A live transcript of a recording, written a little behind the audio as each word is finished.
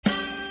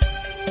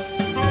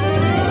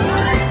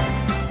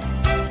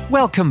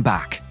Welcome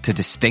back to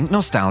Distinct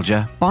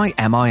Nostalgia by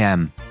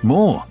MIM.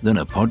 More than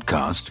a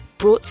podcast.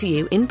 Brought to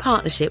you in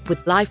partnership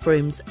with Life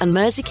Rooms and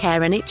Merseycare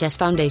NHS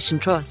Foundation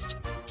Trust.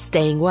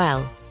 Staying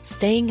well,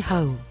 staying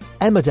home.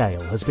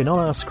 Emmerdale has been on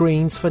our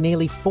screens for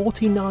nearly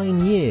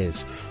 49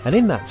 years, and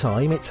in that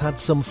time it's had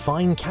some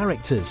fine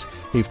characters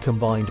who've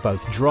combined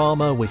both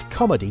drama with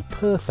comedy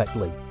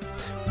perfectly.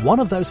 One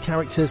of those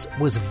characters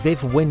was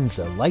Viv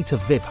Windsor, later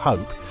Viv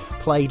Hope,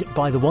 played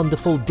by the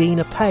wonderful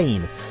Dina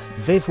Payne.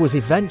 Viv was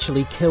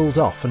eventually killed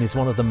off and is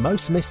one of the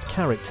most missed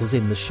characters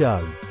in the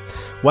show.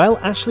 Well,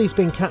 Ashley's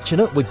been catching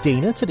up with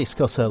Dina to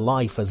discuss her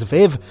life as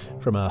Viv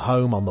from her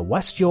home on the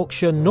West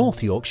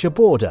Yorkshire-North Yorkshire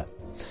border.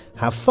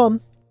 Have fun.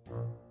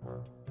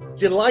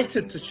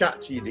 Delighted to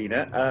chat to you,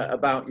 Dina,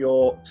 about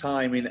your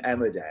time in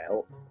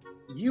Emmerdale.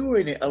 You were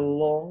in it a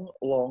long,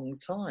 long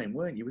time,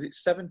 weren't you? Was it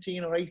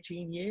 17 or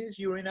 18 years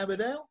you were in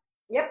Emmerdale?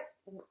 Yep.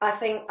 I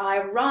think I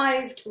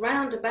arrived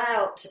round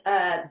about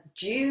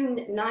June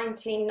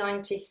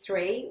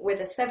 1993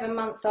 with a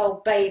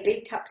 7-month-old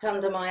baby tucked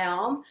under my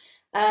arm.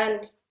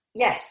 And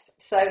yes,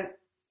 so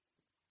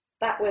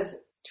that was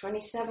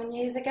 27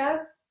 years ago.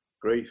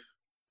 Grief.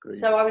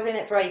 So I was in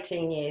it for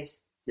 18 years.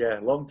 Yeah,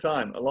 a long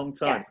time.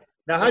 Yeah.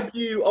 Now, had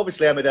you,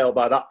 obviously Emmerdale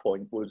by that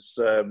point was,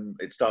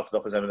 it started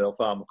off as Emmerdale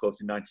Farm, of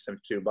course, in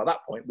 1972. And by that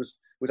point was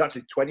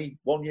actually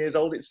 21 years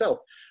old itself.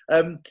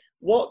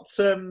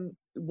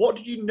 What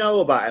did you know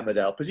about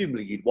Emmerdale?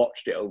 Presumably you'd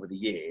watched it over the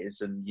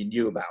years and you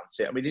knew about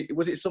it. I mean,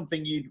 was it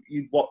something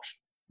you'd watched,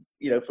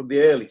 from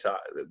the early time,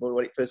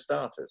 when it first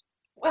started?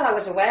 Well, I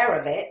was aware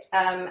of it.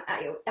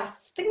 I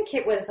think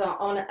it was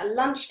on a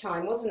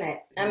lunchtime, wasn't it?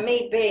 And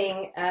me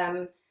being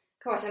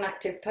quite an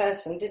active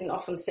person, didn't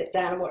often sit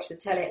down and watch the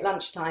telly at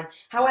lunchtime.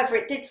 However,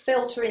 it did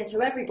filter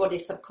into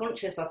everybody's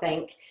subconscious, I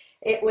think.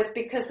 It was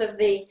because of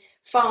the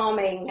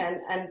farming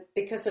and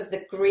because of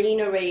the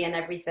greenery and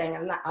everything.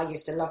 And that I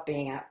used to love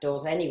being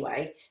outdoors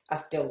anyway. I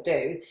still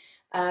do.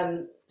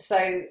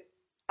 So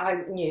I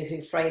knew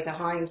who Fraser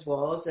Hines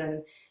was.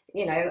 And,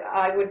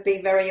 I would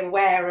be very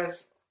aware of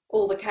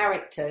all the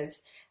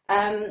characters.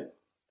 And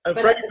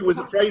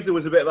Fraser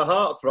was a bit of a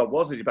heartthrob,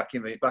 wasn't he, back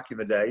in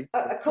the day?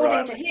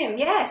 According to him,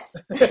 yes.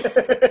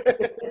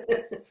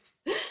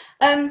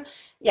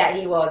 Yeah,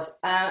 he was.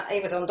 He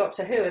was on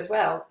Doctor Who as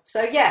well.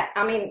 So yeah,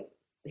 I mean,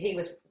 he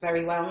was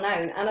very well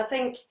known. And I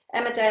think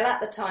Emmerdale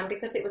at the time,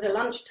 because it was a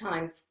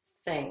lunchtime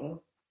thing,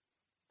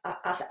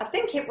 I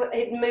think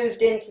it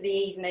moved into the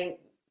evening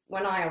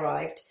when I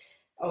arrived,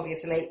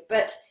 obviously.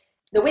 But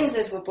the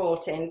Windsors were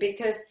brought in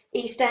because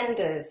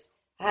EastEnders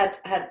had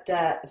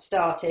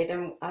started,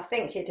 and I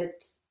think it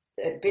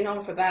had been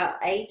on for about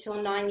 8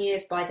 or 9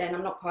 years by then.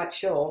 I'm not quite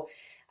sure.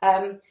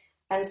 And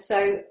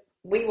so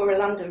we were a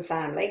London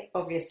family,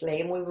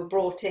 obviously, and we were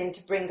brought in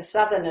to bring the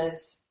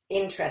Southerners'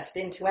 interest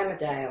into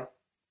Emmerdale.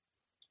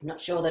 I'm not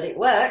sure that it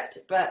worked,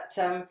 but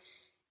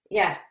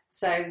yeah,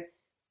 so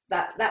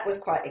that was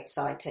quite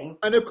exciting.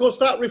 And of course,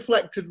 that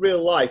reflected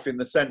real life in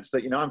the sense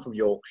that, I'm from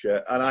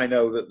Yorkshire, and I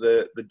know that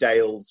the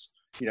Dales,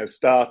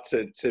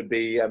 started to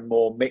be a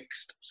more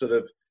mixed sort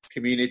of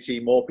community.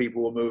 More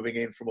people were moving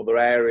in from other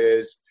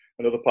areas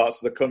and other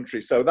parts of the country.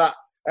 So that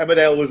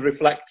Emmerdale was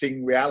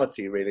reflecting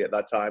reality really at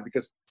that time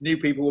because new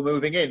people were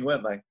moving in,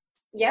 weren't they?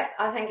 Yep,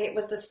 I think it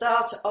was the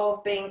start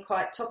of being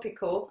quite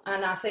topical,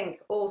 and I think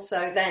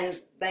also then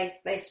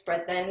they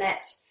spread their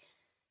net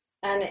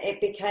and it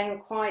became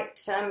quite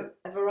a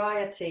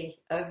variety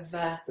of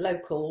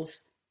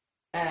locals.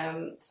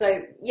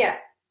 So yeah,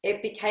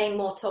 it became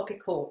more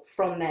topical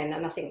from then,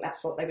 and I think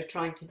that's what they were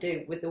trying to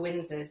do with the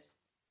Windsors.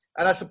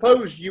 And I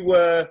suppose you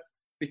were,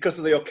 because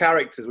of your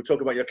characters, we'll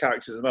talk about your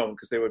characters in a moment,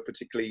 because they were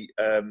particularly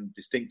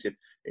distinctive,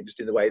 just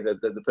in the way the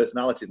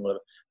personalities and whatever.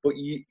 But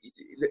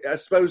I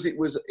suppose it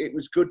was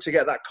good to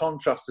get that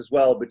contrast as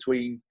well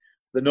between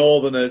the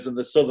Northerners and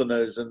the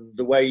Southerners, and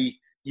the way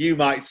you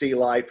might see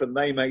life and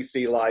they may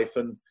see life,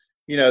 and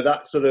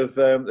that sort of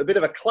a bit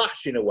of a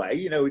clash in a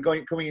way. We're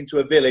coming into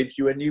a village,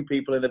 you were new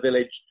people in a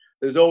village.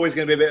 There was always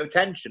going to be a bit of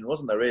tension,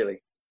 wasn't there,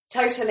 really?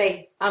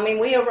 Totally. I mean,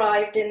 we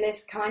arrived in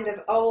this kind of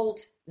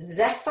old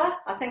Zephyr,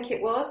 I think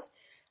it was,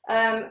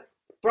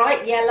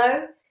 bright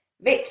yellow.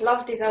 Vic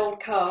loved his old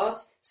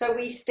cars, so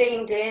we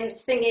steamed in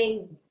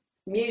singing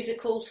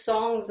musical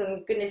songs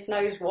and goodness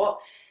knows what.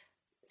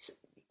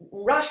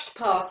 Rushed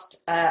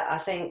past, I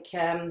think,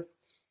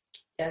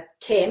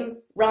 Kim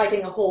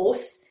riding a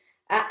horse,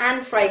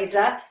 and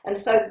Fraser, and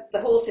so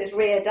the horses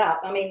reared up.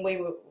 I mean, we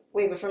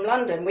were from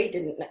London. We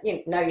didn't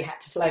know you had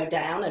to slow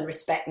down and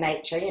respect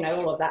nature,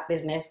 all of that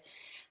business.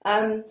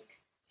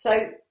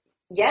 So,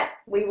 yeah,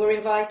 we were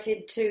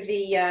invited to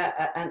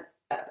the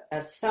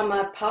a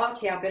summer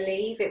party, I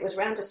believe. It was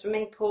round a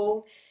swimming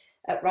pool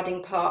at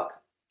Rudding Park,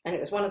 and it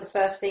was one of the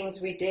first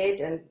things we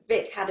did. And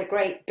Vic had a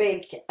great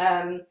big,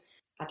 I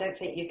don't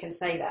think you can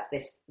say that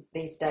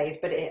these days,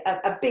 but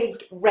a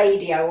big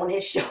radio on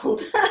his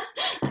shoulder.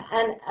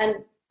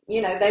 and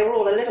they were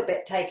all a little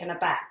bit taken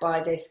aback by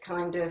this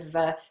kind of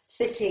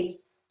city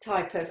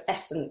type of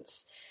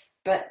essence.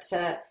 But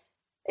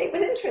it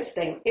was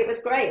interesting. It was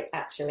great,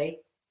 actually.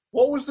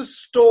 What was the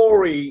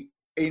story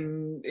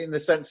in the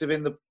sense of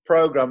in the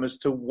programme as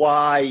to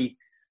why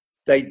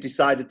they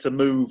decided to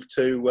move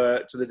to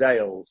the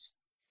Dales?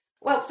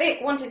 Well,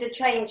 Vic wanted a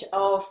change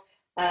of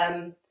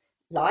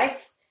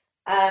life,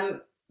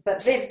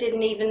 but Viv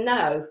didn't even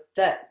know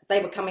that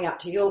they were coming up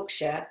to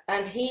Yorkshire,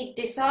 and he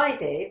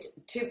decided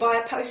to buy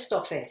a post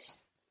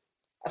office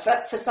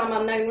for some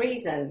unknown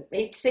reason.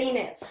 He'd seen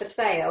it for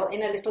sale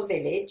in a little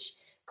village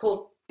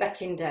called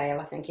Beckindale,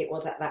 I think it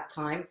was at that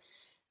time.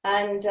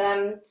 And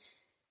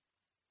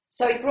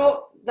so he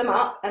brought them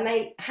up, and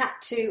they had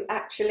to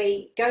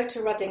actually go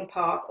to Rudding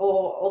Park,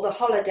 or the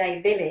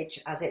Holiday Village,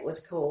 as it was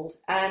called,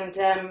 and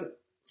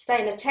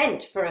stay in a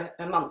tent for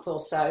a month or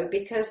so,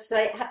 because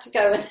they had to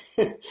go and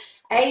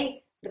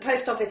the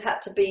post office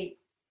had to be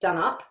done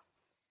up,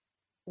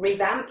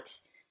 revamped,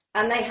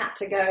 and they had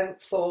to go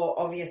for,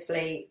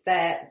 obviously,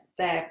 their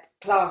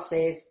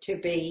classes to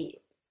be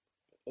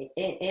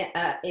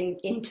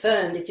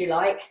interned, if you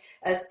like,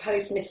 as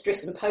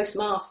postmistress and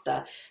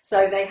postmaster.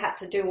 So they had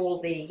to do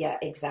all the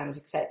exams,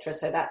 etc.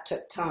 So that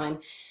took time,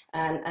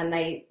 and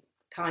they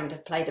kind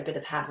of played a bit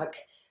of havoc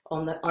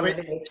on the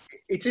village.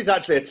 It is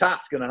actually a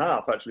task and a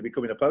half, actually,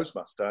 becoming a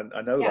postmaster.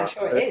 I know that.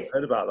 Sure it is. I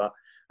heard about that.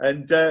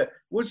 And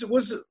was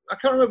I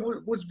can't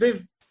remember, was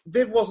Viv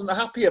wasn't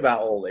happy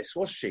about all this,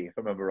 was she, if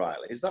I remember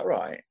rightly? Is that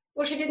right?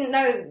 Well, she didn't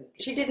know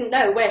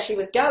where she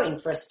was going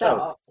for a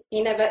start.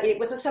 It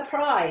was a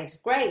surprise.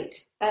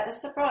 Great. A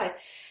surprise.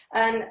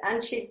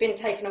 And she'd been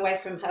taken away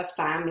from her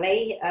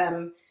family.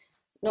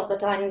 Not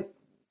that I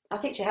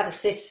think she had a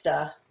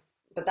sister,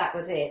 but that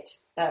was it,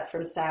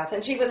 from South.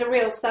 And she was a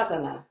real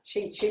Southerner.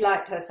 She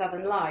liked her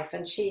Southern life,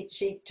 and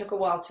she took a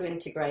while to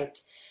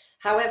integrate.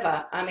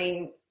 However, I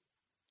mean,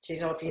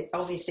 she's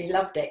obviously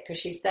loved it because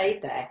she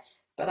stayed there.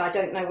 But I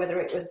don't know whether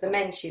it was the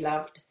men she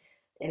loved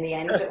in the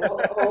end,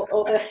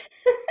 or the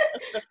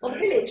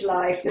village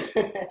life.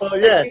 Oh,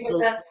 yeah. She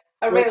was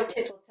a real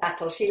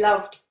tittle-tattle. She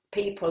loved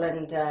people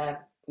and,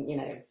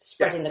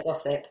 spreading the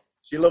gossip.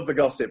 She loved the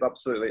gossip,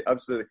 absolutely.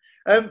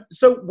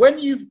 So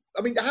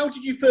how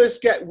did you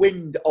first get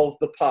wind of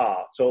the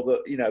part, or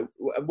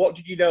what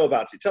did you know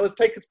about it?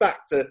 Take us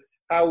back to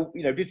how,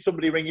 did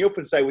somebody ring you up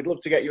and say, we'd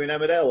love to get you in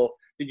Emmerdale, or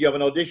did you have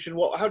an audition?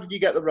 How did you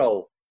get the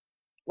role?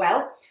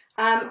 Well,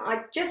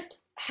 I just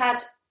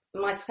had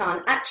my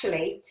son.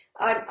 Actually,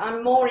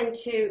 I'm more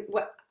into,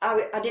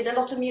 I did a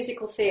lot of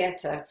musical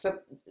theatre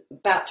for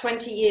about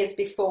 20 years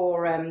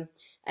before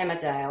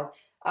Emmerdale.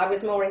 I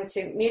was more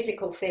into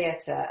musical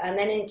theatre, and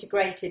then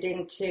integrated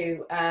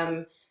into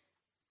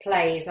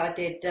plays. I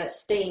did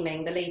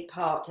Steaming, the lead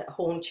part at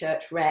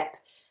Hornchurch Rep,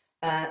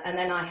 and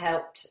then I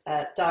helped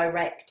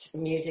direct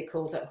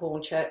musicals at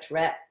Hornchurch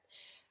Rep.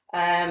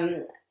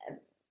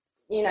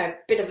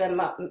 Bit of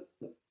a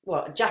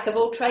jack of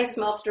all trades,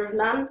 master of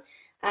none.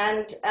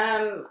 And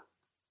I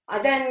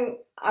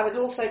was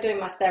also doing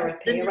my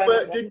therapy.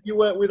 Didn't you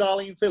work with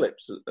Arlene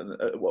Phillips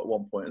at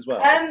one point as well?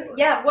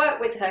 Yeah, I've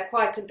worked with her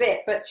quite a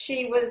bit, but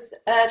she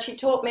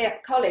taught me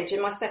at college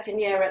in my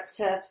second year at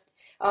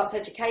Arts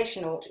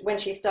Educational when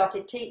she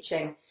started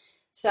teaching.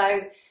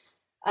 So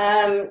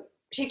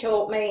she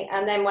taught me,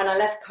 and then when I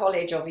left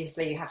college,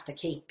 obviously you have to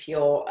keep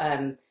your...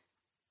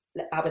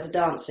 I was a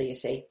dancer, you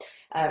see.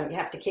 You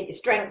have to keep your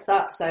strength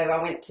up, so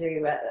I went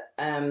to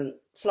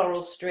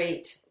Floral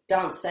Street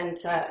Dance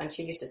Centre, and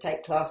she used to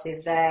take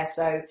classes there,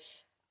 so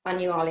I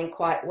knew Arlene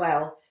quite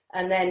well.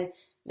 And then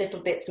little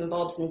bits and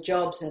bobs and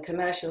jobs and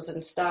commercials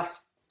and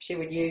stuff, she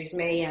would use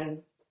me,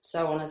 and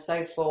so on and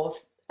so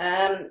forth.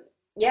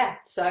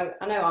 So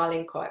I know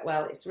Arlene quite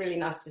well. It's really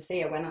nice to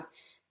see her when I'm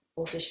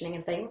auditioning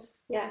and things.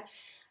 Yeah.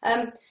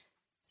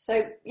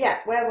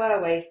 Where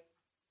were we?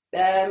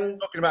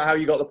 Talking about how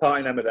you got the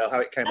part in Emmerdale, how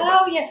it came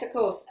about. Oh, yes, of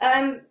course.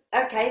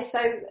 Okay,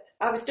 so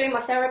I was doing my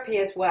therapy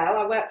as well.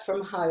 I worked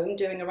from home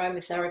doing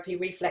aromatherapy,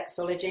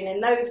 reflexology. And in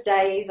those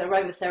days,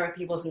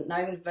 aromatherapy wasn't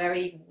known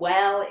very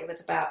well. It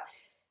was about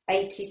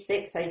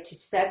 86,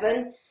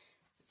 87.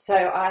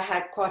 So I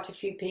had quite a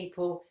few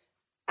people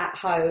at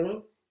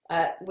home,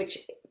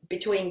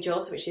 between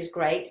jobs, which is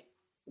great.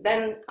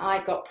 Then I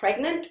got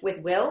pregnant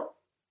with Will.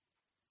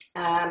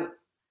 I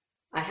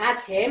had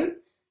him.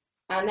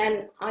 And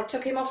then I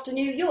took him off to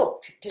New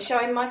York to show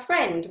him my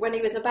friend when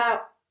he was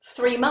about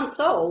 3 months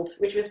old,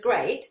 which was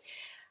great.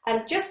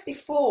 And just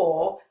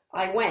before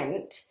I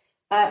went,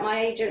 my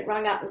agent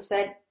rang up and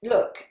said,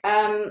 look,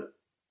 I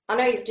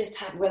know you've just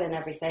had Will and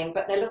everything,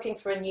 but they're looking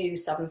for a new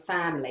Southern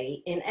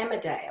family in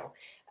Emmerdale.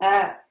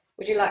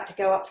 Would you like to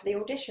go up for the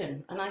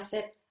audition? And I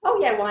said, oh,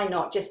 yeah, why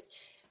not?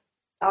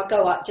 I'll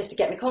go up just to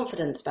get my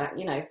confidence back,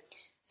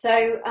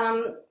 So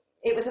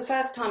it was the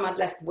first time I'd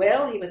left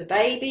Will. He was a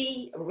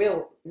baby, a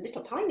real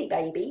little tiny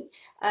baby.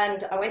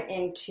 And I went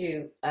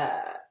into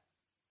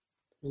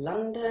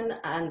London,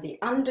 and the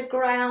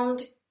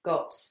underground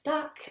got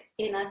stuck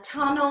in a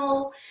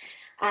tunnel.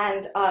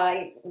 And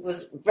I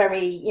was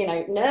very,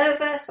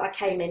 nervous. I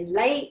came in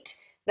late.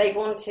 They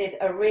wanted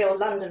a real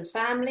London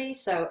family.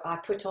 So I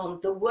put on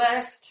the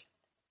worst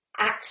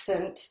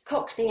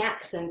Cockney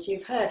accent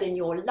you've heard in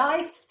your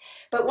life.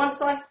 But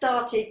once I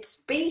started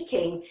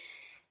speaking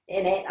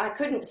in it. I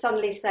couldn't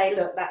suddenly say,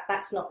 look,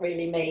 that's not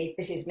really me.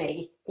 This is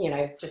me,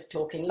 just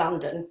talking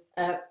London.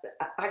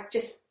 I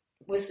just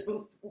was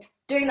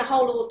doing the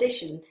whole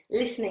audition,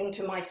 listening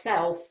to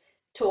myself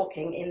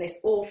talking in this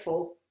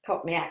awful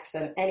Cockney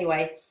accent.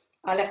 Anyway,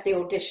 I left the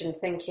audition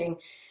thinking,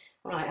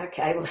 right,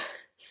 okay, well,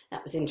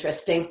 that was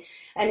interesting.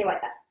 Anyway,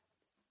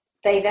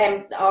 they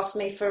then asked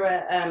me for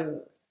a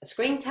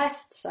screen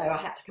test, so I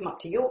had to come up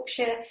to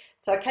Yorkshire.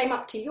 So I came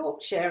up to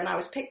Yorkshire and I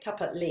was picked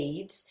up at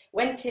Leeds,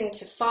 went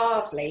into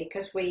Farsley,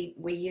 because we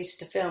used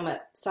to film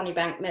at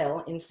Sunnybank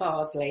Mill in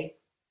Farsley.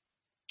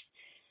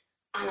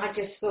 And I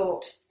just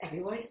thought,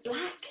 everywhere is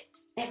black,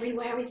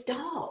 everywhere is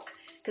dark,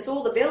 because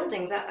all the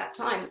buildings at that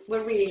time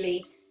were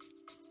really...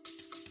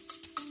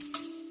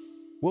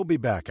 We'll be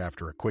back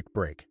after a quick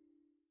break.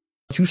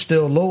 You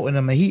still loading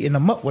them and heating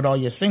them up with all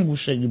your single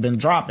shit you've been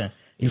dropping.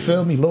 You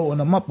feel me? Loading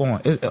them up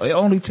on. It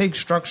only takes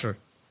structure.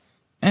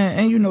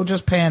 And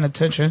just paying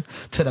attention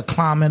to the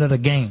climate of the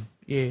game.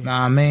 Yeah. Know what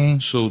I mean?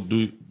 So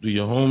do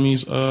your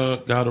homies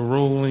got a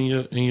role in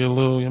your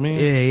little,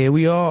 Yeah,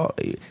 we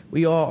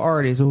all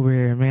artists over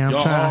here, man.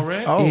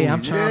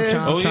 I'm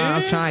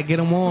trying to get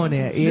them on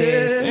there.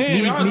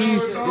 Yeah.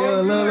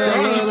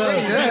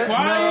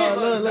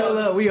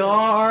 Look, we all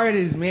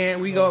artists,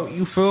 man.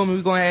 You feel me?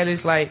 We gonna have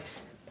this like,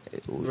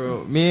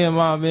 bro, me and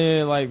my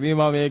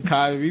man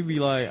Kai, we be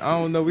like, I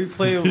don't know, we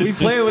play with this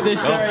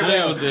shit right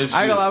now. I ain't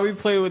gonna lie, we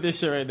play with this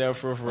shit right now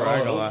for I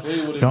ain't gonna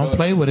lie. Don't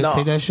play with it. No.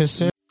 Take that shit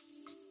serious.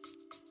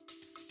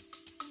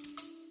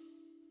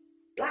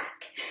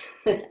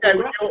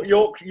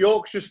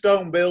 Yorkshire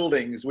stone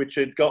buildings, which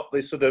had got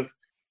this sort of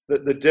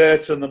the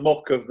dirt and the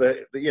muck of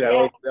over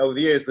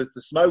the years, the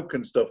smoke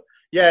and stuff.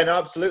 Yeah, no,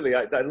 absolutely.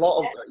 A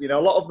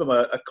lot of them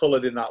are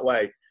coloured in that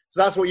way. So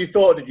that's what you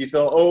thought. Did you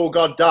thought, oh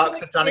God, dark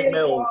satanic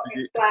mills?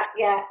 Black,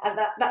 yeah, and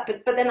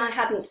but then I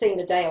hadn't seen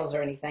the Dales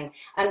or anything.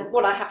 And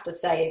what I have to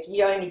say is,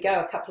 you only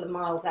go a couple of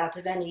miles out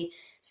of any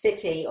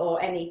city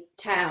or any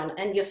town,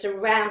 and you're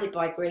surrounded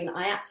by green.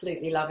 I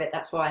absolutely love it.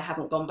 That's why I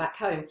haven't gone back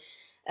home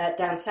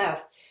down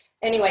south.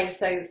 Anyway,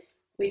 so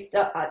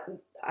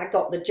I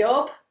got the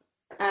job,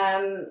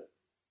 and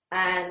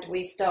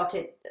I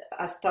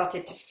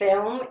started to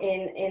film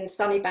in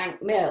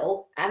Sunnybank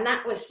Mill, and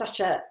that was such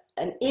an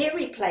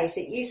eerie place.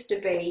 It used to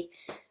be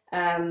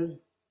a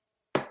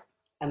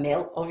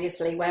mill,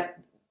 obviously, where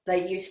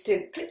they used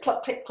to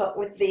click clop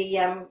with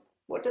the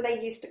what do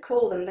they used to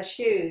call them? The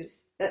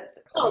shoes, the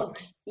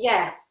clogs.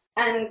 Yeah,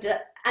 and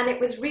it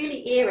was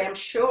really eerie. I'm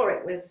sure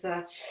it was.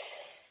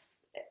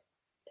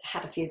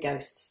 Had a few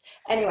ghosts.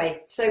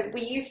 Anyway, so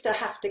we used to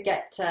have to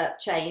get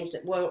changed.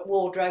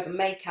 Wardrobe and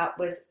makeup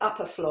was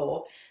upper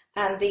floor,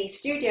 and the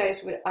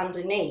studios were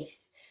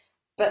underneath.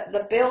 But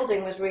the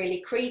building was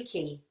really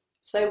creaky.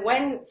 So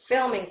when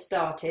filming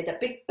started, a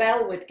big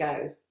bell would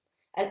go,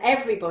 and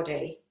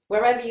everybody,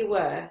 wherever you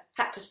were,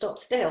 had to stop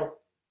still.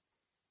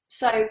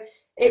 So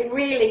it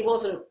really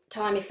wasn't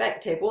time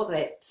effective, was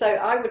it? So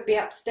I would be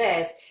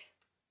upstairs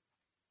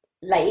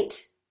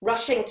late,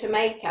 rushing to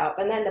makeup,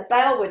 and then the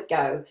bell would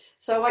go.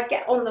 So I'd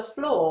get on the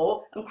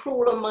floor and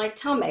crawl on my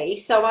tummy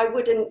so I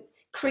wouldn't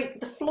creak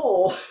the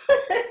floor.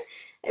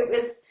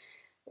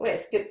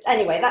 It's good.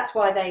 Anyway, that's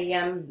why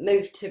they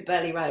moved to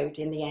Burley Road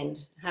in the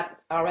end, have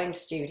our own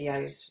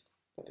studios.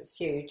 It was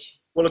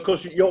huge. Well, of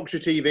course, Yorkshire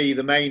TV,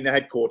 the main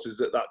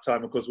headquarters at that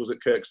time, of course, was at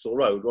Kirkstall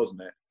Road,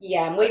 wasn't it?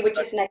 Yeah, and we were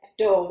just next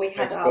door. We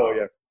had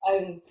our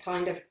own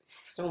kind of,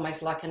 it's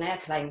almost like an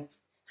airplane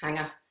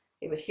hangar.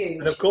 It was huge.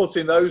 And of course,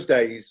 in those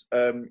days,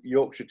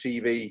 Yorkshire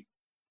TV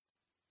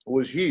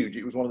was huge.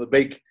 It was one of the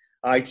big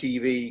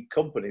ITV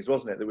companies,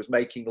 wasn't it? That was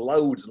making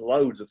loads and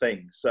loads of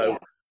things. So,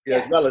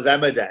 as well as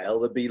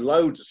Emmerdale, there'd be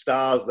loads of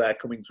stars there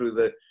coming through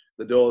the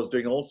doors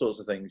doing all sorts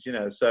of things,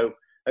 So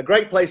a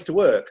great place to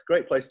work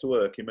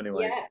in many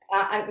ways.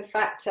 Yeah, and in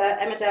fact,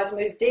 Emmerdale's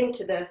moved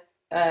into the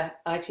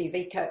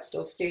ITV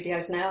Kirkstall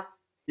studios now.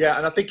 Yeah,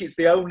 and I think it's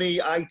the only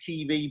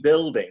ITV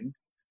building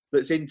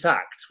that's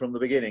intact from the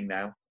beginning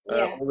now.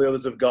 All the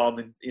others have gone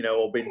and,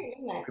 or been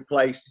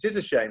replaced. It is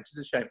a shame.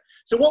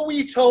 So what were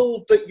you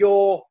told that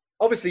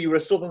obviously you were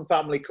a Southern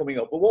family coming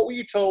up, but what were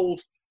you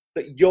told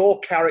that your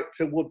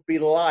character would be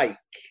like?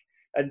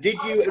 And did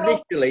you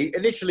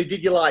initially,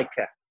 did you like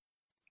her?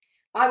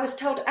 I was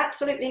told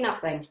absolutely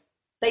nothing.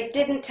 They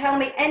didn't tell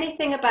me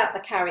anything about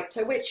the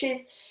character, which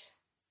is,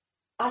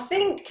 I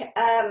think,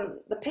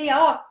 the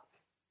PR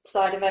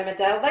side of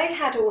Emmerdale, they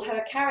had all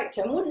her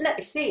character and wouldn't let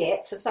me see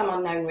it for some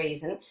unknown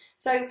reason.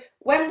 So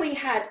when we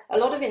had a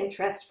lot of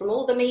interest from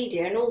all the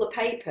media and all the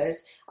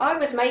papers, I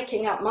was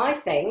making up my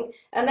thing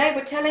and they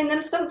were telling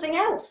them something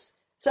else.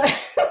 So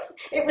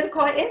it was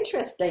quite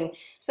interesting.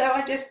 So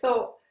I just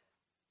thought,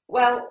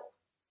 well,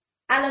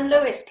 Alan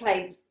Lewis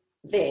played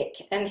Vic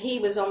and he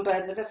was on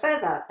Birds of a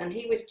Feather and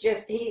he was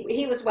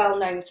he was well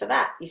known for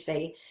that, you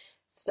see.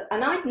 So,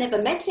 and I'd never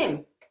met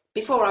him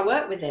before I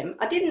worked with him.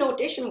 I didn't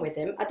audition with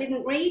him. I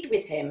didn't read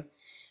with him.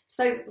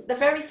 So the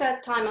very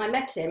first time I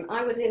met him,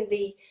 I was in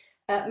the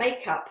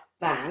makeup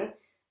van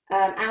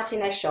out in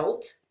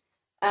Esholt.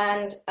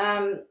 And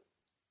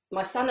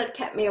my son had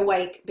kept me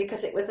awake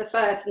because it was the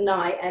first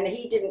night and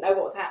he didn't know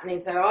what was happening.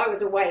 So I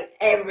was awake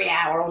every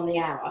hour on the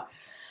hour.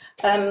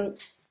 And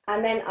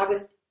then I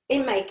was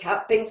in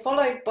makeup, being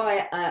followed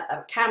by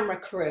a camera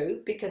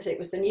crew because it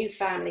was the new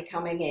family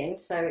coming in.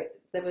 So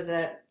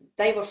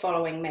they were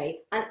following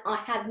me, and I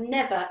had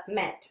never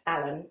met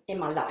Alan in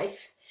my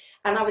life.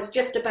 And I was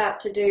just about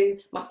to do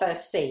my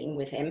first scene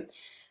with him.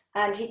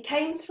 And he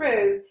came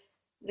through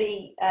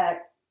the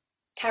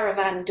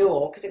caravan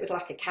door, because it was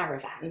like a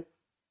caravan.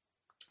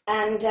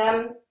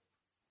 And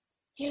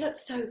he looked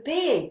so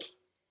big.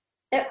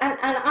 And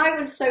I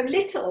was so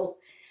little.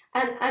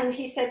 And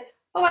he said,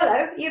 "Oh,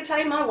 hello, you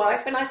play my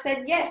wife?" And I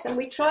said, "Yes." And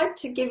we tried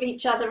to give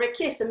each other a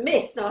kiss and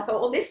missed. And I thought,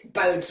 well, this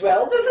bodes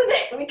well, doesn't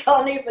it? We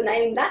can't even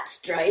aim that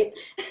straight.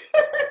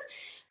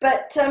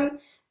 But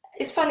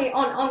it's funny,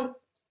 on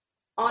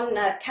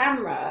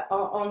camera,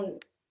 on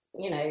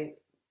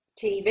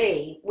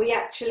TV, we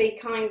actually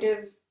kind of,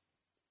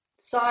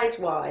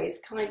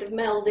 size-wise, kind of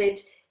melded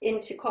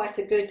into quite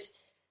a good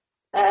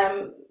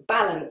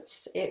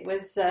balance. It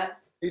was...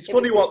 It's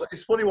funny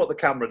what the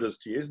camera does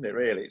to you, isn't it?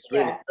 Really, it's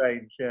really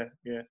strange. Yeah.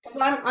 Because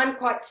I'm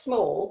quite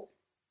small,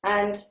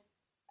 and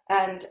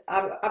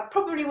I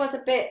probably was a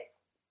bit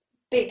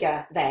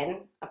bigger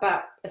then,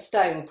 about a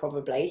stone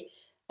probably,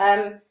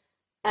 and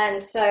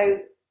so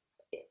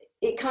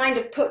it kind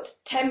of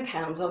puts 10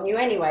 pounds on you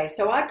anyway.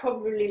 So I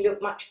probably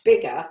look much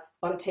bigger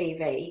on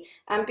TV,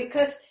 and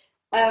because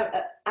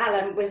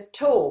Alan was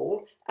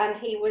tall and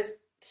he was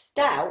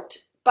stout,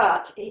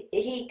 but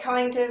he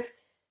kind of.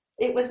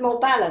 It was more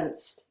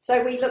balanced,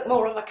 so we looked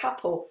more of a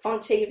couple on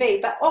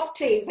TV. But off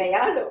TV,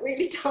 I looked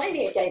really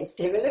tiny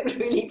against him. It looked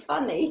really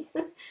funny.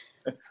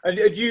 And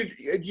you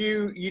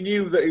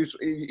knew that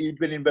he'd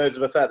been in Birds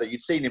of a Feather?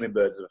 You'd seen him in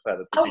Birds of a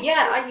Feather? Oh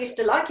yeah, I used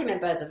to like him in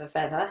Birds of a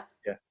Feather.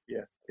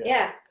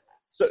 Yeah.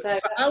 So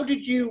how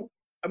did you?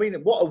 I mean,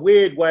 what a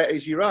weird way.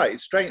 Is you're right.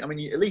 It's strange. I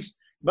mean, at least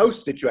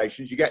most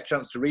situations you get a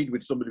chance to read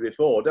with somebody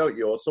before, don't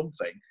you, or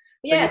something?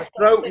 Yeah.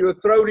 So you were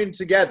thrown in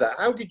together.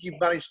 How did you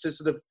manage to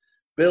sort of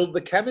build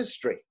the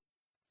chemistry?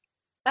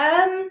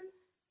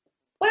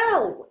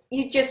 Well,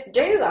 you just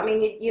do. I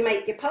mean, you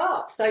make your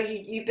part, so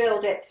you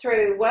build it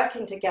through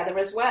working together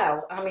as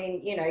well. I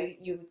mean,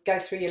 you go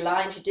through your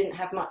lines. You didn't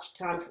have much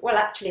time. Well,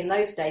 actually, in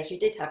those days, you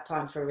did have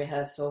time for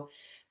rehearsal.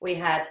 We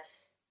had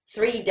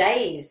 3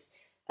 days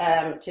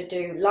to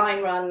do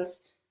line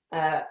runs.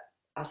 I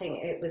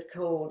think it was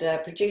called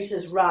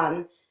Producer's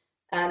Run.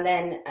 And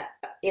then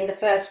in the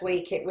first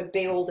week, it would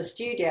be all the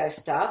studio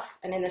stuff.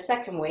 And in the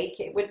second week,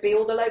 it would be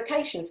all the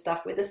location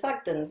stuff with the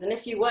Sugdens. And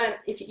if you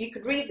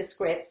could read the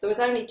scripts, there was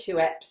only 2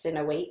 eps in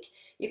a week.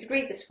 You could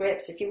read the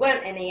scripts. If you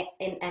weren't in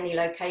any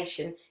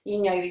location,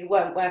 you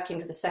weren't working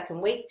for the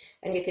second week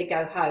and you could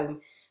go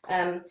home.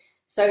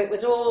 So it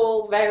was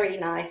all very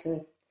nice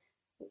and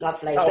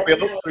lovely. That would be a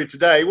luxury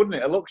today, wouldn't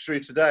it? A luxury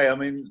today. I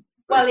mean...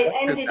 Well, it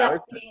ended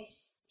up being...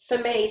 For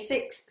me,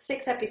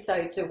 six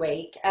episodes a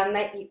week, and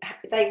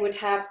they would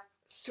have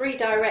 3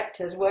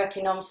 directors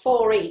working on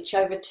 4 each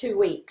over 2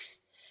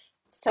 weeks.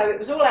 So it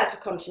was all out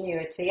of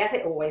continuity, as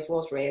it always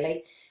was,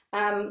 really.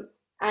 And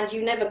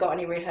you never got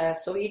any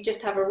rehearsal. You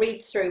just have a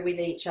read through with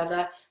each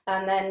other,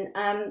 and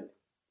then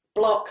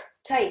block,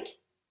 take.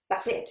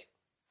 That's it.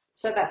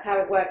 So that's how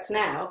it works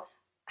now.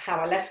 How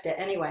I left it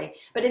anyway.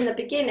 But in the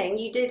beginning,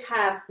 you did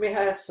have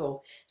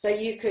rehearsal, so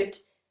you could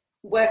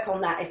work on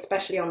that,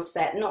 especially on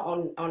set, not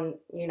on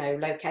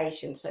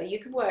location. So you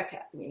could work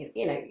at,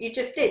 you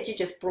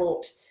just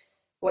brought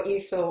what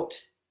you thought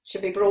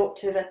should be brought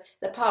to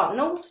the part.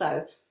 And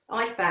also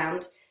I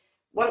found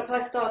once I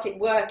started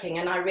working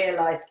and I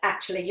realized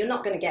actually you're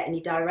not going to get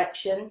any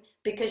direction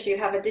because you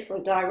have a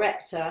different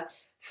director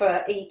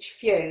for each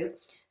few.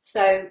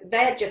 So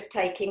they're just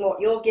taking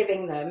what you're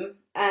giving them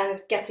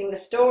and getting the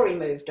story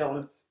moved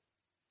on.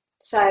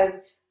 So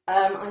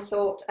I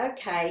thought,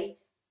 okay,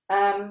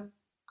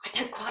 I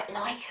don't quite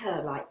like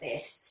her like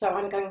this, so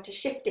I'm going to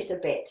shift it a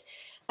bit.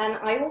 And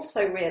I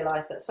also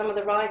realised that some of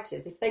the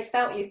writers, if they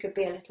felt you could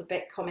be a little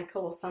bit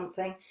comical or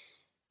something,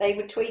 they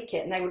would tweak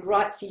it and they would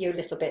write for you a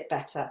little bit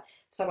better.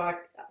 So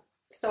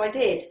I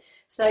did.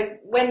 So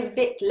when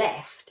Vic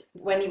left,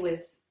 when he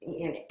was,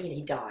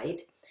 he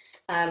died,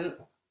 I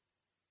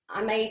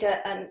made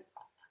a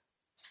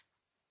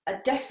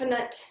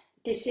definite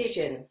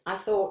decision. I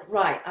thought,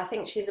 right, I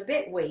think she's a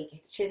bit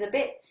weak. She's a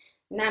bit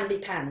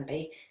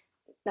namby-pamby.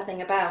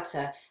 Nothing about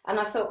her. And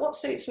I thought, what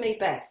suits me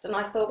best? And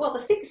I thought, well, the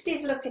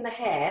 60s look in the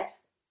hair,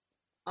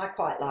 I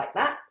quite like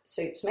that,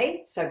 suits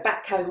me. So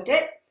backcombed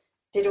it,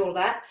 did all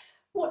that.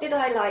 What did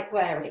I like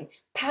wearing?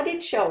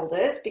 Padded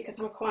shoulders, because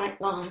I'm quite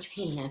large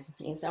here.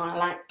 So I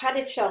like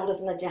padded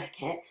shoulders and a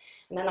jacket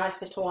and a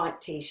nice little white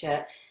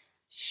t-shirt.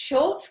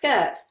 Short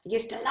skirts. I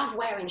used to love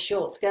wearing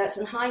short skirts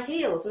and high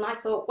heels. And I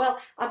thought, well,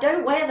 I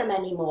don't wear them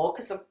anymore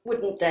because I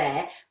wouldn't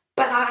dare,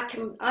 but I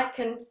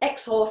can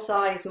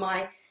exorcise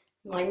my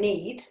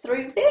needs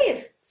through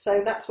Viv.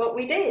 So that's what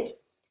we did.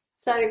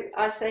 So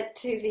I said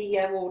to the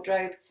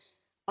wardrobe,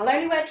 I'll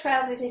only wear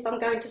trousers if I'm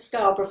going to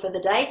Scarborough for the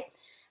day.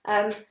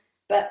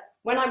 But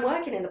when I'm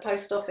working in the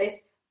post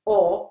office,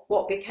 or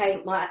what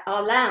became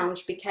our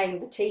lounge became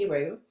the tea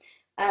room.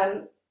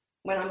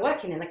 When I'm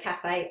working in the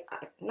cafe,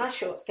 nice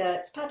short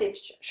skirts, padded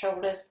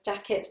shoulders,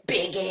 jackets,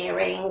 big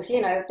earrings,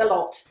 you know, the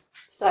lot.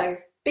 So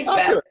big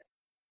belt.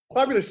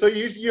 Fabulous. So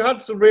you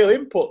had some real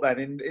input then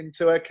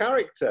into her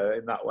character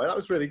in that way. That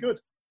was really good.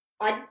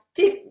 I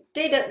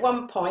did at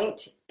one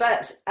point,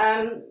 but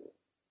I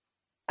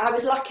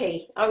was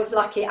lucky. I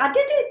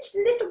did it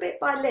little bit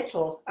by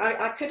little.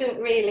 I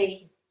couldn't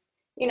really,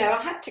 you know,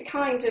 I had to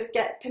kind of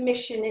get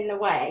permission in a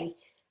way,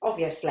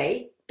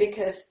 obviously,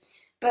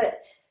 but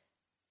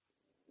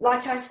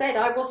like I said,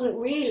 I wasn't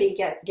really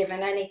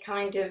given any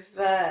kind of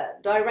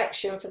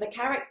direction for the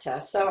character.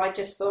 So I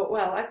just thought,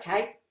 well,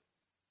 okay,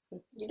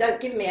 you don't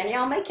give me any,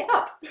 I'll make it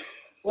up.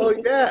 Well,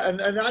 yeah,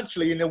 and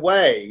actually, in a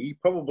way,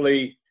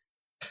 probably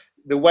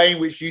the way in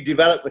which you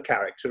developed the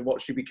character and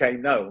what she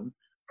became known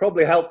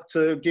probably helped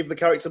to give the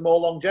character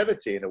more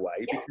longevity in a way,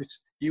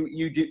 because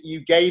you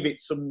gave it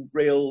some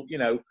real, you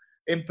know,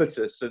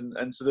 impetus,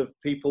 and sort of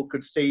people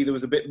could see there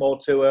was a bit more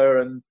to her,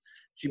 and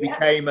she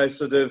became a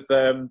sort of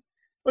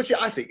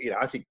I think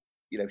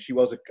she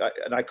was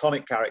an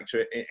iconic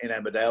character in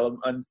Emmerdale,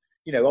 and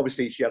you know,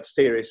 obviously she had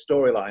serious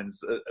storylines,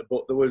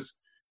 but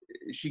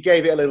she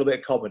gave it a little bit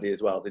of comedy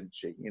as well, didn't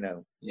she? You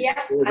know,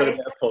 and it's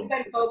when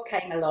Bob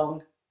came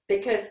along,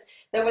 because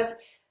there was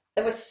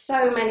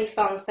so many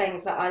fun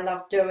things that I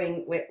loved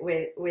doing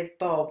with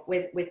Bob,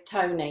 with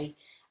Tony,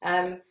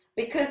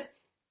 because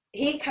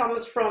he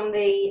comes from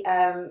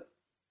the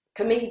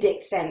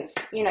comedic sense,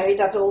 you know, he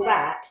does all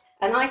that,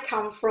 and I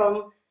come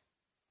from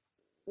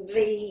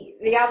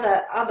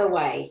the other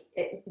way.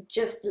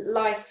 Just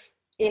life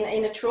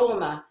in a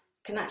trauma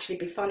can actually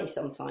be funny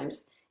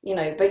sometimes, you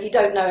know, but you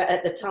don't know it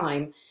at the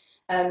time.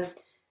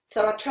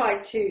 So I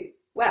tried to,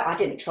 well, I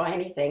didn't try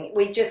anything.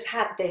 We just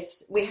had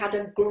we had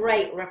a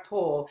great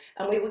rapport,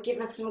 and we were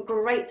given some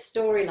great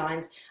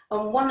storylines.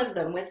 And one of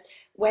them was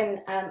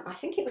when, I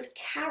think it was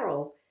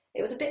Carol,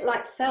 it was a bit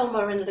like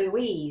Thelma and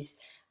Louise,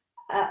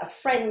 a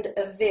friend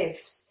of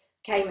Viv's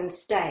came and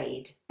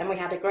stayed, and we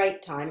had a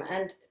great time.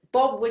 And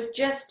Bob was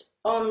just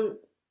on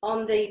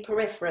the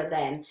periphery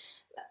then.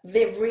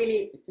 Viv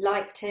really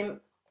liked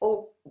him,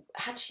 or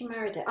had she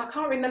married him? I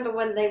can't remember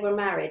when they were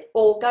married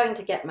or going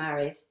to get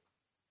married.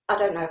 I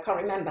don't know, I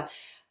can't remember.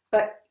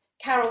 But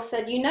Carol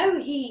said, you know,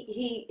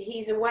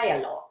 he's away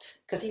a lot,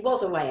 because he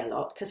was away a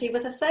lot, because he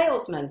was a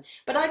salesman.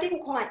 But I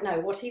didn't quite know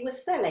what he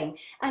was selling,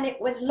 and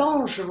it was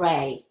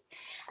lingerie.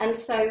 And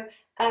so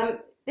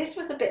this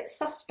was a bit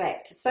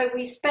suspect. So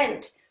we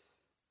spent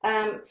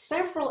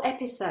several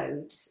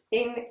episodes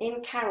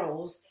in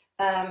Carol's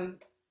silver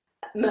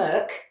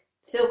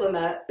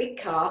Merc, big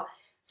car,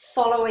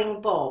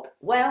 following Bob.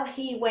 Well,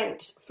 he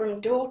went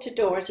from door to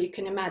door, as you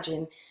can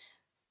imagine,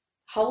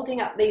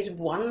 holding up these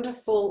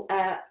wonderful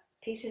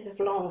pieces of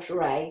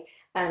lingerie,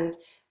 and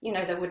you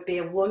know, there would be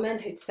a woman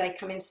who'd say,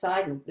 come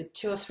inside, and with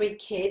 2 or 3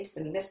 kids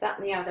and this, that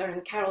and the other,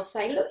 and Carol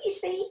say, look, you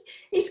see,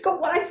 he's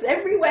got wives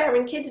everywhere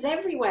and kids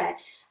everywhere.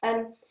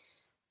 And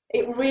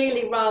it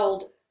really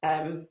rolled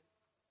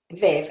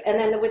Viv. And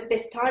then there was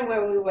this time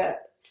where we were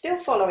still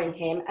following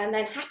him, and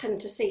then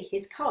happened to see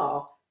his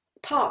car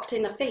parked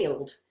in a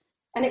field,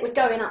 and it was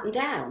going up and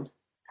down.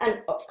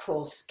 And of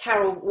course,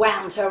 Carol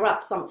wound her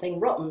up something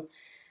rotten,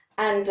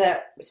 and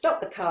we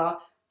stopped the car.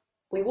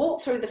 We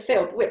walked through the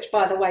field, which,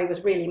 by the way,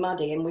 was really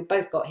muddy, and we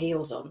both got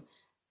heels on,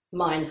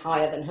 mine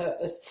higher than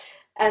hers.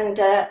 And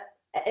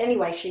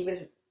anyway,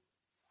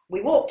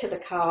 we walked to the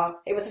car.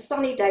 It was a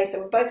sunny day,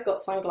 so we both got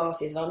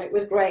sunglasses on. It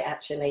was great,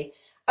 actually.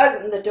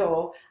 Opened the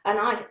door, and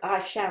I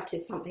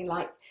shouted something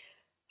like,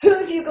 who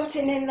have you got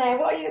in there?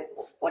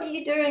 What are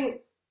you doing?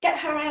 Get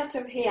her out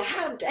of here.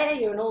 How dare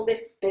you? And all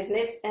this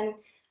business. And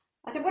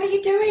I said, what are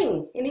you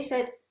doing? And he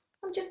said,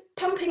 I'm just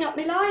pumping up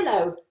my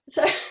Lilo.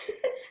 So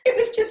it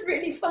was just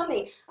really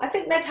funny. I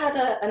think they'd had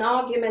an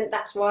argument,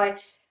 that's why,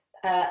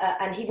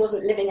 and he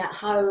wasn't living at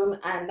home,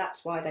 and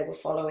that's why they were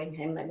following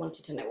him. They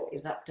wanted to know what he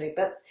was up to.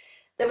 But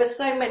there were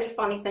so many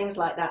funny things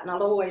like that, and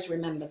I'll always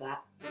remember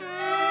that.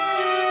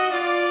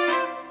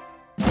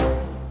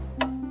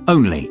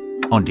 Only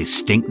on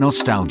Distinct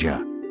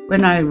Nostalgia.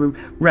 When I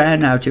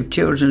ran out of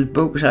children's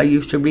books, I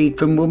used to read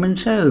from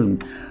Woman's Own.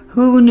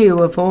 Who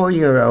knew a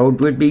 4-year-old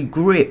would be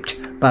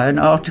gripped by an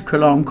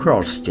article on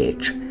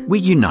cross-stitch?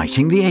 We're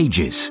uniting the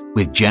ages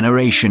with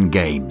Generation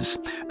Games,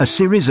 a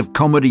series of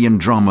comedy and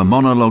drama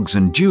monologues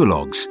and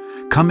duologues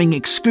coming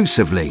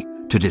exclusively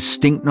to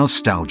Distinct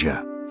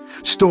Nostalgia.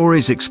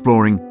 Stories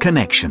exploring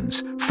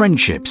connections,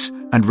 friendships,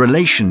 and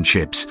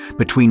relationships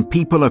between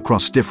people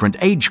across different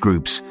age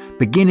groups,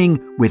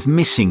 beginning with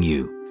Missing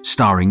You,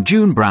 starring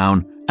June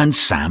Brown and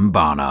Sam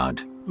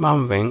Barnard.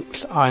 Mum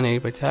thinks I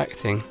need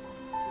protecting,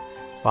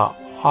 but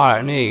I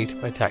don't need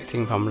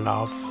protecting from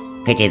love.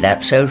 Pity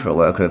that social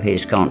worker of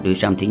his can't do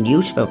something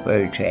useful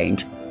for a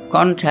change.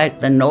 Contact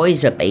the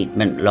noise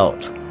abatement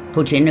lot.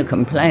 Put in a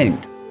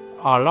complaint.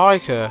 I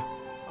like her,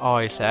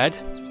 I said,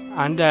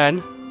 and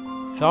then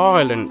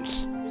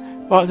silence.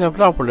 What's the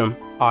problem?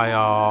 I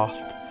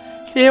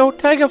asked. She'll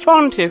take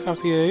advantage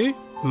of you,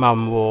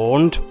 Mum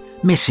warned.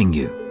 Missing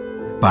You,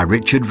 by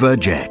Richard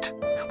Vergette,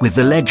 with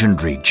the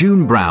legendary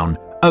June Brown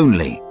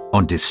only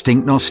on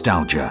Distinct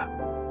Nostalgia.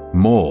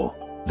 More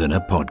than a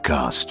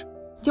podcast.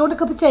 Do you want a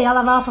cup of tea? I'll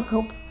have half a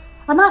cup.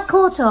 And that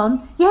caught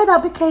on. Yeah,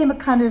 that became a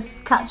kind of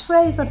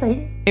catchphrase, I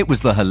think. It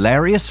was the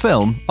hilarious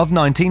film of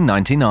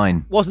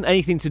 1999. Wasn't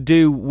anything to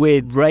do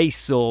with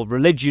race or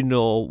religion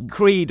or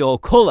creed or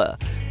colour.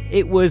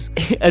 It was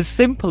as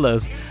simple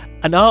as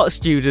an art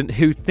student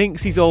who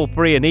thinks he's all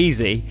free and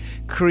easy,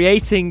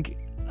 creating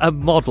a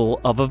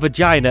model of a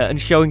vagina and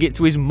showing it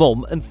to his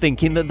mum and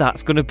thinking that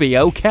that's going to be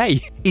okay.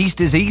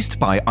 East is East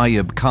by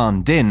Ayub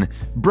Khan Din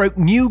broke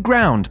new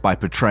ground by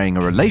portraying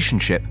a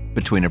relationship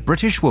between a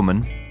British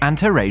woman and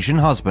her Asian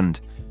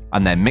husband,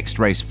 and their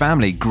mixed-race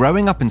family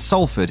growing up in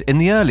Salford in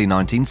the early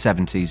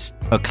 1970s.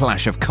 A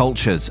clash of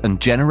cultures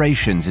and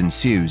generations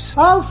ensues.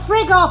 Oh,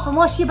 frig off and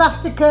wash your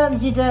bastard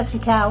curtains, you dirty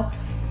cow.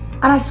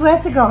 And I swear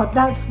to God,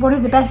 that's one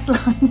of the best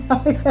lines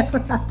I've ever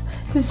had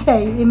to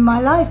say in my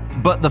life.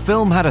 But the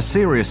film had a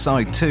serious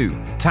side too,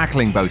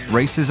 tackling both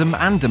racism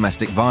and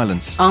domestic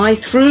violence. I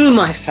threw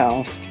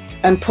myself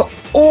and put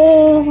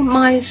all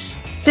my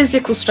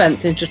physical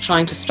strength into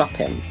trying to stop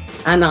him,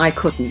 and I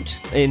couldn't.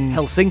 In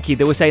Helsinki,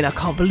 they were saying, I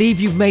can't believe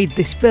you've made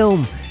this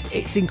film.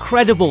 It's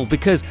incredible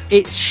because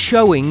it's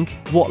showing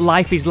what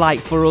life is like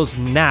for us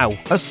now.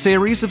 A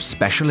series of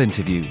special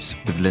interviews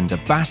with Linda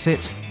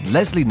Bassett,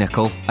 Leslie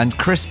Nichol and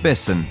Chris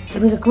Bisson.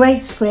 It was a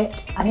great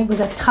script and it was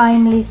a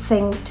timely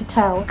thing to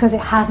tell because it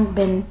hadn't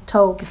been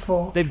told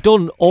before. They've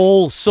done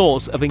all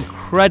sorts of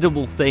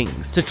incredible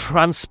things to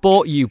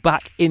transport you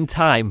back in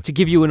time, to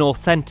give you an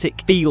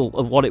authentic feel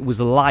of what it was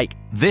like.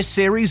 This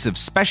series of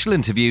special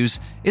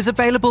interviews is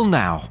available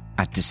now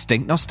at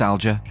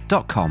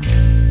distinctnostalgia.com.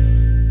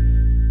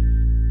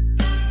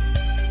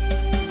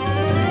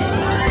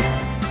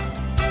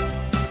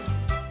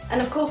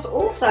 And of course,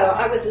 also,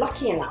 I was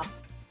lucky enough,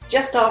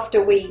 just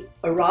after we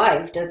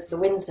arrived as the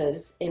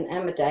Windsors in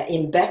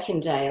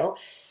Beckendale,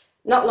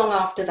 not long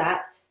after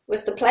that,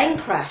 was the plane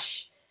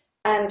crash.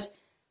 And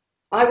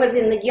I was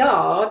in the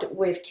yard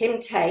with Kim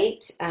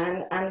Tate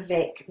and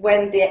Vic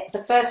when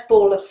the first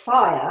ball of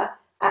fire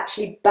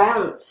actually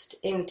bounced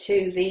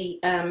into the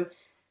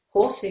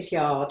horses'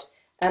 yard.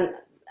 And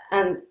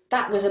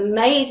that was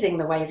amazing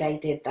the way they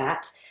did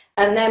that.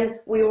 And then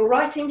we were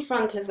right in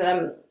front of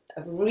a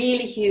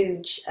really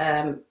huge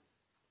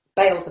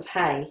bales of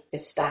hay, a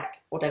stack,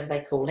 whatever they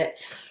call it.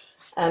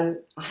 I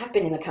have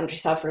been in the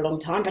countryside for a long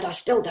time, but I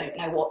still don't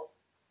know what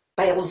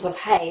bales of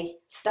hay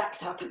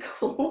stacked up are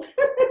called.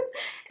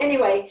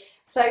 Anyway,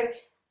 so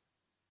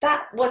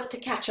that was to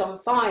catch on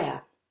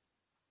fire.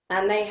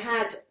 And they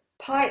had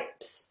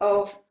pipes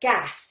of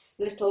gas,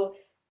 little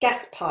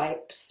gas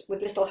pipes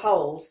with little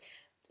holes,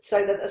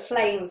 so that the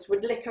flames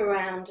would lick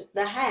around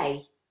the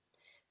hay,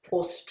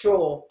 or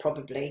straw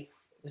probably.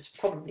 It was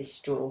probably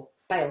straw,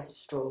 bales of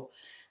straw.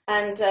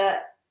 And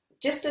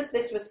just as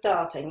this was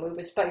starting, we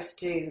were supposed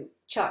to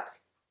chuck,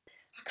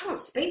 I can't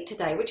speak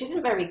today, which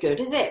isn't very good,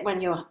 is it, when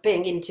you're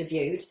being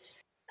interviewed?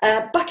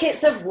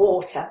 Buckets of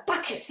water.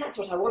 Buckets, that's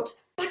what I want.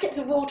 Buckets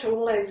of water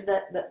all over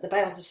the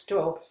bales of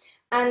straw.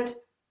 And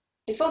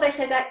before they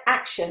said that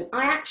action,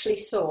 I actually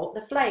saw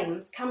the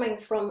flames coming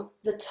from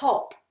the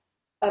top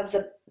of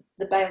the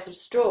bales of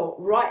straw,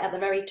 right at the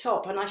very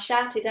top. And I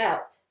shouted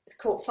out, it's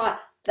caught fire.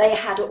 They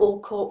had all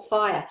caught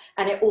fire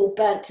and it all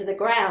burnt to the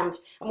ground,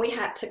 and we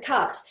had to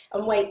cut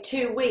and wait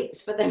 2 weeks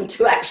for them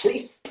to actually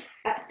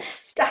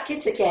stack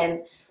it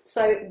again.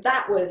 So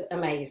that was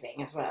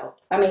amazing as well.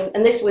 I mean,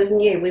 and this was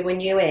new, we were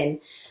new in.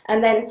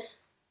 And then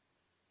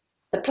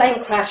the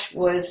plane crash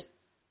was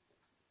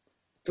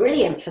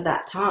brilliant for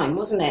that time,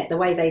 wasn't it? The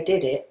way they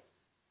did it.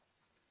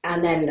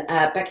 And then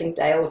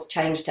Beckendale was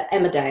changed to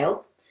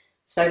Emmerdale.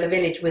 So the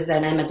village was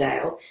then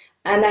Emmerdale.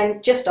 And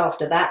then just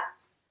after that,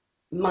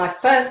 my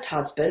first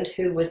husband,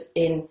 who was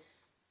in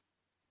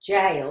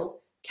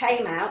jail,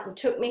 came out and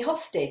took me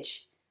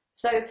hostage.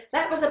 So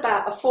that was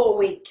about a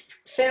 4-week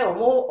film,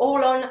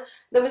 all on,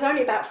 there was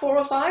only about 4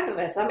 or 5 of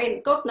us. I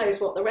mean, God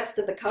knows what the rest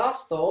of the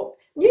cast thought.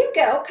 New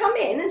girl, come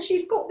in, and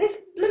she's got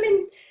this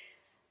blooming,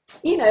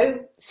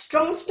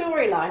 strong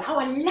storyline. Oh,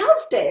 I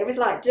loved it. It was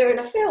like doing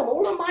a film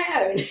all on my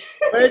own.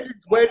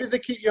 Where did they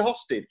keep you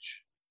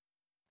hostage?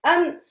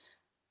 My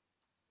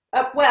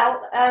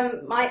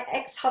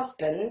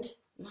ex-husband,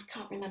 I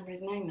can't remember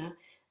his name now.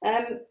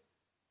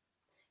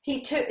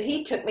 He took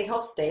me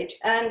hostage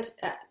and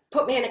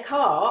put me in a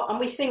car, and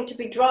we seemed to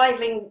be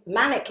driving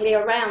manically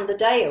around the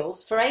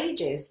Dales for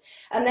ages.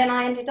 And then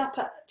I ended up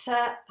at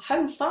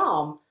Home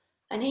Farm,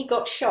 and he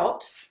got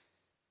shot.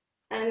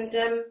 And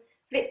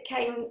Vic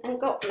came and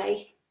got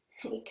me.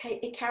 He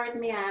carried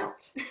me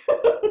out.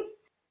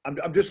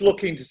 I'm just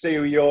looking to see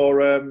who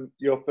your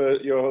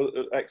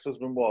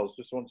ex-husband was.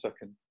 Just 1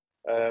 second.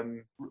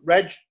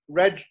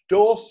 Reg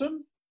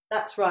Dawson.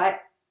 That's right.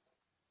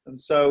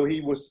 And so he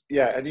was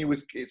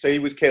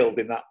killed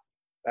in that.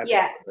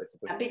 Yeah,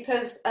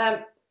 because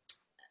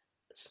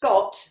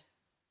Scott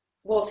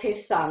was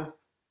his son.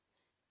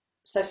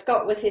 So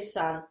Scott was his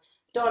son.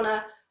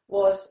 Donna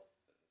was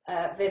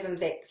Viv and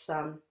Vic's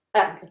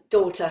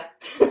daughter.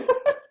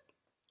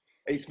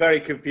 It's very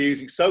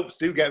confusing. Soaps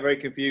do get very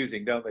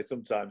confusing, don't they,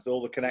 sometimes?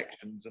 All the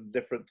connections and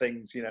different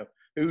things,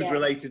 who's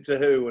related to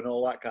who and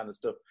all that kind of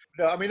stuff.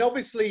 No, I mean,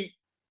 obviously,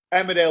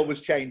 Emmerdale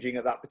was changing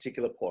at that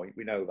particular point.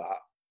 We know that.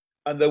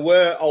 And there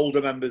were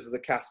older members of the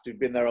cast who'd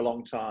been there a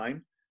long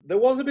time. There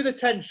was a bit of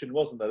tension,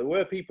 wasn't there? There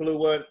were people who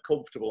weren't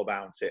comfortable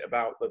about it,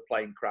 about the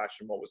plane crash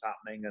and what was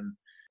happening. And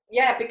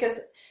yeah,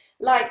 because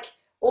like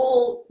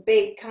all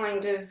big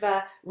kind of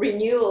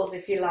renewals,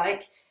 if you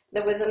like,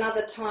 there was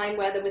another time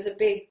where there was a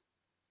big,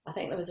 I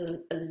think there was a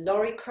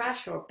lorry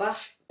crash or a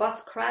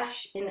bus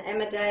crash in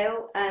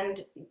Emmerdale,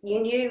 and you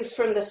knew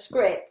from the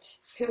script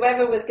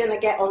whoever was going to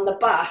get on the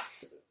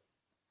bus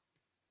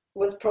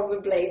was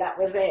probably, that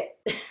was it.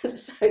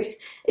 So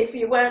if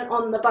you weren't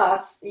on the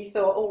bus, you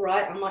thought, all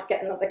right, I might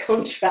get another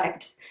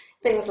contract,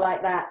 things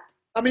like that.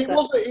 I mean,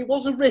 it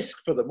was a risk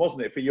for them,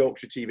 wasn't it, for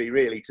Yorkshire TV,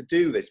 really, to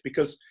do this?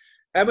 Because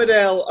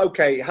Emmerdale,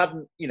 okay, it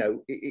hadn't,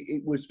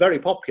 it was very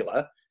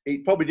popular.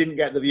 It probably didn't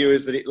get the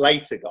viewers that it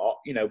later got,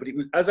 but it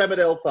was, as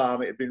Emmerdale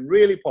Farm, it had been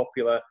really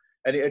popular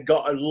and it had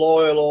got a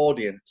loyal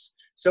audience.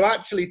 So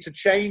actually to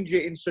change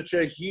it in such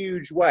a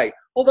huge way,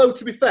 although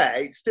to be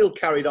fair, it still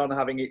carried on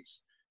having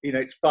its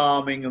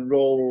farming and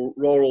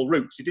rural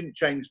roots. It didn't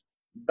change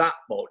that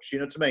much, you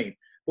know what I mean?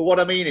 But what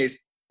I mean is,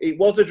 it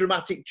was a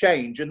dramatic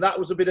change, and that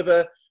was a bit of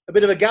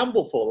a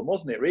gamble for them,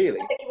 wasn't it? Really,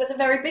 I think it was a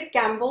very big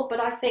gamble. But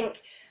I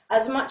think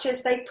as much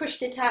as they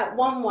pushed it out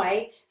one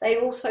way, they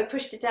also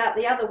pushed it out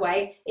the other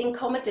way in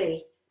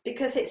comedy,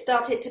 because it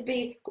started to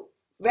be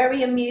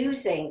very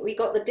amusing. We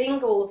got the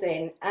Dingles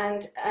in,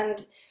 and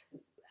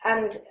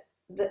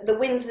the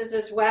Windsors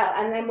as well.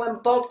 And then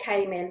when Bob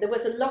came in, there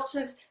was a lot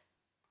of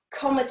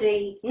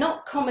comedy,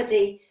 not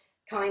comedy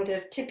kind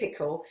of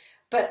typical,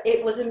 but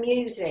it was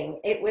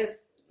amusing. It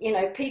was,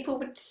 people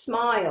would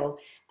smile,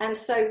 and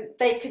so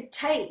they could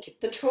take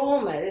the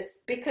traumas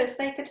because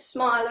they could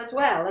smile as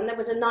well, and there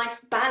was a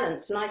nice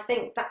balance. And I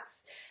think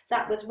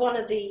that was one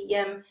of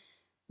the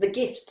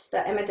gifts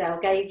that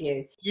Emmerdale gave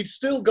you. You'd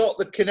still got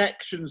the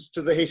connections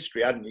to the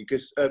history, hadn't you?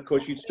 Because of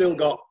course you'd still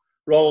got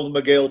Roland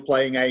McGill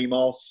playing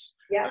Amos.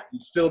 Yeah.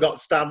 You'd still got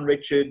Stan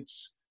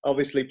Richards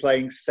obviously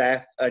playing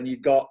Seth, and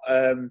you've got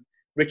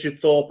Richard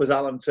Thorpe as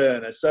Alan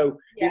Turner. So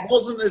it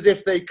wasn't as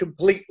if they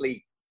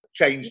completely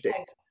changed it.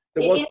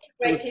 It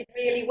integrated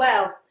really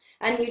well.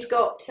 And you'd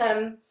got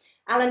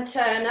Alan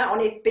Turner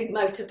on his big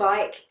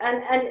motorbike,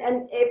 and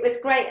it was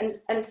great.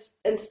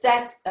 And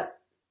Seth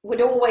would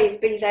always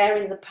be there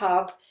in the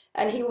pub,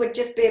 and he would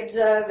just be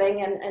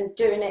observing and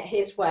doing it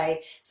his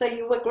way. So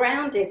you were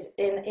grounded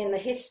in the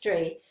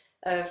history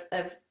of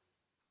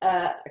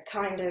a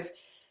kind of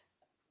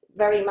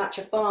very much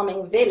a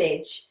farming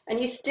village, and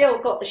you still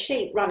got the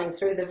sheep running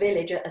through the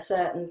village at a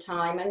certain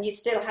time, and you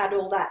still had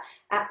all that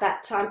at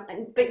that time,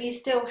 but you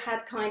still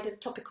had kind of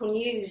topical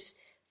news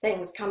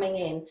things coming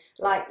in,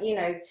 like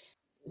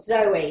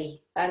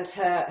Zoe and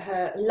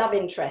her love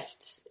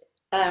interests,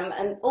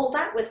 and all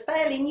that was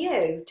fairly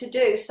new to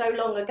do so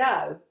long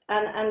ago,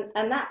 and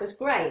that was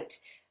great.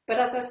 But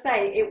as I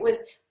say, it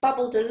was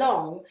bubbled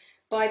along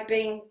by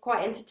being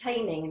quite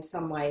entertaining in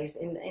some ways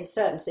in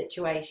certain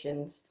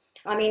situations.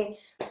 I mean,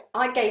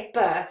 I gave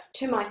birth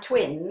to my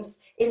twins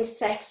in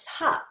Seth's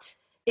hut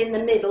in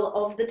the middle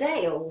of the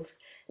Dales.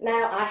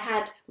 Now, I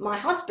had my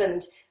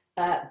husband,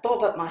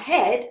 Bob, at my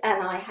head,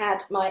 and I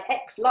had my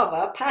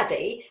ex-lover,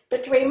 Paddy,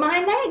 between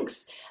my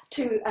legs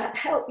to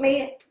help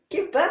me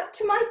give birth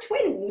to my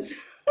twins.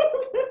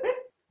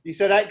 You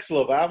said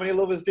ex-lover. How many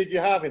lovers did you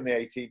have in the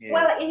 18 years?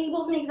 Well, he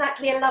wasn't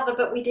exactly a lover,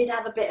 but we did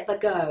have a bit of a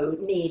go,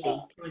 nearly,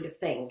 kind of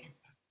thing,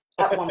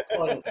 at one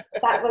point.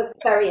 That was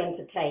very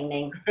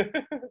entertaining.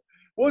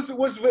 Was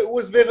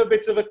Viv a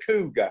bit of a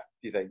cougar,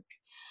 do you think?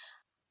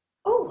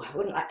 Oh, I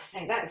wouldn't like to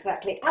say that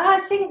exactly.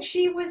 I think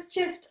she was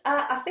just,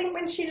 I think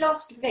when she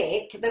lost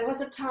Vic, there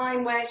was a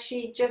time where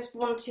she just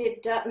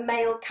wanted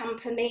male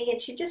company,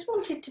 and she just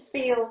wanted to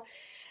feel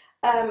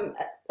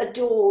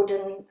adored,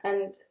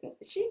 and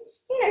she,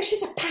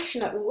 she's a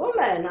passionate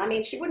woman. I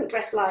mean, she wouldn't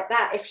dress like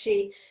that if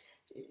she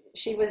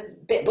was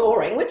a bit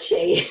boring, would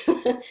she?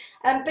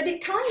 But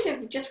it kind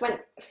of just went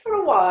for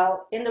a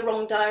while in the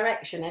wrong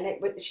direction,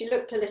 and she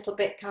looked a little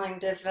bit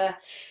kind of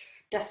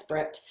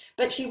desperate,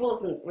 but she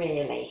wasn't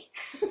really.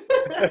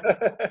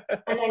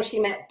 And then she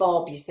met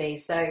Bob, you see,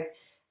 so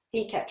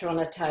he kept her on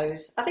her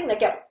toes. I think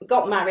they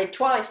got married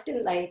twice,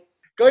 didn't they?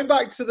 Going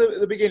back to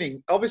the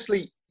beginning,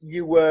 obviously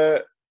you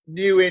were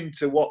new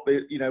into what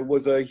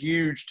was a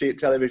huge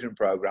television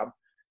program.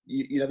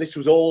 This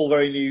was all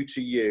very new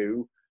to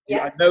you.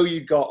 Yeah. I know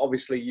you got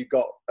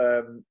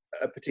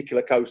a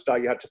particular co-star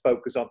you had to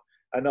focus on,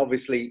 and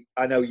obviously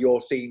I know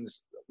your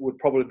scenes would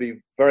probably be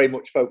very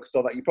much focused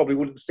on that. You probably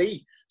wouldn't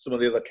see some of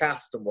the other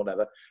cast and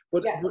whatever.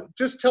 But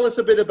just tell us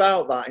a bit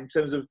about that in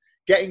terms of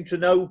getting to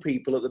know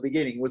people at the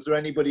beginning. Was there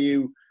anybody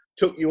who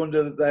took you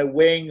under their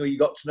wing, or you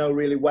got to know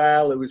really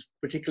well, who was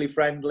particularly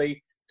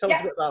friendly? Tell us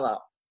a bit about that.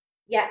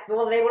 Yeah,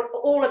 well, they were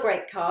all a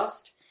great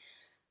cast.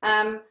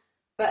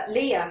 But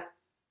Leah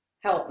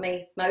helped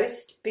me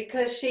most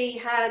because she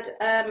had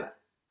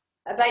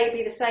a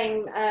baby the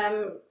same,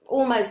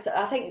 almost,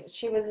 I think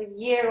she was a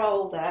year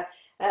older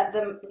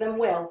than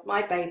Will,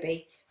 my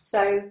baby.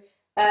 So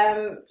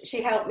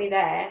she helped me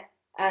there,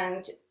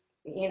 and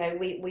you know,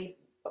 we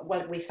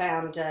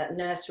found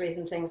nurseries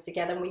and things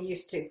together, and we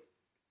used to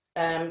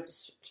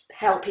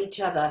help each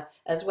other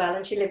as well.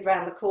 And she lived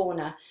round the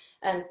corner,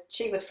 and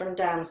she was from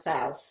down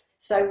south,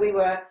 so we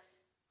were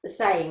the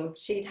same.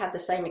 She'd had the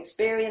same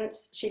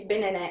experience. She'd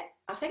been in it,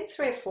 I think,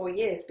 3 or 4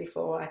 years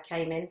before I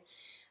came in,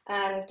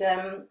 and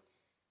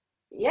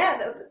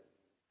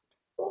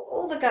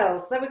all the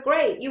girls, they were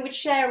great. You would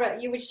share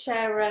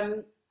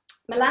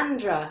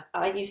Melandra.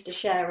 I used to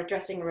share a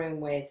dressing room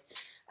with,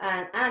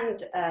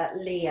 and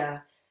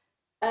Leah,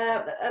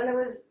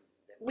 and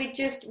we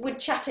just would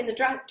chat in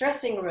the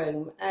dressing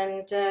room,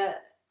 and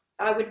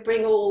I would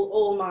bring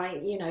all my,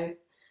 you know,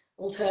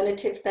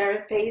 alternative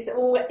therapies.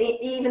 Or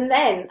even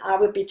then, I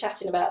would be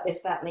chatting about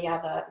this, that, and the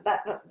other.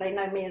 That they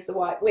know me as the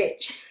White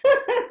Witch.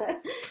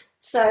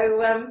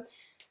 So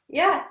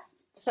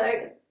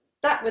so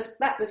that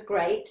was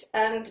great,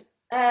 and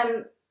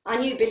I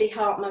knew Billy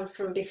Hartman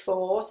from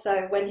before.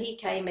 So when he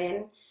came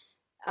in,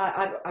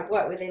 I've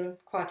worked with him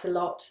quite a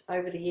lot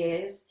over the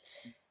years,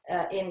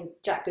 in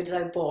Jack Good's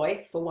Old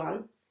Boy for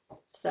one.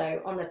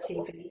 So on the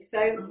TV.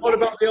 So what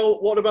about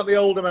the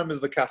older members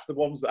of the cast, the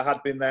ones that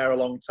had been there a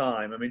long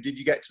time? I mean, did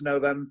you get to know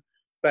them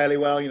fairly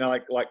well? You know,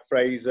 like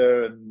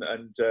Fraser and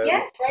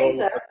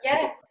Fraser,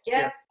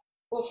 yeah.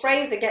 Well,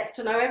 Fraser gets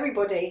to know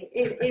everybody.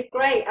 He's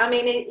great. I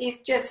mean,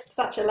 he's just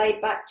such a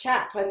laid back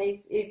chap, and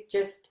he's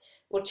just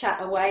will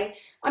chat away.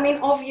 I mean,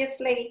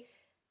 obviously,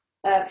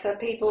 for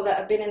people that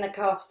have been in the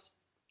cast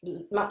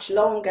much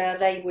longer,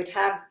 they would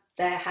have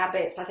their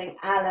habits. I think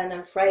Alan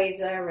and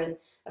Fraser and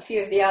a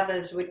few of the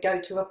others would go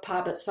to a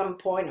pub at some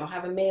point or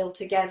have a meal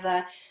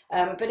together.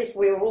 But if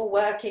we were all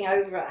working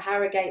over at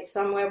Harrogate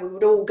somewhere, we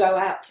would all go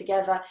out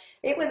together.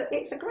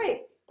 It's a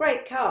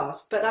great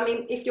cast. But I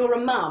mean, if you're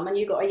a mum and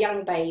you've got a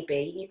young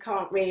baby, you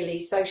can't really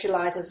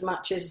socialise as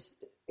much as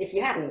if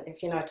you hadn't,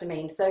 if you know what I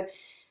mean. So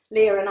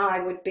Leah and I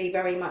would be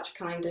very much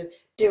kind of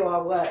do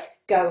our work,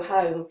 go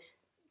home,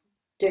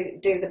 do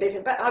the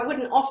business. But I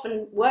wouldn't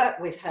often work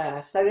with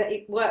her, so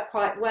it worked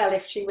quite well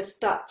if she was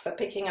stuck for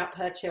picking up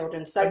her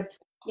children. So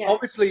yeah.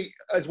 Obviously,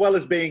 as well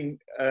as being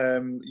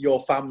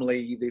your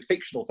family, the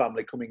fictional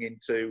family coming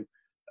into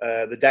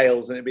the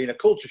Dales, and it being a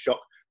culture shock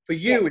for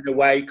you in a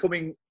way,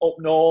 coming up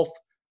north,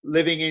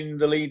 living in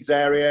the Leeds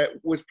area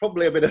was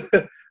probably a bit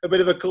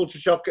of a culture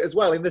shock as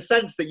well, in the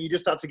sense that you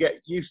just had to get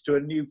used to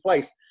a new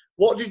place.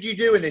 What did you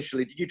do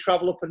initially? Did you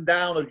travel up and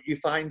down, or did you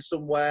find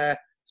somewhere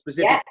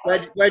specific?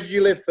 Yeah. Where did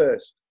you live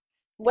first?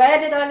 Where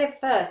did I live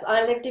first?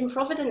 I lived in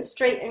Providence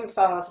Street in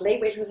Farsley,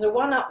 which was a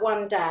 1 up,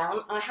 1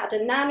 down. I had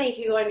a nanny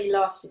who only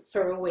lasted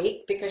for a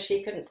week because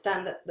she couldn't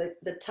stand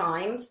the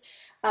times.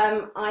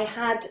 I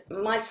had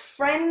my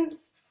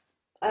friend's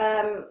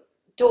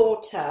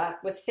daughter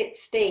was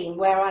 16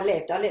 where I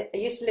lived. I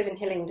used to live in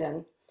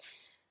Hillingdon,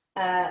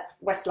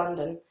 West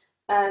London,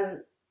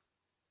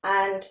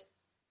 and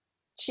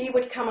she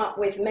would come up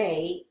with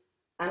me,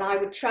 and I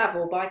would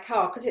travel by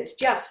car because it's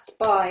just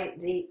by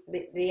the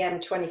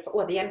M25.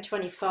 Well, the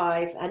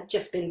M25 had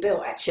just been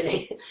built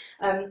actually,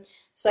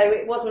 so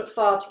it wasn't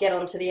far to get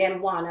onto the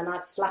M1, and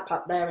I'd slap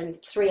up there in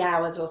 3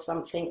 hours or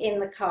something in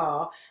the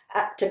car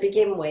to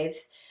begin with,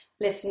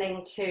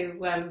 listening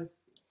to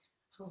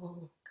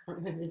can't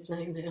remember his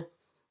name now.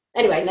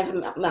 Anyway,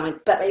 never mind.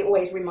 But it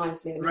always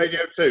reminds me of the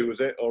Radio 2, was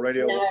it, or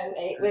Radio? No,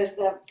 it was.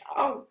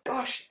 Oh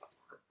gosh,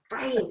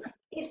 brain.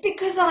 It's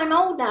because I'm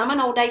old now. I'm an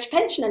old age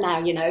pensioner now,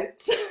 you know.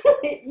 So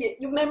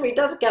your memory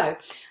does go.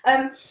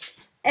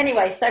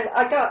 Anyway, so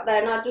I go up there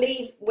and I'd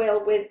leave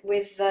Will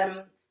with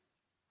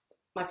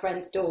my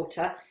friend's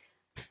daughter,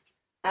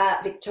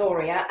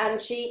 Victoria,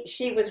 and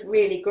she was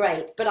really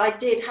great. But I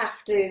did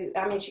have to.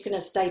 I mean, she couldn't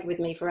have stayed with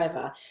me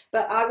forever.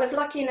 But I was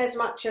lucky in as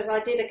much as I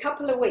did a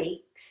couple of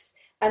weeks,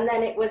 and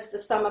then it was the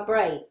summer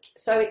break.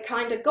 So it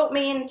kind of got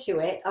me into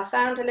it. I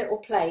found a little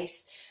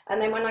place, and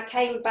then when I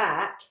came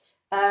back.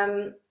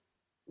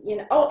 You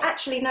know, oh,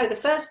 actually, no, the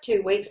first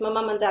 2 weeks, my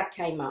mum and dad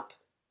came up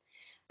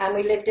and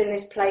we lived in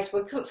this place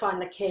where we couldn't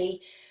find the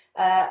key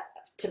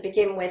to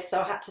begin with.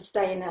 So I had to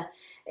stay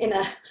in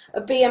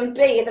a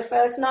B&B the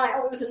first night.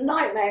 Oh, it was a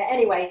nightmare.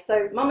 Anyway,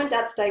 so mum and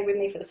dad stayed with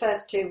me for the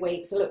first 2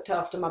 weeks and looked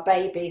after my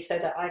baby so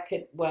that I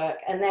could work.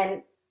 And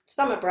then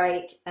summer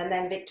break, and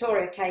then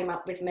Victoria came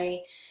up with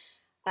me.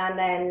 And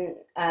then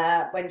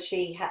when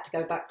she had to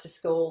go back to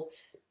school,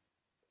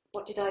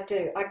 what did I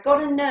do? I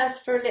got a nurse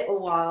for a little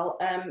while,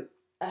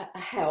 a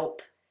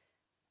help,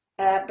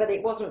 but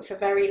it wasn't for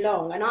very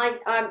long. And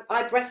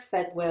I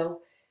breastfed Will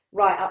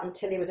right up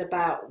until he was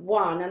about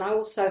 1. And I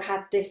also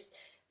had this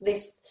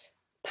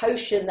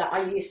potion that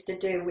I used to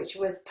do, which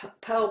was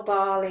pearl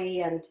barley,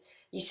 and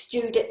you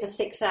stewed it for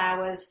 6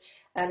 hours,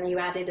 and you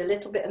added a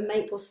little bit of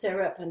maple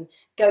syrup and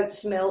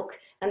goat's milk,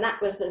 and that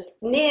was as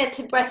near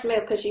to breast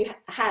milk as you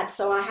had.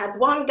 So I had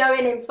one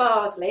going in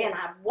Farsley and I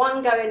had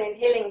one going in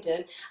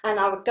Hillingdon, and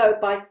I would go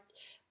by.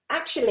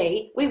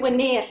 Actually, we were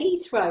near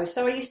Heathrow,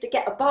 so I used to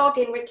get a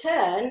bargain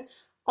return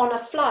on a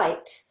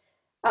flight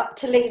up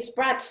to Leeds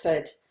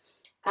Bradford,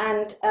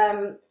 and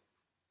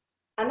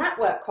that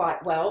worked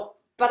quite well.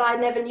 But I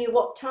never knew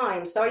what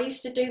time, so I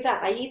used to do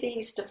that. I either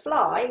used to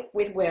fly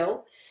with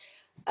Will.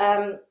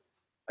 And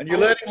you're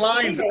learning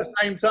lines at the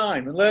same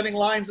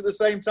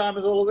time,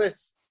 as all of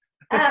this.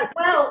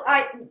 Well,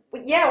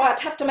 I'd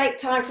have to make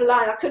time for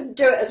line. I couldn't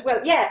do it as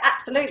well. Yeah,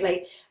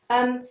 absolutely.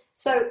 But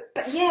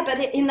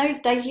in those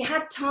days you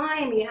had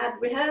time, you had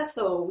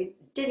rehearsal. We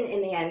didn't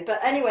in the end. But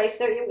anyway,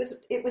 so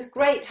it was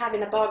great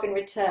having a bargain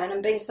return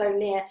and being so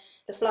near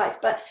the flights.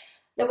 But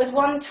there was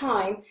one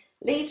time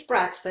Leeds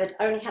Bradford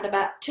only had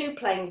about 2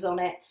 planes on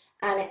it,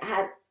 and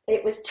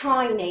it was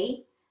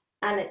tiny,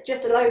 and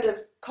just a load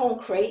of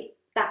concrete.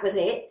 That was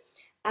it.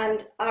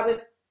 And I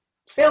was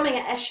filming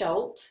at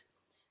Esholt,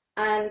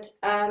 and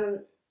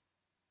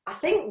I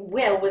think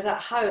Will was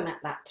at home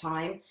at that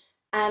time,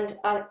 and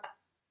I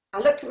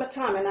looked at my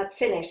time and I'd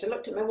finished. I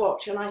looked at my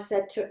watch and I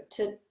said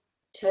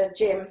to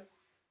Jim,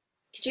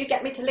 could you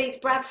get me to Leeds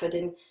Bradford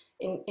in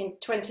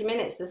 20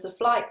 minutes? There's a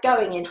flight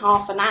going in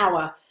half an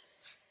hour.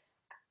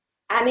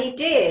 And he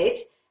did,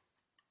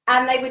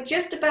 and they were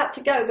just about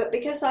to go, but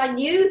because I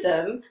knew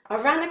them,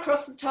 I ran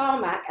across the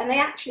tarmac and they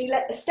actually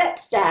let the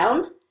steps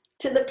down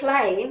to the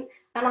plane,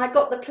 and I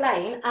got the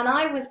plane, and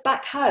I was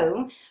back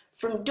home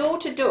from door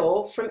to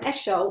door from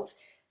Esholt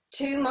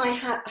to my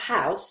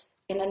house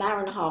in an hour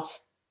and a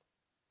half.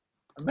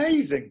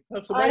 Amazing.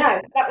 That's amazing. I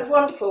know, that was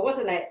wonderful,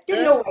 wasn't it?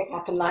 Didn't always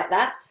happen like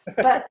that,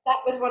 but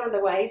that was one of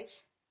the ways.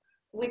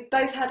 We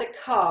both had a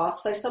car,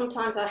 so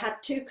sometimes I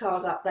had 2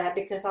 cars up there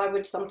because I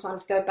would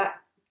sometimes go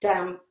back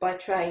down by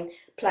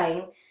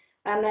plane,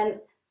 and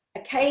then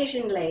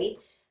occasionally,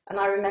 and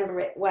I remember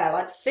it well,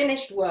 I'd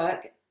finished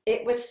work,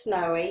 it was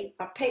snowy,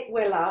 I picked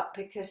Will up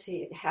because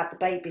he had the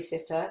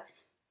babysitter,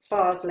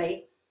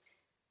 Farsley,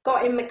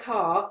 got in my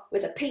car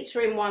with a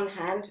pizza in one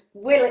hand,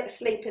 Will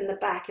asleep in the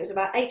back. It was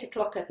about 8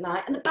 o'clock at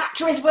night, and the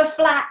batteries were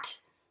flat.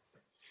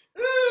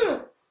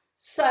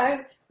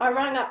 So I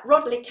rang up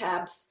Rodley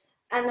Cabs,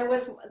 and there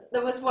was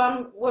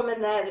one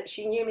woman there that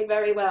she knew me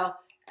very well.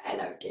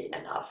 Hello, Dina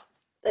Love,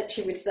 that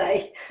she would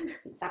say.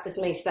 That was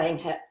me saying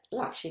her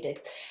like she did.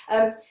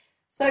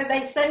 So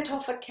they sent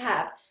off a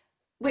cab,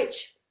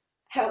 which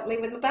helped me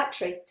with my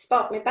battery,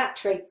 sparked my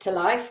battery to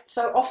life.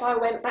 So off I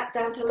went back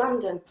down to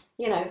London,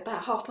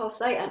 about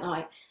 8:30 at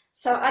night.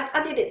 So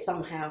I did it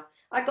somehow.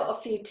 I got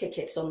a few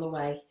tickets on the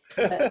way.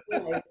 But,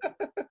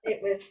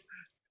 it was...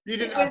 You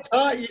didn't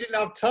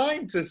have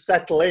time to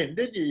settle in,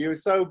 did you? You were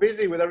so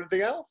busy with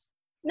everything else.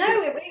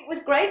 No, it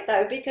was great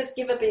though, because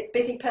give a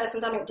busy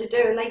person something to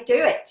do and they do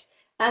it.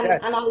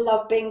 And I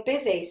love being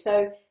busy.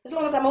 So as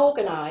long as I'm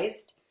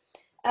organised.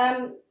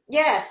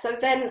 So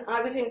then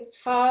I was in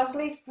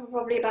Farsley for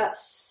probably about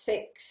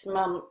 6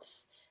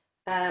 months.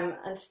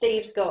 And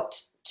Steve's got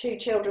 2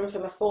 children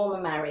from a former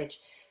marriage.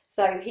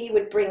 So he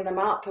would bring them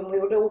up and we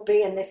would all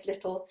be in this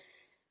little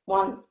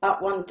one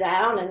up, one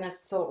down. And I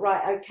thought,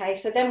 right, okay.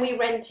 So then we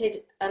rented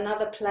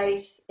another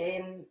place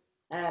in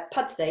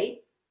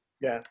Pudsey.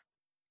 Yeah.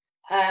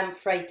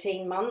 For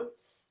 18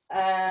 months.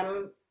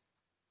 And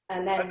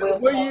then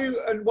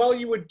while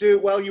you were,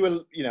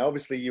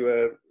 obviously you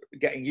were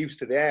getting used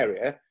to the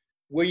area,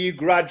 were you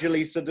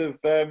gradually sort of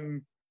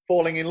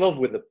falling in love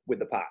with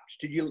the patch?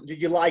 Did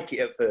you like it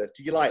at first?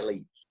 Did you like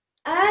Leeds?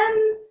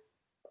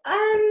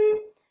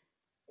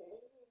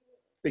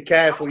 Be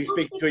careful, you're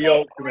speaking to a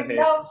Yorkshireman here.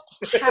 I loved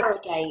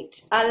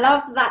Harrogate. I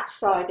love that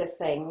side of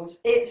things.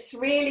 It's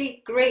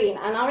really green,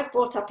 and I was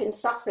brought up in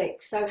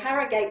Sussex, so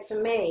Harrogate for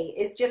me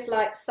is just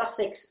like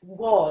Sussex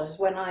was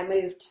when I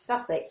moved to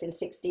Sussex in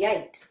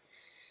 '68.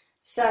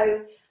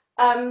 So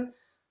I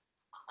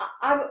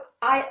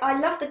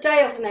love the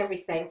Dales and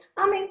everything.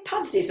 I mean,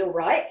 Pudsey's all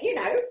right,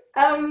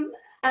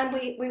 and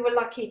we were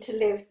lucky to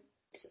live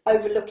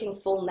overlooking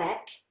Full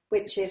Neck,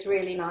 which is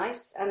really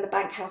nice. And the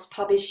Bankhouse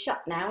pub is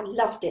shut now.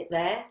 Loved it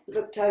there.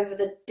 Looked over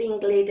the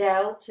Dingley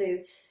Dell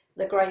to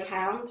the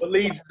Greyhound. But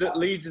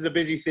Leeds is a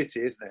busy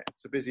city, isn't it?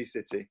 It's a busy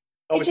city.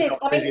 Obviously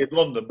not as busy as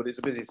London, but it's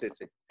a busy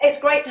city.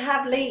 It's great to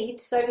have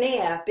Leeds so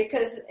near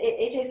because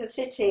it is a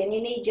city and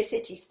you need your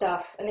city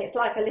stuff. And it's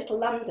like a little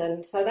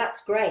London, so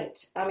that's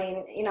great. I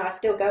mean, I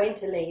still go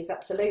into Leeds,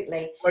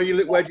 absolutely. Where do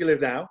you live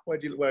now? Where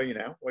are you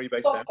now? Where are you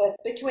based now?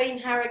 Between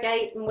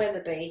Harrogate and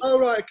Wetherby. Oh,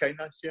 right, okay,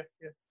 nice, yeah.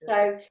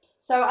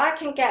 So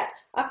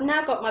I've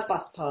now got my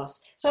bus pass.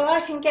 So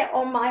I can get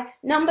on my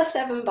number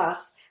 7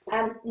 bus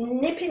and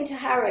nip into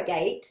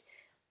Harrogate,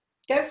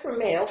 go for a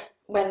meal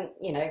when,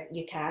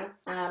 you can,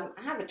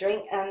 have a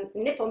drink and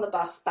nip on the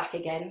bus back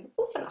again,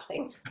 all for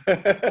nothing.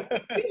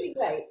 Really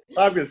great.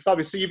 Fabulous.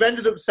 So you've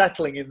ended up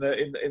settling in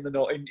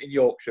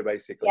Yorkshire,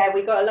 basically. Yeah,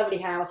 we've got a lovely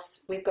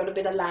house. We've got a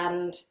bit of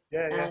land.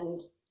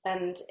 And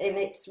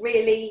it's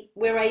really,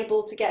 we're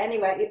able to get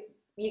anywhere.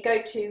 You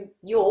go to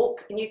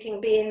York and you can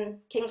be in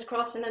King's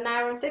Cross in an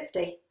hour and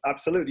 50.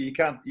 Absolutely, you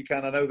can.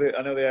 I know the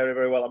area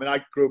very well. I mean,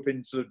 I grew up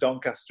in sort of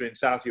Doncaster in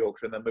South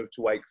Yorkshire and then moved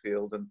to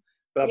Wakefield,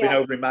 but I've been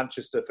over in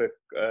Manchester for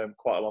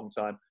quite a long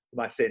time. For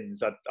my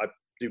sins, I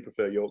do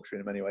prefer Yorkshire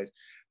in many ways.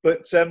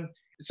 But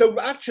so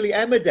actually,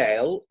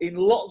 Emmerdale, in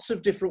lots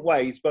of different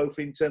ways, both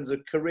in terms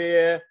of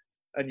career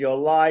and your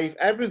life,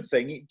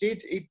 everything,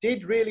 it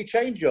did really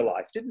change your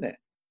life, didn't it?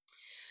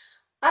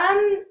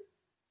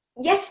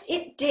 Yes,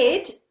 it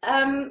did.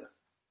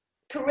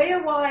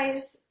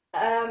 Career-wise,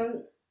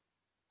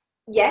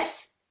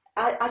 yes.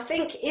 I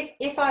think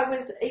if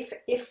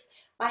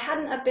I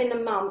hadn't have been a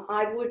mum,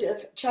 I would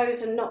have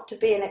chosen not to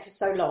be in it for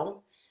so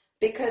long,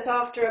 because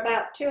after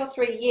about 2 or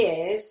 3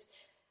 years,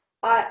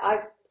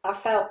 I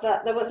felt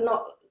that there was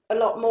not a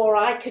lot more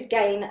I could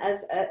gain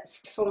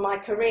for my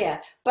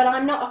career. But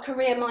I'm not a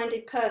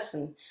career-minded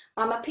person.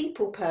 I'm a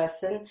people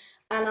person,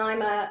 and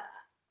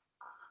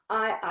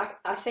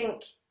I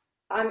think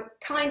I'm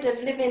kind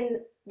of living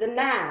the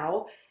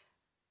now,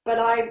 but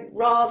I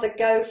rather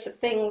go for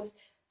things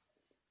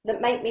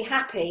that make me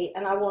happy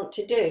and I want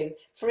to do.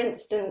 For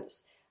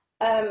instance,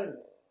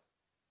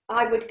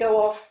 I would go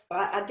off,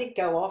 I did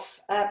go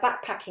off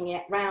backpacking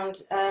it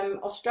round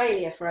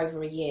Australia for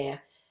over a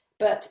year.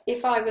 But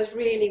if I was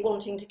really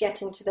wanting to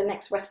get into the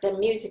next West End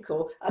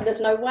musical,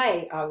 there's no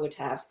way I would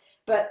have.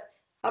 But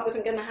I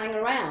wasn't going to hang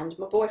around.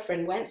 My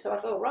boyfriend went, so I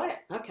thought, right,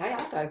 okay,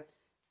 I'll go.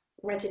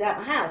 Rented out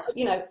my house.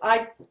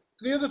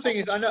 The other thing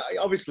is, I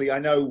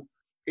know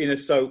in a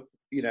soap,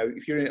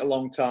 if you're in it a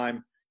long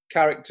time,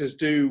 characters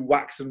do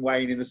wax and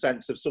wane in the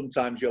sense of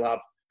sometimes you'll have,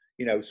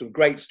 some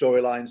great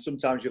storylines.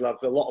 Sometimes you'll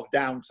have a lot of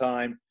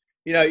downtime.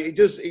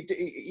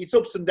 It's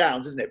ups and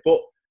downs, isn't it?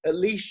 But at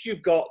least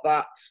you've got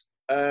that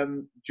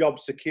job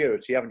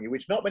security, haven't you?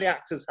 Which not many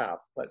actors have,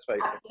 let's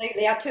face it.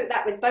 Absolutely. I took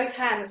that with both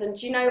hands. And,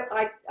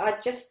 I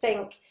just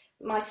think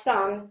my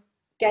son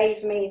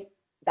gave me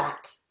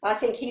that. I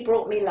think he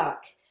brought me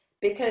luck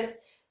because,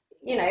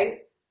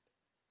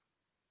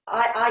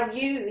 I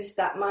used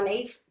that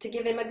money to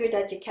give him a good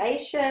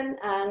education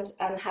and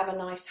have a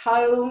nice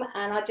home.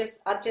 And I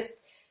just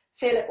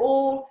feel it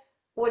all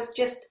was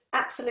just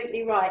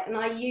absolutely right. And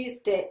I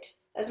used it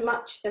as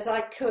much as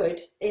I could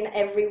in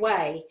every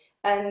way.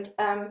 And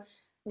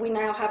we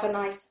now have a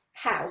nice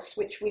house,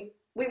 which we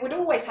would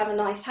always have a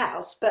nice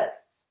house.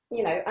 But,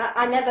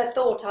 I never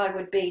thought I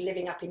would be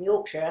living up in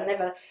Yorkshire. I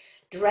never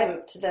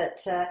dreamt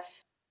that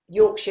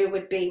Yorkshire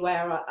would be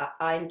where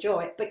I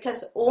enjoy it,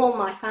 because all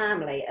my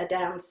family are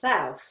down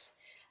south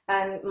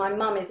and my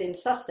mum is in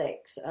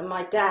Sussex and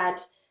my dad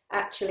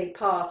actually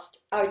passed.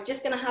 I was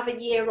just going to have a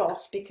year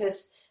off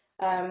because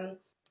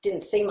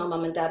didn't see my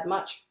mum and dad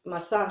much. My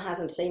son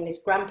hasn't seen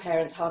his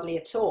grandparents hardly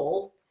at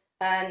all,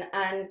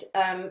 and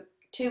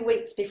 2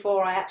 weeks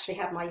before I actually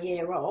had my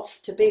year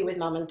off to be with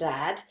mum and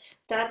dad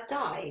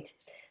died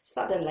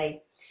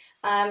suddenly.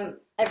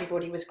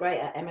 Everybody was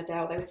great at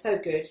Emmerdale. They were so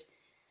good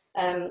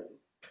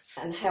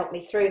and helped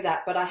me through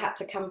that, but I had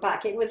to come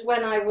back. It was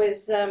when I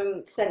was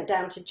sent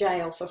down to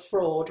jail for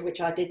fraud,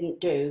 which I didn't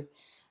do,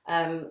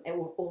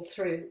 all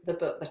through the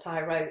book that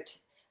I wrote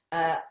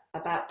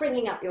about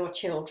bringing up your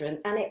children,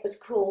 and it was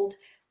called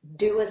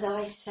Do As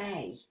I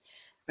Say.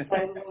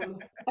 So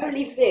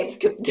only Viv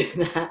could do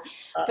that,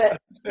 but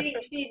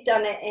she'd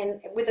done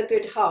it with a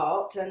good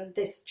heart, and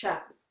this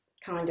chap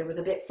kind of was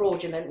a bit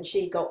fraudulent, and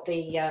she got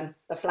the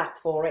flak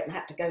for it and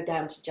had to go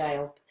down to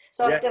jail.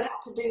 So I still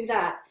had to do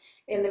that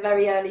in the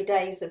very early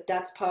days of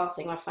Dad's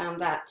passing. I found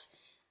that.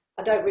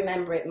 I don't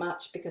remember it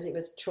much because it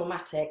was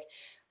traumatic,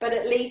 but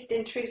at least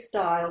in true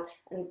style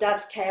and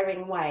Dad's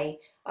caring way,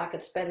 I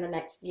could spend the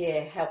next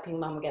year helping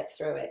Mum get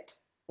through it.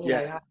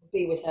 I could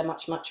be with her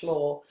much, much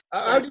more.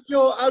 How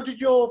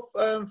did your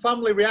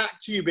family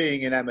react to you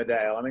being in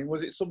Emmerdale? I mean,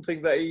 was it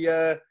something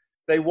that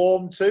they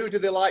warmed to?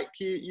 Did they like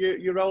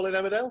your role in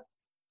Emmerdale?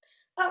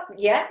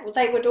 Yeah,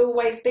 they would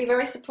always be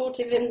very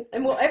supportive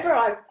in whatever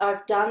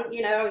I've done.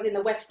 I was in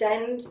the West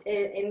End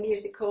in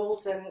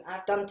musicals, and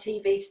I've done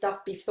TV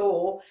stuff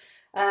before,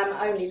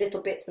 only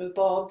little bits and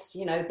bobs,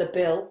 The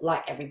Bill,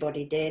 like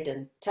everybody did,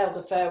 and Tales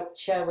of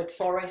Sherwood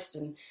Forest,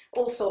 and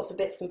all sorts of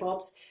bits and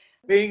bobs.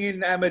 Being in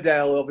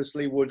Emmerdale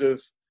obviously would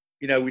have,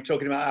 we're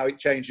talking about how it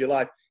changed your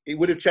life. It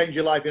would have changed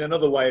your life in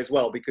another way as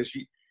well, because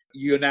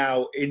you're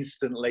now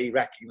instantly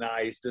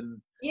recognised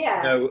and,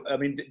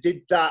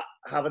 did that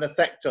have an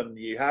effect on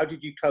you? How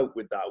did you cope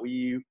with that?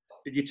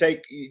 Did you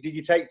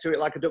take to it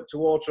like a duck to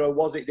water, or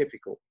was it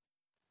difficult?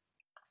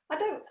 I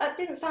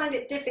didn't find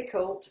it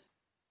difficult.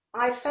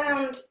 I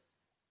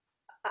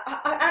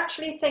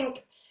actually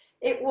think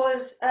it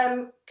was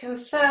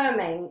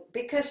confirming,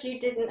 because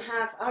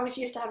I was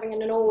used to having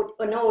an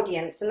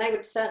audience, and they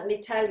would certainly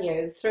tell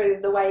you through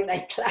the way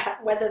they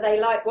clap whether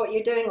they like what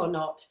you're doing or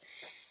not.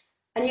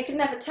 And you can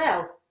never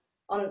tell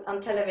on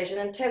television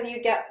until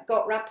you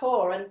got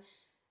rapport and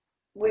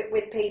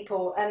with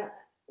people. And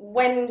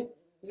when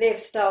Viv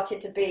started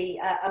to be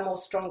a more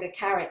stronger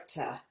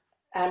character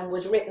and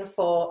was written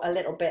for a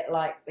little bit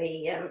like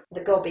the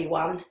gobby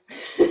one,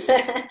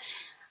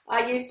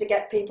 I used to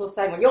get people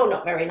saying, "Well, you're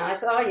not very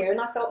nice, are you?" And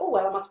I thought, "Oh,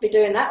 well, I must be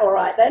doing that all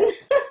right then."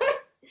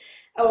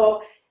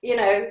 Or,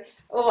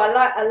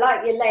 I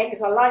like your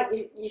legs, I like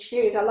your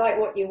shoes, I like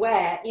what you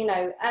wear,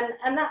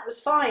 and that was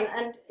fine.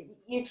 And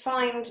you'd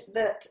find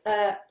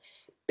that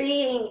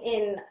being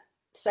in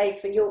say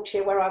for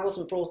Yorkshire, where I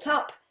wasn't brought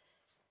up,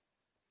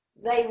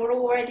 they were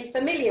already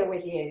familiar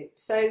with you.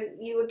 So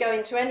you would go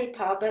into any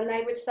pub and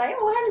they would say,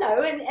 "Oh,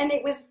 hello," and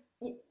it was,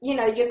 you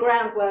know, your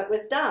groundwork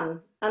was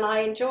done, and I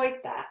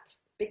enjoyed that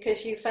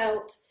because you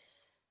felt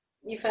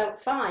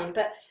fine,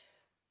 but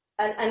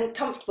and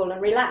comfortable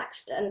and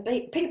relaxed, and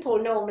people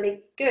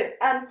normally good.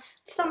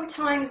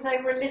 Sometimes they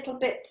were a little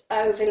bit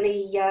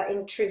overly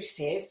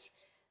intrusive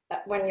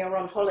when you're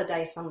on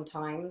holiday.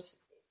 Sometimes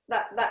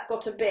that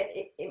got a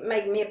bit. It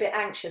made me a bit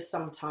anxious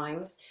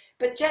sometimes,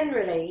 but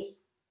generally,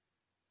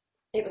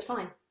 it was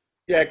fine.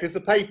 Yeah, because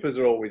the papers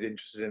are always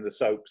interested in the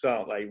soaps,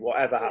 aren't they?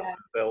 Whatever happens,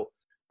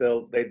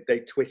 they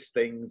twist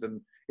things,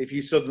 and if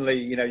you suddenly,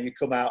 you know, you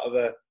come out of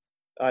a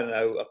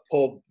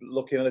pub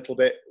looking a little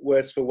bit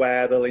worse for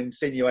wear, they'll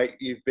insinuate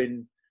you've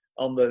been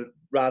on the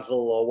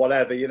razzle or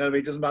whatever. You know what I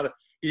mean? It doesn't matter.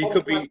 You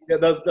could be.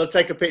 They'll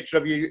take a picture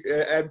of you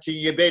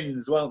emptying your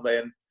bins, won't they?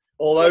 And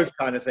all those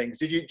kind of things.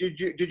 Did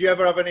you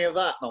ever have any of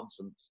that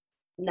nonsense?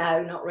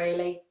 No, not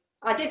really.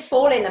 I did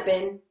fall in a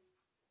bin.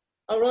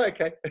 Oh, right,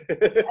 okay.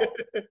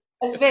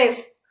 As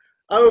Viv.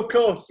 Oh, of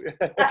course.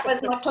 That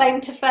was my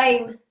claim to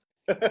fame.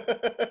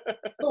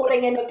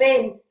 Falling in a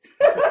bin.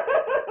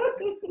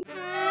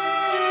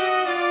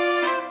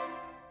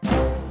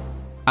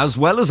 As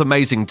well as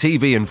amazing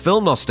TV and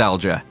film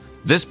nostalgia,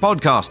 this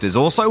podcast is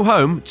also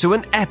home to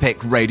an epic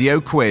radio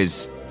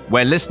quiz,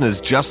 where listeners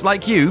just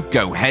like you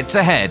go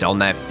head-to-head on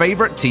their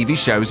favourite TV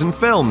shows and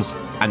films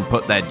and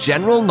put their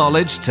general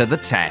knowledge to the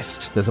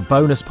test. There's a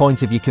bonus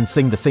point if you can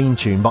sing the theme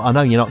tune, but I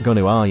know you're not going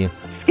to, are you?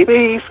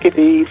 Skippy,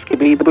 Skippy,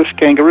 Skippy the bush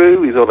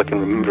kangaroo is all I can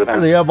remember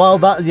now. Yeah, well,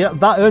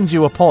 that earns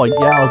you a point.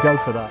 Yeah, I'll go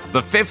for that.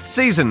 The 5th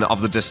season of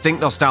the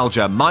Distinct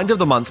Nostalgia Mind of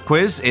the Month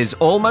quiz is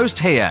almost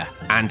here,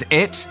 and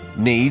it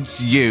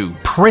needs you.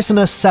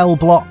 Prisoner Cell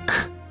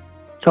Block.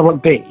 Cell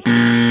Block B.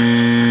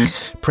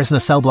 Prisoner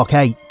Cell Block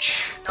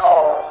H.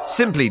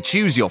 Simply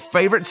choose your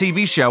favourite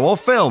TV show or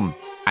film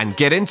and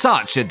get in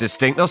touch at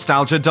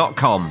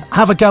distinctnostalgia.com.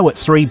 Have a go at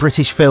 3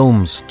 British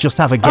films. Just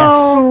have a guess.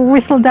 Oh,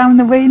 Whistle Down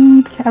the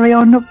Wind, Carry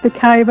On Up the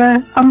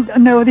Khyber.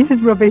 No, this is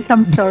rubbish.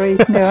 I'm sorry.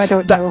 No, I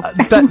don't know.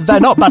 They're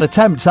not bad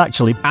attempts,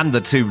 actually. And the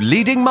 2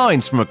 leading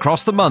minds from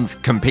across the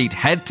month compete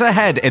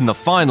head-to-head in the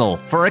final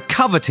for a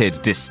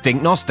coveted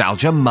Distinct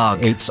Nostalgia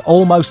mug. It's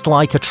almost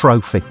like a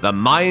trophy. The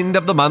Mind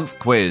of the Month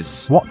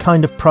quiz. What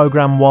kind of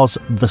programme was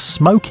The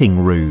Smoking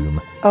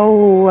Room?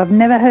 Oh, I've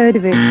never heard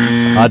of it.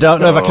 I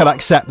don't know if I can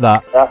accept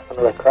that. That's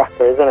another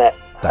cracker, isn't it?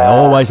 They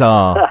always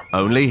are.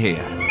 Only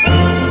here.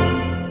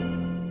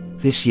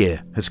 This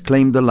year has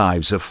claimed the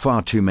lives of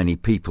far too many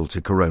people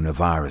to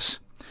coronavirus.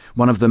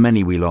 One of the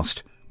many we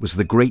lost was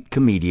the great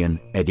comedian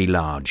Eddie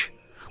Large,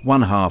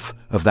 one half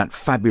of that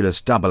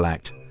fabulous double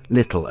act,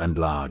 Little and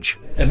Large.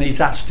 And he's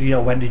asked,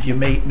 when did you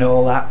meet and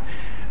all that?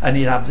 And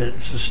he'd have the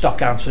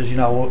stock answers,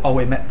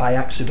 we met by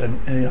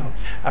accident,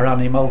 I ran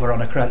him over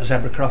on a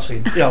zebra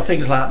crossing,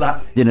 things like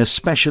that. In a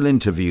special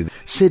interview,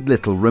 Sid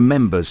Little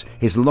remembers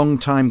his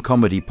long-time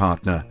comedy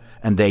partner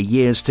and their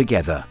years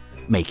together,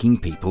 making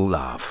people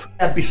laugh.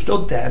 I'd be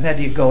stood there and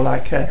Eddie'd go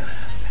like,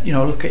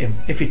 look at him.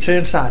 If he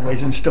turned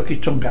sideways and stuck his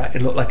tongue out,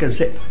 it'd look like a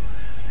zip.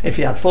 If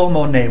he had 4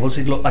 more nails,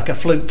 he'd look like a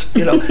flute.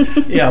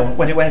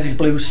 When he wears his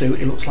blue suit,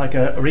 he looks like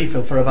a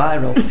refill for a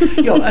biro.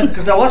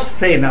 Because I was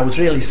thin, I was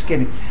really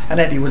skinny, and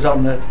Eddie was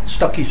on the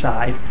stocky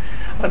side,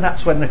 and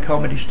that's when the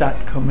comedy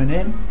started coming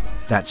in.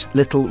 That's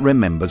Little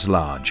Remembers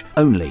Large,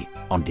 only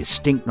on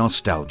Distinct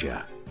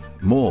Nostalgia.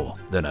 More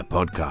than a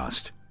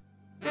podcast.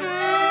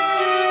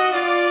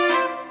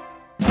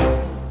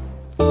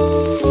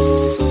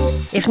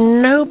 If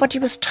nobody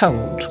was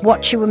told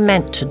what you were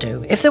meant to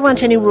do, if there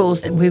weren't any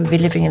rules, we would be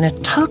living in a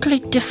totally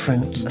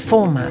different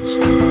format.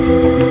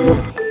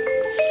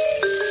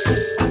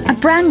 A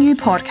brand new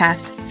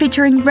podcast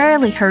featuring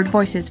rarely heard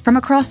voices from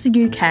across the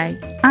UK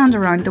and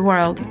around the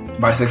world.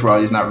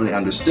 Bisexuality is not really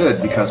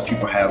understood because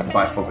people have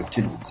biphobic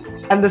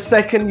tendencies. And the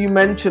second you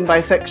mention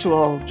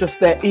bisexual, just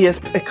their ears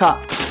pick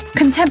up.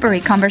 Contemporary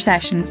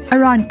conversations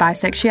around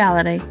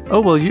bisexuality.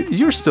 Oh, well,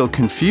 you're still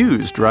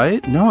confused,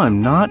 right? No,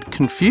 I'm not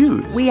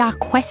confused. We are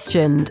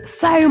questioned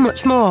so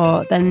much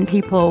more than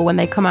people when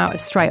they come out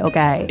as straight or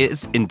gay.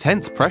 It's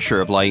intense pressure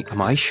of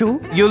am I sure?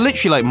 You're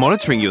literally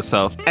monitoring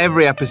yourself.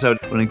 Every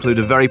episode will include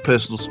a very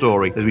personal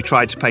story as we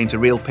try to paint a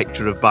real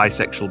picture of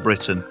bisexual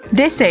Britain.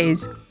 This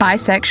is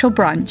Bisexual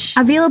Brunch.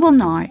 Available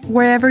now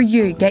wherever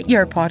you get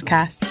your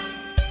podcasts.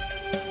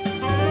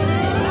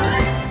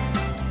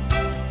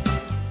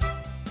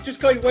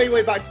 Going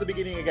way back to the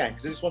beginning again,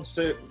 because I just wanted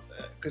to,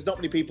 because not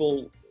many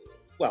people,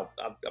 well,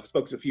 I've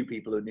spoken to a few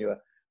people who knew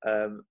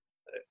her,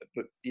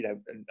 but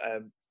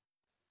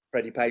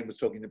Freddie Payne was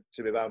talking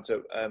to me about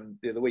it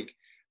the other week.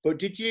 But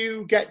did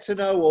you get to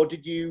know, or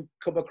did you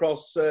come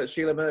across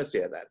Sheila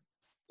Mercier then?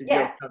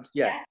 Yeah.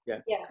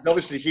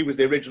 Obviously, she was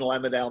the original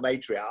Emmerdale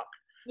matriarch.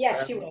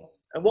 Yes, she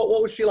was. And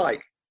what was she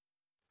like?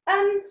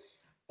 A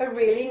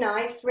really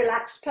nice,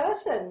 relaxed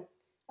person.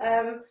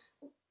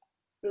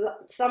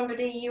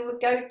 Somebody you would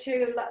go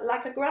to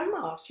like a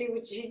grandma.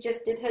 She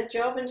just did her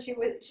job, and she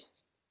was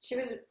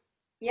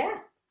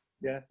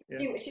Yeah.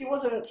 She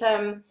wasn't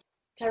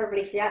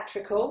terribly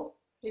theatrical.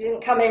 She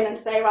didn't come in and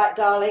say, "Right,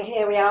 darling,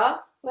 here we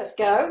are. Let's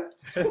go."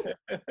 She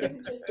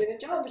would just do a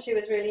job. She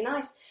was really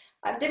nice.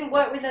 I didn't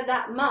work with her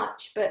that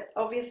much, but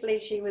obviously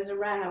she was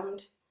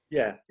around.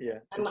 Yeah.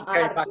 And she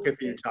came back a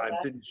few times,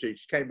 didn't she?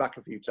 She came back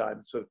a few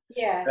times for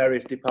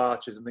various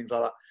departures and things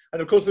like that.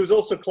 And of course, there was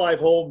also Clive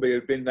Hornby,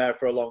 who'd been there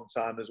for a long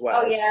time as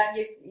well. Oh yeah,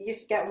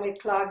 used to get on with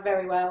Clive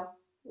very well.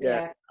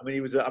 Yeah. I mean,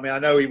 he was. I mean, I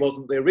know he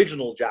wasn't the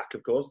original Jack.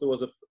 Of course, there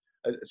was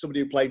somebody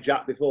who played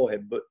Jack before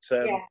him, but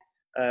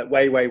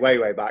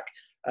way back.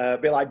 A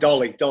bit like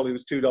Dolly. Dolly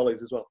was $2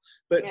 as well.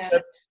 But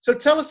so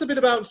tell us a bit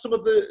about some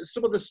of the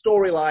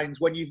storylines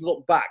when you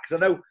look back,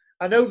 because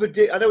I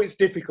know it's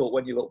difficult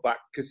when you look back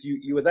because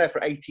you were there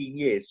for 18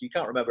 years, so you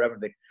can't remember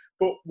everything.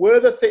 But were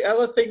there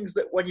other things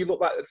that, when you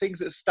look back, things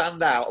that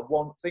stand out of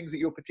things that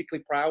you're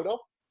particularly proud of?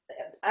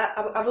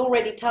 I've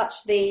already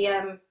touched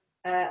the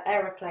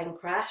aeroplane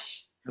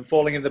crash and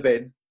falling in the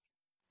bin.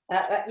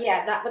 But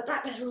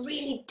that was a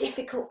really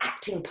difficult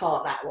acting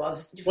part. That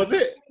was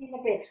it? In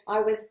the bin. I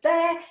was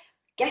there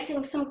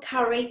getting some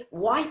curry,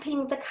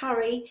 wiping the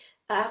curry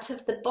out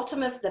of the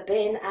bottom of the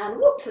bin, and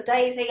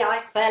whoops-a-daisy, I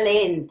fell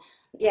in.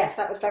 Yes,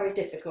 that was very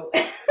difficult.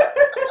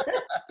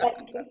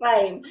 The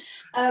fame.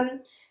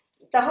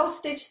 The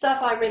hostage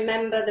stuff, I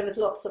remember there was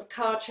lots of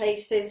car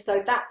chases,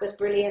 so that was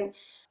brilliant.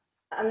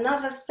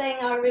 Another thing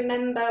I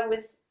remember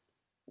was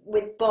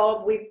with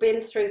Bob, we've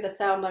been through the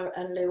Thelma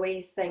and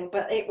Louise thing,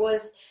 but it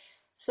was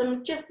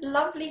some just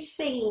lovely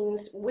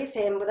scenes with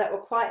him that were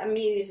quite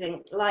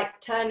amusing,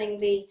 like turning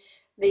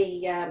their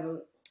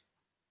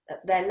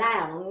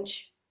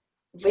lounge,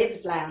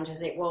 Viv's lounge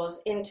as it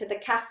was, into the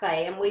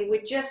cafe, and we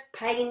were just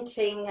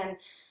painting and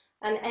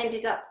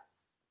ended up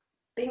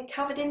being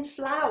covered in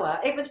flour.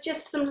 It was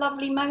just some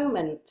lovely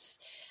moments.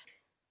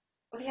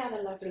 What are the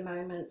other lovely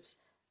moments?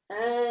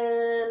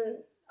 The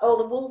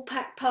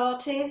Woolpack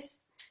parties.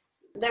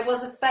 There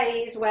was a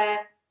phase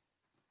where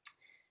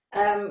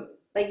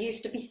there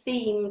used to be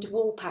themed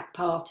Woolpack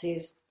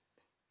parties,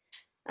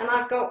 and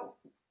I've got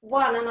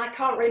one, and I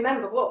can't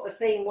remember what the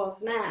theme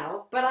was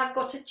now, but I've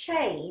got a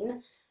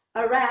chain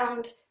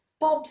around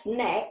Bob's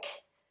neck,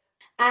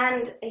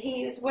 and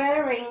he was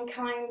wearing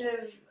kind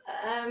of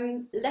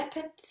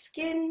leopard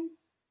skin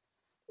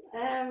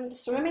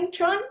swimming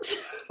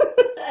trunks,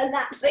 and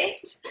that's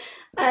it.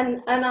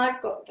 And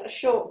I've got a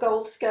short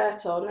gold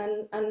skirt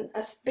on and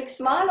a big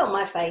smile on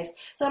my face.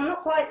 So I'm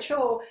not quite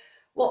sure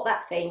what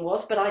that theme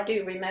was, but I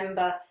do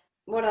remember.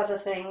 What other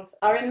things?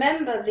 I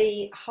remember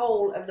the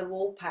whole of the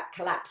Woolpack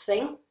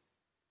collapsing,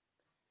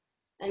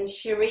 and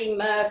Cherie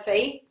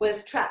Murphy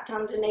was trapped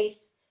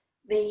underneath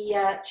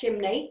the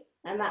chimney,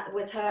 and that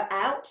was her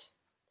out.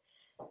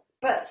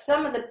 But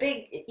some of the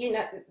big,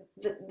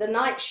 the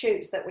night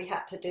shoots that we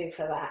had to do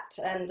for that,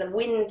 and the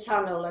wind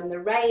tunnel and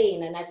the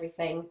rain and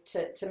everything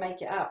to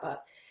make it up.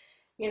 But,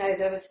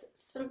 there was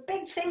some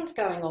big things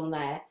going on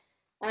there.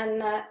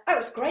 And it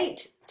was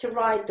great to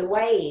ride the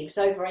waves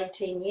over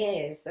 18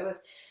 years. There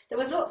was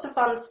lots of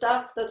fun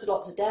stuff. There was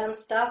lots of down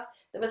stuff.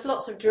 There was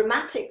lots of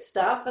dramatic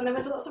stuff, and there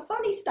was lots of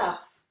funny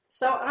stuff.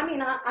 So, I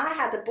mean, I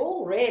had a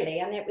ball, really,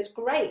 and it was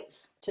great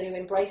to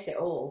embrace it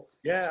all.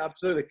 Yeah,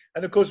 absolutely.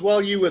 And, of course,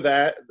 while you were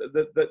there,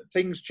 the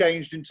things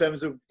changed in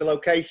terms of the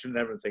location and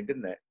everything,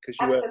 didn't it?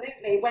 Absolutely.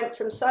 It went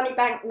from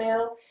Sunnybank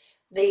Mill,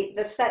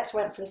 the sets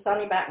went from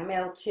Sunnybank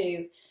Mill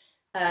to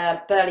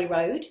Burley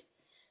Road,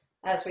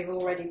 as we've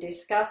already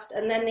discussed.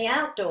 And then the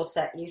outdoor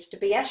set used to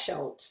be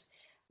Esholt.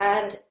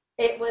 And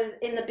it was,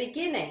 in the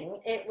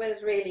beginning, it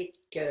was really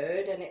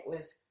good, and it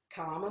was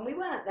calm, and we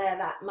weren't there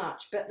that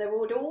much, but there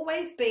would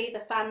always be the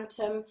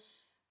phantom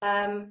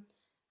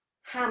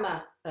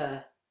hammer,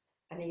 and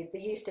they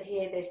used to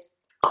hear this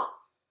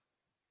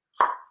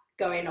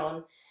going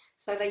on,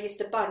 so they used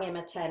to bung him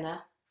a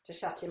tenner to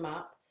shut him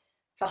up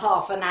for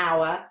half an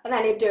hour, and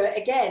then he'd do it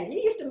again.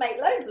 He used to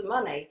make loads of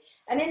money,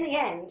 and in the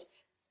end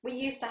we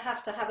used to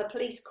have a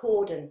police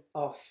cordon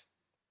off,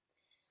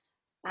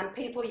 and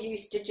people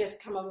used to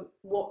just come and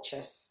watch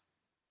us,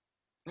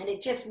 and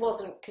it just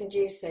wasn't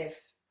conducive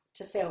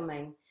to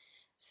filming.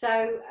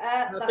 So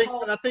I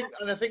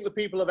think the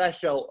people of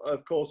Esholt,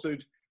 of course,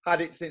 who'd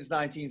had it since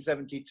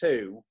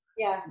 1972,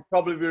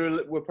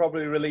 were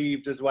probably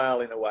relieved as well,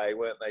 in a way,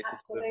 weren't they?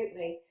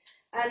 Absolutely.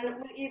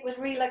 And it was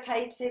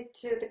relocated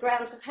to the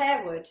grounds of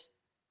Harewood,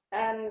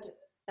 and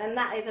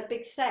that is a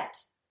big set.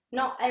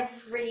 Not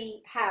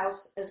every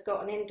house has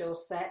got an indoor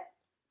set.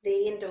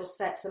 The indoor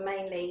sets are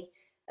mainly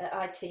at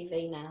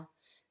ITV now.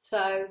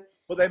 So.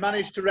 But they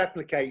managed to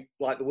replicate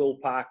like the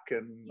Woolpack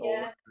and all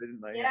that,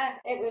 didn't they? Yeah,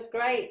 it was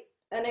great.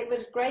 And it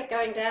was great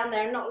going down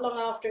there. Not long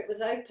after it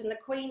was open, the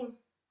Queen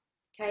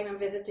came and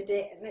visited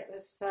it, and it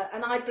was.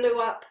 And I blew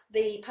up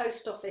the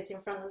post office in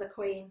front of the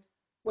Queen.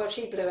 Well,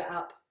 she blew it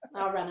up.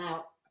 I ran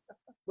out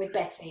with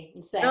Betty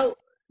and Seth.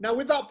 Now,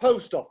 with that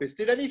post office,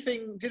 did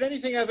anything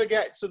ever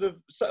get sort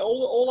of? So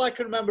all I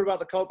can remember about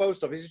the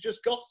post office is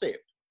just gossip.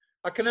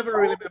 I can never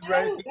really remember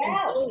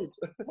anything.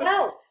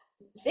 Well.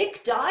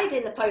 Vic died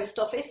in the post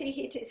office. He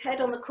hit his head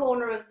on the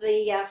corner of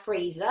the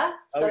freezer.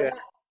 So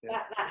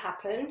that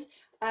happened.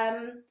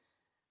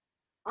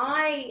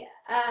 I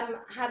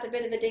had a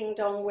bit of a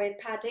ding-dong with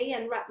Paddy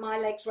and wrapped my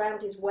legs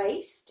round his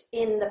waist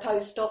in the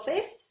post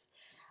office.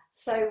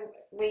 So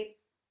we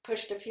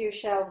pushed a few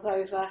shelves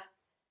over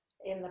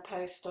in the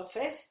post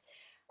office.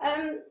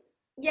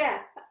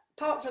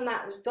 Apart from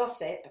that was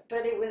gossip,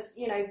 but it was,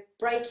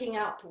 breaking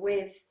up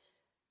with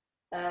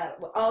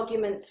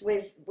arguments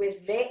with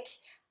Vic.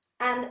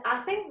 And I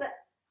think that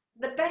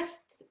the best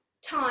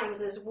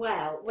times as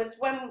well was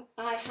when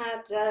I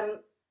had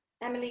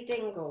Emily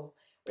Dingle.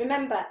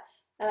 Remember,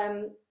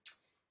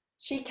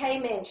 she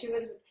came in, she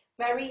was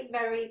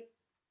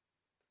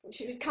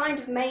she was kind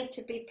of made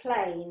to be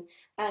plain,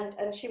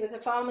 and she was a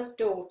farmer's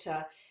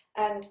daughter,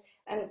 and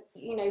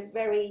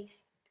very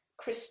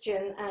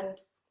Christian and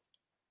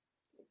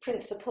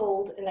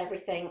principled and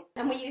everything.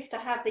 And we used to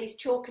have these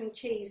chalk and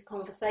cheese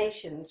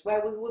conversations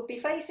where we would be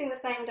facing the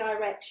same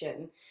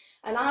direction,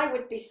 and I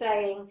would be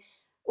saying,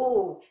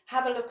 "Oh,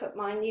 have a look at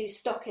my new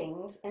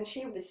stockings," and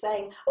she was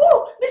saying,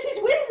 "Oh,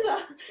 Mrs.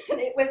 Windsor,"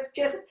 and it was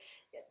just,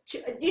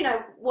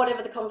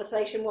 whatever the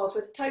conversation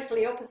was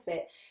totally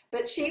opposite.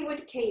 But she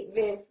would keep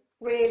Viv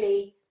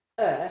really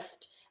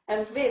earthed,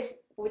 and Viv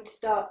would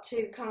start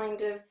to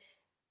kind of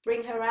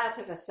bring her out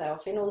of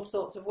herself in all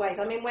sorts of ways.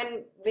 I mean,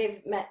 when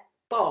Viv met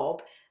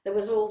Bob, there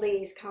was all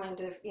these kind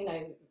of,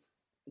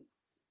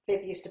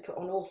 Viv used to put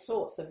on all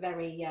sorts of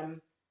very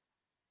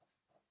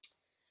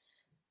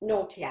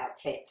naughty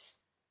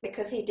outfits,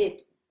 because he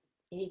did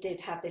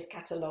have this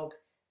catalogue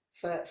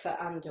for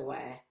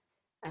underwear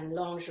and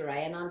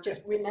lingerie, and I'm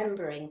just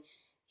remembering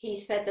he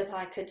said that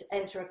I could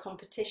enter a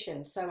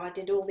competition, so I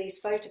did all these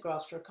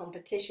photographs for a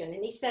competition,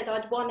 and he said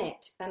I'd won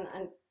it, and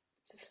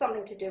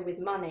something to do with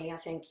money. I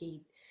think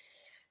he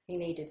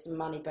needed some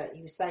money, but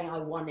he was saying I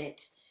won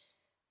it,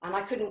 and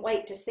I couldn't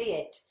wait to see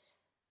it.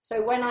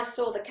 So when I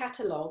saw the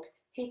catalogue,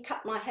 he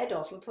cut my head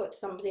off and put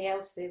somebody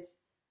else's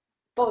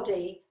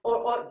body,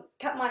 or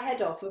cut my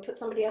head off and put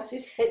somebody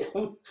else's head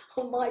on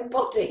my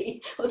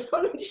body or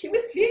something. She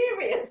was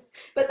furious,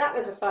 but that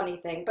was a funny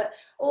thing. But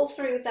all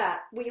through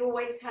that, we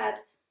always had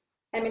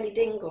Emily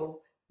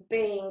Dingle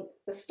being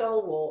the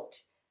stalwart,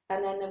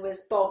 and then there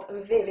was Bob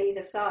and Viv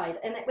either side,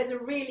 and it was a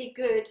really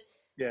good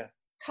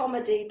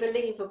comedy,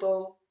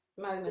 believable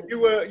moment.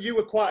 You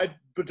were quite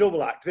a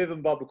double act. Viv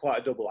and Bob were quite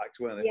a double act,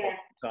 weren't they? Yeah. At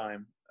the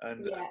time,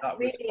 and that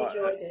really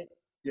enjoyed it.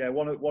 Yeah,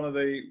 one of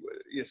the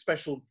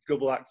special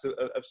double acts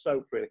of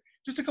soap, really.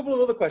 Just a couple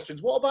of other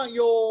questions. What about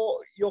your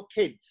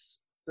kids?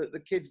 The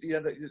kids,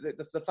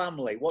 the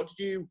family.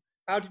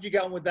 How did you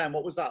get on with them?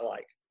 What was that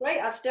like?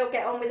 Great. I still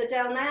get on with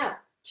Adele now.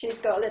 She's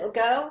got a little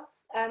girl,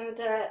 and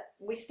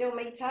we still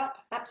meet up,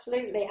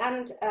 absolutely.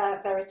 And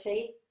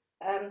Verity.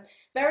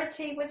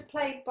 Verity was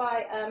played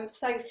by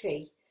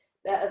Sophie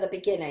at the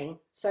beginning,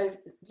 so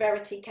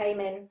Verity came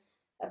in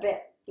a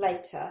bit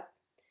later,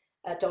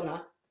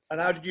 Donna. And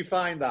how did you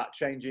find that,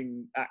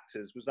 changing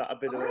actors? Was that a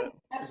bit of a...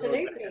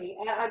 Absolutely.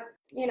 I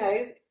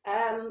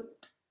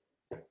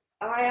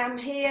am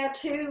here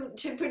to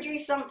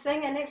produce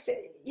something, and if,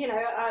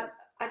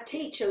 I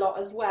teach a lot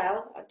as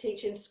well. I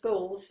teach in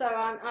schools, so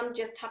I'm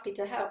just happy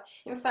to help.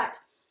 In fact,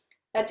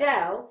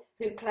 Adele,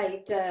 who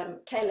played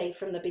Kelly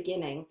from the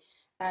beginning,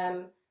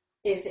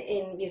 is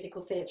in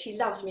musical theatre. She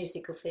loves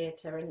musical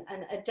theatre,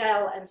 and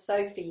Adele and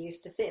Sophie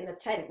used to sit in the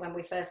tent when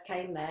we first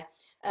came there,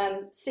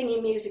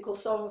 singing musical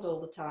songs all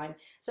the time.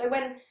 So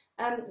when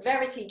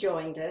Verity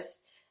joined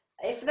us,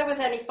 if there was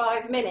only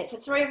 5 minutes, the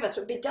three of us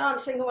would be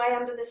dancing away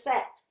under the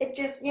set. It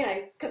just,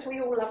 because we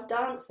all love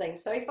dancing.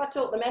 So if I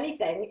taught them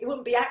anything, it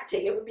wouldn't be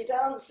acting, it would be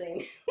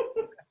dancing.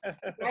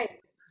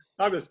 Great.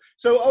 Fabulous.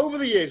 So over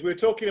the years, we were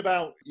talking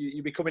about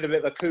you becoming a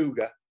bit of a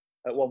cougar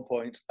at one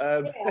point.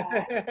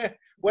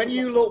 When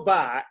you look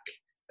back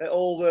at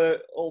all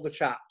the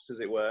chaps, as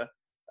it were,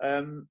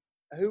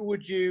 who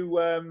would you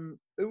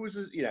who was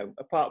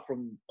apart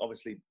from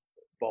obviously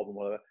Bob and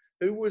whatever,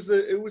 who was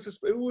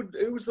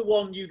the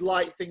one you'd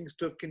like things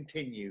to have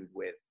continued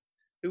with?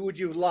 Who would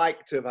you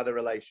like to have had a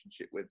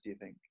relationship with, do you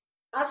think?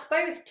 I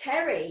suppose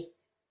Terry,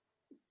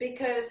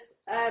 because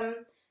I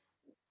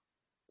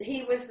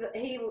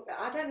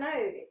don't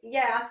know.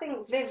 Yeah, I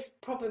think Viv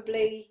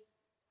probably,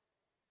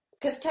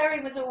 because Terry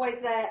was always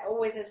there,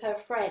 always as her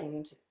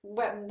friend.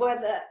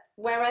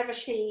 Wherever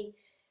she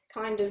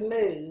kind of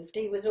moved,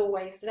 he was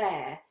always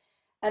there.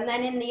 And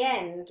then in the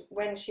end,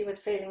 when she was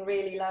feeling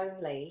really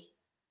lonely,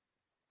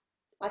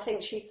 I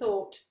think she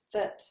thought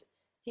that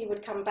he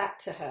would come back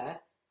to her,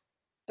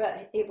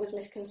 but it was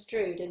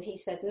misconstrued, and he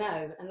said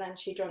no. And then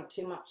she drank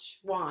too much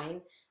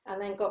wine,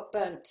 and then got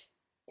burnt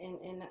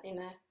in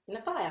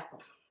a fire.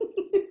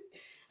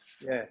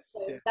 Yes.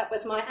 So that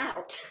was my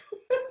out.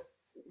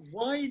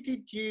 Why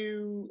did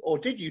you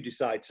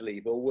decide to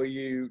leave, or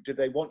did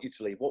they want you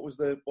to leave? What was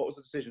the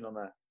decision on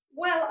that?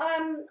 Well,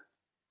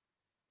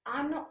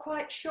 I'm not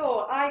quite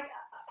sure.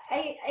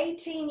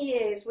 18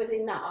 years was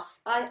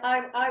enough.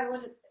 I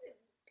was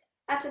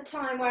at a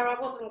time where I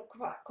wasn't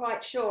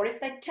quite sure. If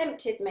they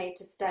tempted me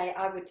to stay,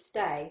 I would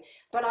stay.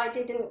 But I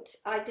didn't.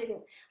 I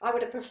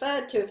would have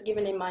preferred to have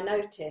given him my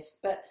notice.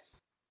 But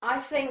I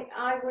think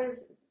I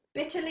was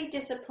bitterly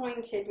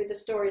disappointed with the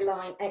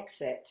storyline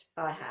exit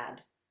I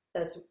had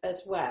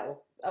as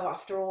well.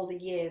 After all the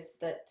years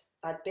that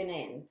I'd been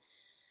in,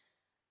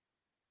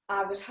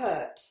 I was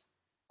hurt,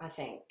 I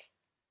think,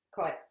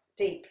 quite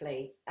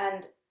deeply,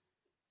 and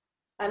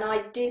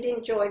I did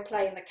enjoy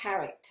playing the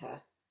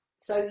character.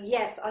 So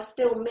yes, I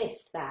still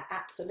missed that,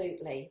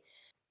 absolutely.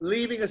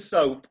 Leaving a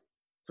soap,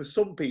 for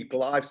some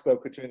people I've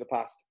spoken to in the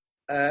past,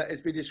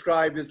 has been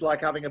described as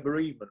like having a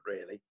bereavement,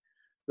 really.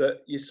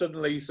 That you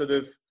suddenly sort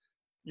of,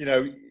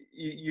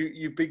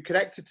 you've been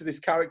connected to this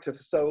character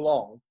for so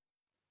long,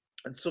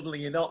 and suddenly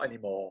you're not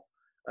anymore.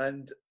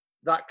 And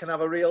that can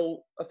have a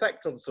real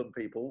effect on some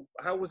people.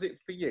 How was it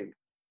for you?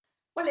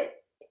 Well,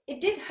 it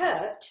did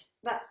hurt,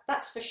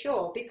 that's for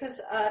sure,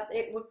 because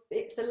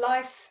it's a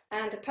life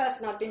and a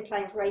person I'd been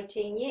playing for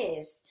 18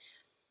 years.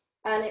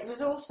 And it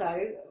was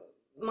also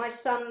my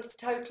son's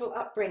total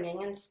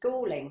upbringing and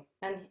schooling.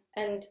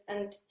 And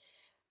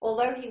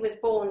although he was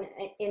born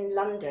in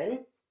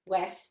London,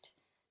 West,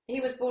 he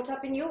was brought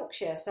up in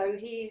Yorkshire, so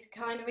he's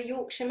kind of a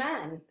Yorkshire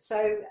man.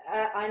 So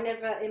I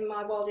never in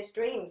my wildest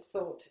dreams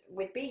thought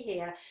we'd be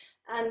here.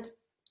 And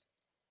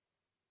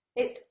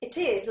it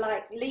is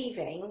like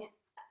leaving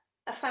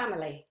a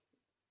family,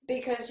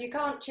 because you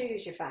can't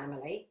choose your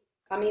family.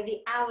 I mean,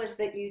 the hours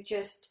that you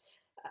just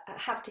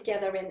have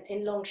together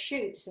in long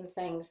shoots and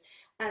things,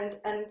 and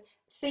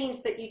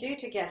scenes that you do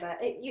together,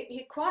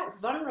 you're quite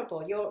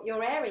vulnerable.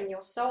 You're airing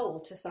your soul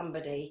to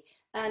somebody,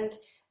 and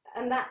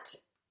that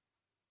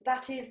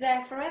is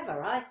there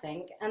forever, I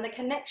think, and the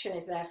connection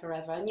is there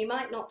forever. And you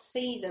might not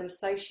see them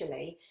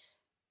socially,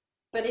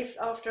 but if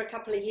after a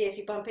couple of years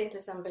you bump into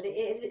somebody,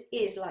 it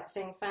is like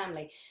seeing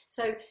family.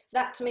 So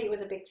that to me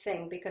was a big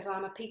thing, because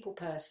I'm a people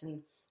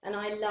person and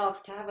I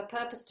love to have a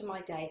purpose to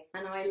my day,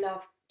 and I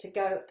love to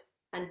go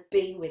and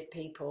be with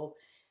people.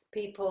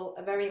 People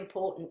are very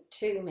important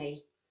to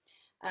me.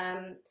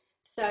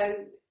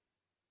 So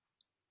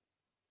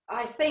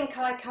I think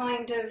I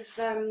kind of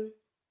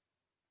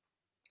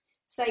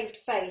saved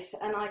face,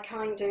 and I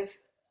kind of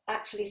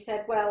actually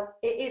said, well,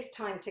 it is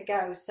time to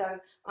go, so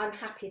I'm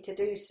happy to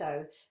do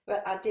so.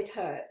 But I did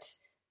hurt.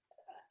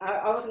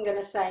 I wasn't going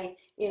to say,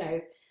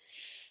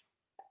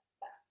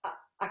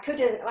 I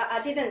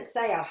didn't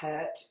say I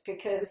hurt,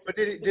 because. But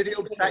did it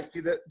upset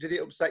you that? Did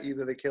it upset you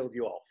that they killed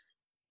you off?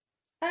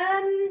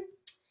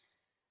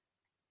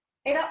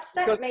 It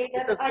upset me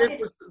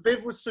that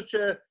Viv was such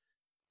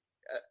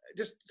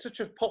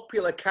a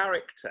popular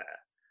character.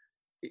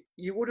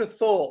 You would have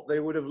thought they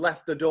would have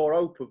left the door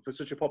open for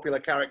such a popular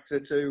character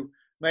to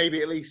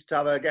maybe at least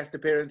have a guest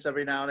appearance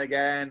every now and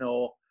again,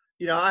 or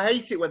I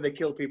hate it when they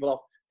kill people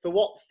off for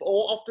what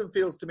often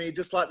feels to me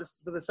just like this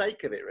for the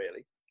sake of it,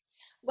 really.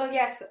 Well,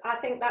 yes, I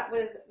think that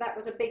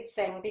was a big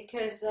thing,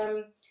 because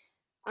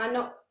I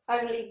not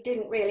only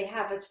didn't really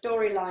have a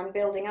storyline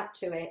building up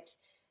to it,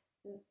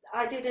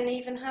 I didn't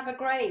even have a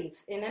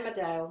grave in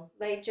Emmerdale.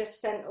 They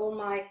just sent all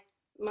my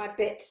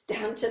bits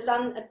down to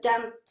London,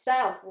 down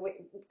south,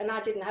 and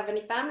I didn't have any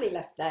family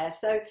left there.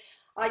 So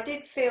I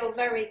did feel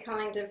very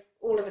kind of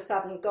all of a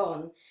sudden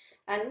gone.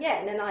 And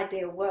yeah, in an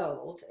ideal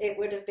world, it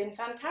would have been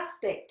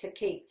fantastic to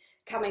keep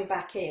coming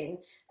back in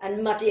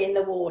and muddying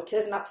the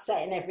waters and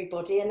upsetting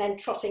everybody and then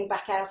trotting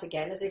back out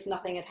again as if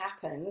nothing had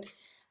happened.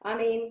 I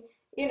mean,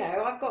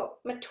 I've got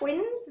my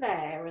twins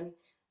there, and,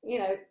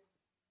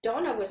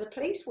 Donna was a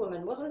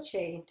policewoman, wasn't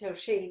she, until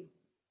she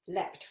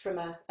leapt from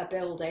a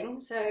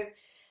building. So,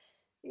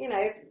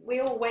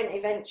 we all went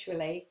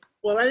eventually.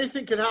 Well,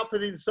 anything can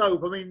happen in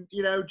soap. I mean,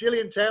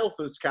 Gillian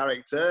Tailford's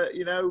character,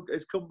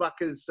 has come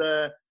back as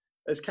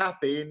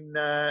Kathy in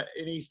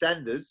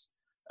EastEnders.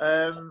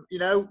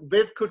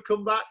 Viv could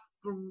come back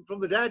from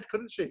the dead,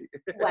 couldn't she?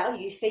 Well,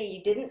 you see,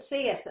 you didn't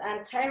see us,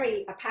 and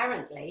Terry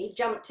apparently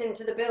jumped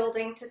into the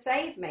building to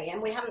save me,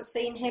 and we haven't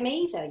seen him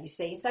either, you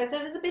see. So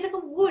there was a bit of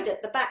a wood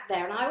at the back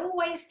there, and I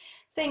always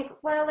think,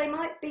 well, they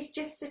might be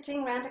just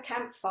sitting round a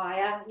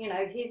campfire.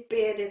 His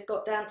beard has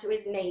got down to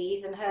his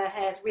knees, and her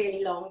hair's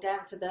really long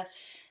down to the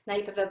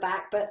nape of her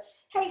back. But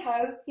hey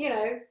ho, you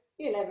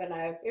never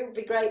know. It would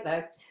be great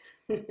though.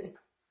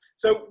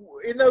 So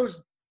in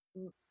those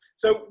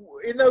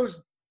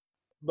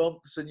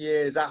months and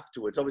years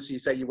afterwards, obviously you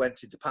say you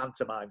went into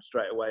pantomime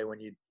straight away when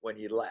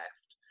you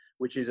left,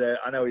 which is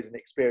I know is an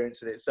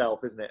experience in itself,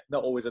 isn't it?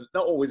 Not always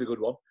a good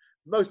one.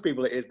 Most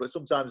people it is, but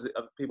sometimes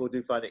people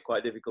do find it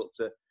quite difficult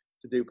to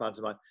do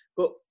pantomime.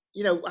 But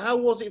how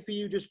was it for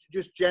you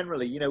just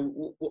generally?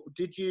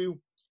 Did you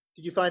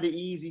find it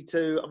easy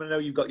to? I know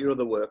you've got your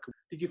other work.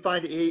 Did you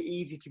find it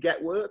easy to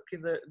get work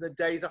in the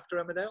days after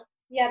Emmerdale?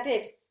 Yeah, I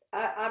did.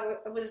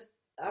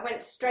 I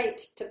went straight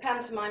to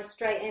pantomime,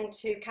 straight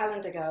into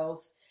Calendar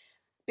Girls,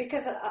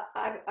 because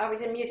I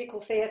was in musical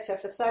theatre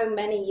for so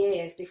many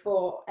years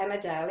before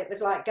Emmerdale. It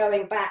was like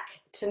going back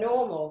to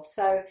normal.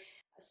 So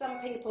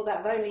some people that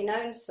have only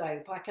known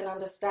soap, I can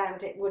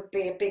understand it would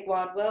be a big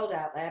wild world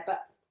out there,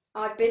 but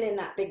I've been in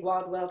that big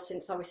wild world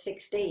since I was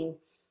 16.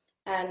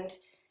 And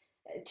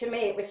to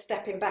me, it was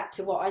stepping back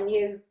to what I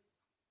knew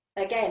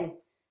again.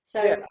 So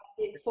I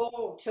did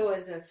 4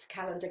 tours of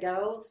Calendar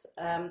Girls.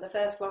 The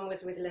first one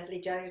was with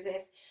Leslie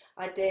Joseph.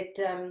 I did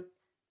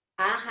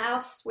Our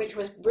House, which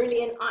was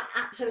brilliant. I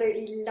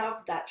absolutely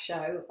loved that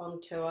show on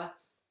tour.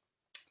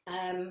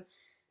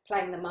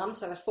 Playing the mum,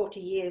 so I was 40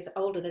 years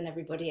older than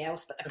everybody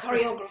else, but the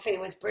choreography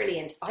was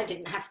brilliant. I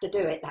didn't have to do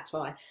it, that's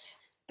why.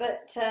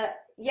 But I've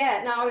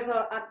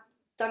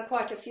done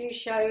quite a few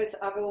shows.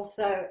 I'm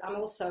also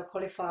a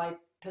qualified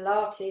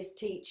Pilates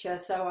teacher,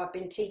 so I've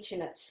been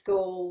teaching at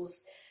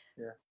schools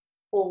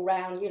all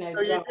round, So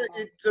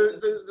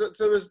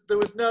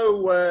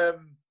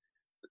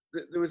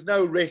there was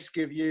no risk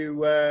of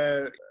you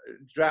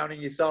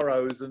drowning your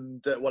sorrows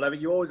and whatever.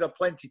 You always have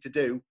plenty to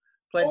do.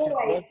 Plenty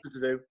to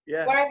do.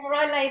 Yeah. Wherever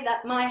I lay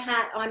my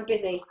hat, I'm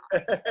busy.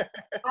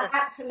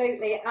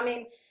 Absolutely. I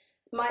mean,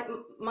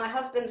 my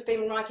husband's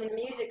been writing a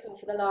musical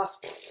for the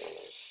last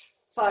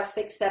 5,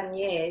 6, 7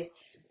 years,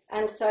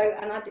 and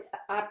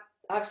I've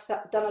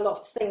done a lot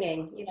of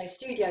singing,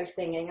 studio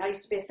singing. I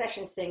used to be a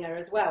session singer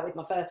as well with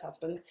my first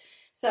husband.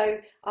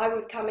 So I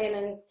would come in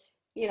and,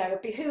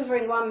 be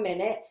hoovering one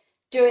minute,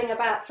 doing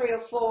about 3 or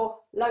 4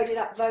 loaded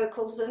up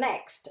vocals the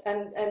next,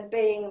 and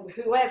being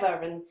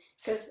whoever, and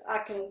because I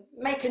can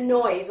make a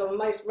noise on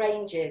most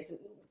ranges,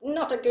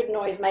 not a good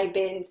noise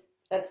maybe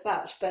as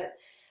such, but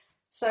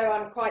so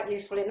I'm quite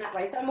useful in that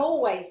way. So I'm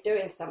always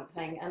doing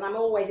something, and I'm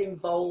always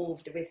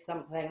involved with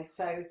something.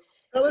 So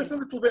tell us a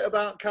little bit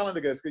about Calendar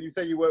Girls, because you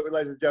say you work with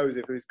Leslie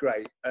Joseph, who's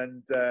great,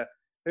 and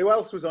who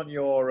else was on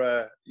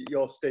your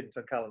stint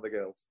on Calendar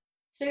Girls?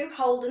 Sue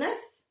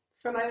Holderness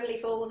from Only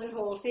Fools and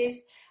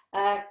Horses,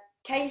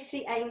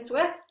 Casey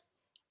Ainsworth.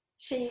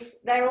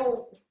 They're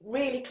all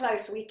really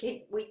close. We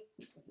did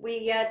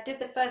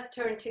the first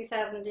tour in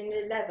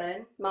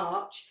 2011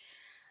 March,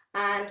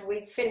 and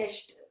we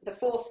finished the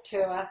 4th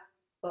tour,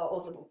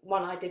 or the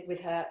one I did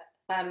with her,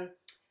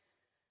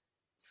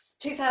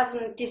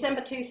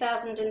 December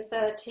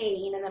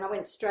 2013, and then I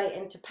went straight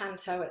into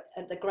Panto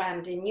at the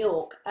Grand in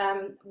York.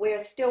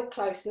 We're still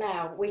close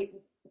now.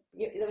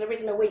 There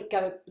isn't a week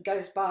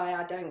goes by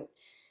I don't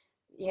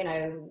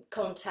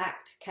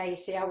contact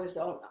Casey. I was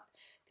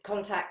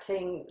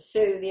contacting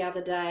Sue the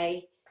other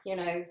day,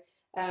 and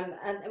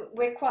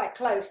we're quite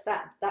close,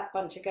 that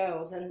bunch of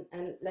girls, and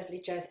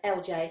Leslie Joseph.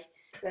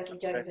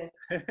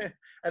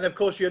 And of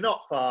course, you're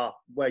not far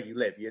where you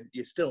live.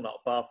 You're still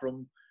not far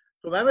from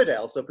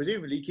Emmerdale, so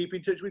presumably you keep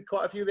in touch with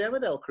quite a few of the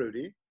Emmerdale crew, do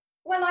you?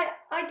 Well,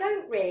 I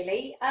don't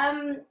really.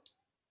 I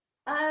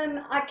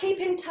keep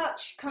in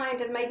touch, kind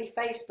of maybe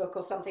Facebook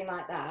or something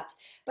like that.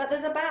 But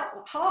there's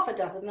about half a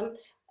dozen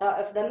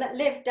of them that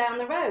live down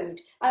the road,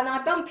 and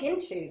I bump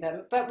into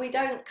them, but we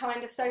don't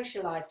kind of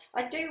socialise.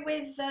 I do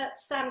with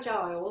Sam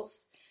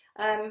Giles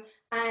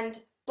and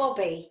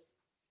Bobby,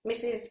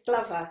 Mrs.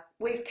 Glover.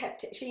 We've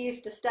kept it. She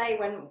used to stay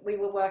when we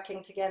were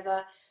working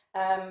together,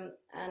 and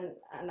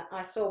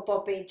I saw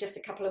Bobby just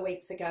a couple of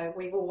weeks ago.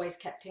 We've always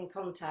kept in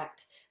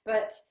contact.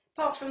 But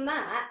apart from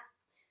that,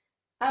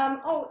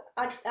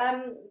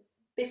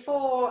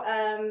 before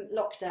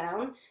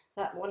lockdown,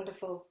 that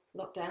wonderful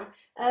lockdown,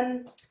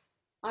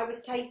 I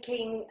was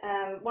taking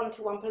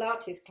one-to-one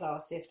Pilates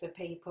classes for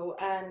people,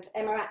 and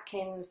Emma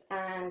Atkins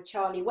and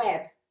Charlie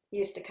Webb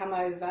used to come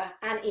over,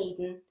 and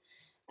Eden,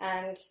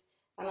 and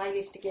I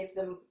used to give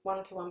them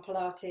one-to-one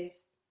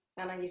Pilates,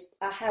 and I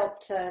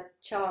helped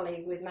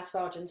Charlie with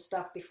massage and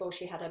stuff before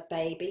she had a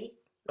baby.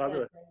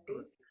 So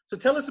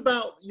tell us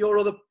about your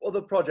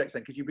other projects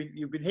then, because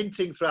you've been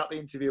hinting throughout the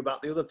interview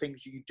about the other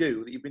things you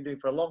do that you've been doing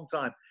for a long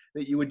time,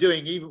 that you were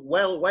doing even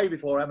way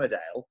before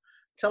Emmerdale.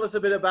 Tell us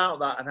a bit about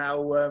that and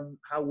how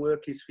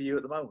work is for you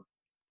at the moment.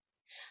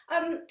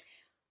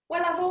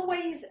 Well, I've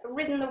always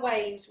ridden the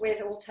waves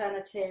with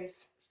alternative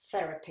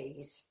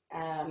therapies,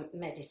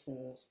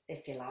 medicines,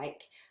 if you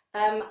like.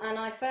 And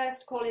I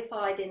first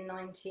qualified in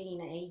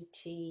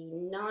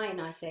 1989,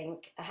 I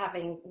think,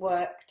 having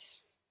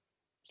worked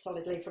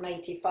solidly from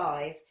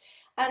 85.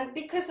 And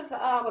because of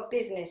our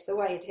business, the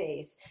way it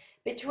is,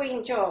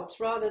 between jobs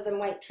rather than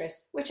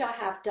waitress, which I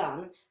have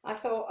done, I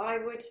thought I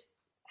would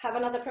have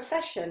another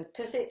profession,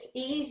 because it's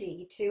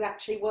easy to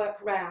actually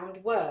work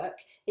round work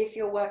if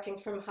you're working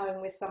from home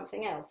with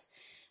something else.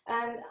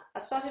 And I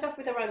started off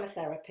with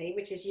aromatherapy,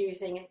 which is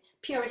using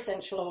pure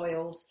essential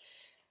oils,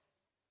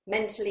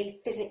 mentally,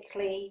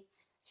 physically,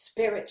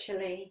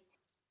 spiritually,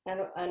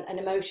 and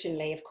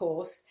emotionally, of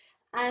course.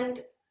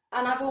 And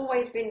I've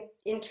always been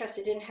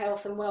interested in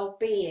health and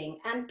well-being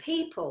and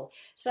people.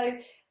 So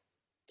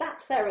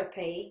that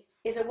therapy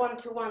is a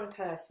one-to-one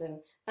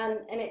person, and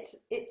it's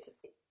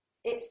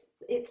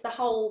the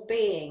whole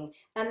being.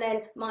 And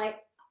then my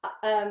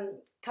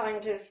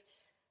kind of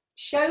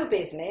show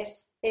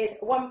business is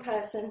one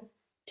person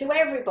to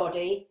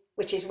everybody,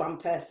 which is one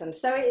person.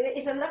 So it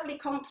is a lovely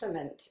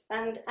complement,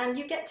 and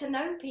you get to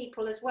know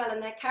people as well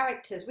and their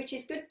characters, which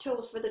is good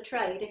tools for the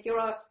trade if you're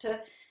asked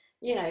to,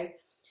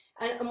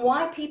 and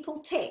why people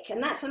tick,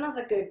 and that's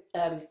another good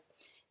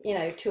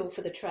tool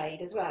for the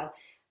trade as well.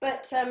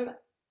 But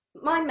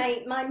my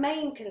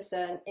main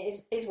concern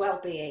is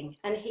well-being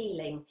and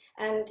healing,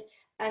 and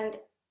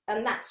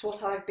that's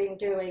what I've been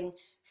doing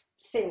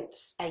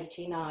since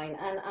 89,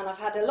 and I've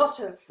had a lot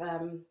of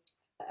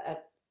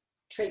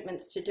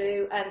treatments to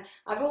do, and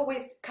I've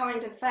always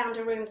kind of found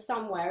a room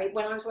somewhere.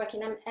 When I was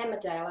working in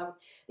Emmerdale,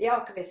 the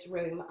archivist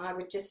room, I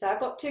would just say, I've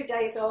got 2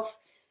 days off,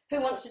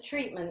 who wants a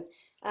treatment?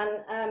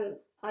 And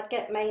I'd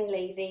get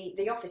mainly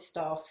the office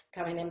staff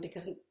coming in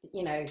because,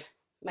 you know,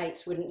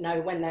 mates wouldn't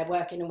know when they're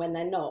working and when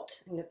they're not,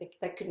 and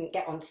they couldn't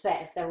get on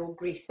set if they're all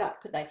greased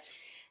up, could they?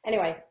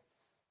 Anyway,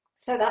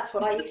 so that's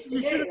what I used to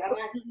do.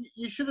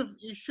 You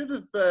should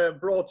have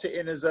brought it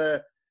in as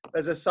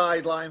a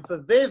sideline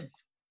for Viv.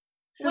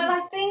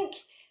 Well,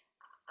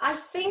 I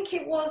think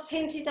it was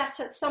hinted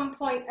at some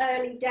point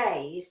early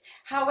days.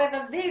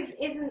 However, Viv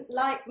isn't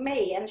like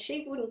me, and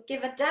she wouldn't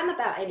give a damn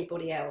about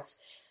anybody else.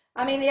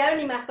 I mean, the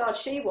only massage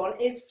she wants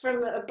is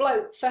from a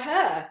bloke for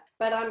her.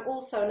 But I'm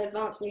also an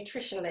advanced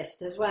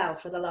nutritionalist as well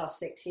for the last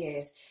 6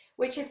 years,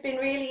 which has been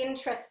really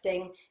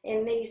interesting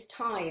in these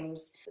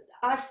times.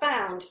 I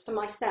found for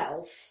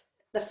myself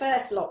the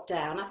first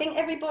lockdown, I think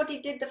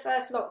everybody did the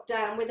first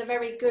lockdown with a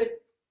very good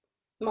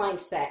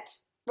mindset.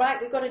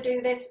 Right, we've got to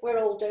do this,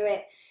 we'll all do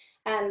it.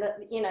 And,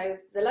 you know,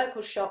 the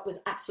local shop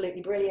was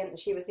absolutely brilliant, and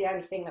she was the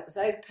only thing that was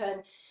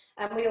open,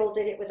 and we all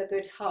did it with a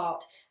good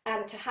heart.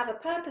 And to have a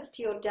purpose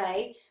to your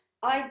day,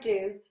 I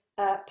do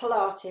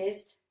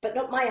Pilates, but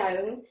not my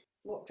own.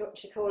 What do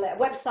you call it? A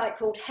website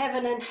called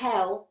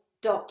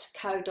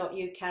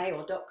heavenandhell.co.uk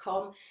or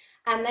 .com,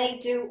 and they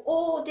do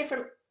all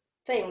different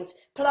things: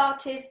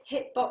 Pilates,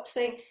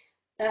 hitboxing,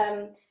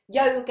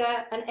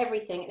 yoga, and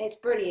everything. And it's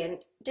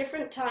brilliant.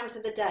 Different times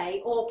of the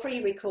day, or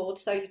pre-record,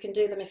 so you can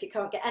do them if you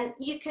can't get. And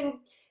you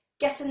can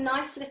get a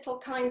nice little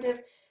kind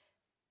of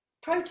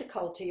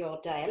protocol to your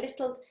day, a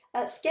little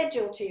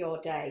schedule to your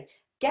day.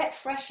 Get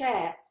fresh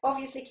air.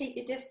 Obviously, keep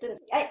your distance.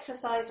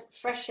 Exercise,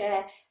 fresh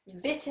air.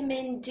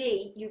 Vitamin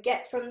D you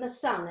get from the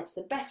sun. It's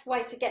the best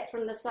way to get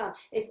from the sun.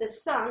 If the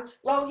sun,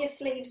 roll your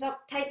sleeves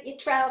up, take your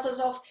trousers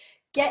off,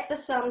 get the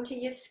sun to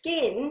your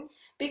skin,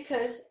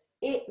 because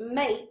it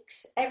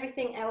makes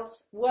everything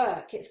else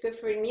work. It's good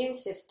for your immune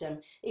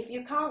system. If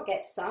you can't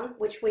get sun,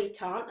 which we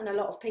can't, and a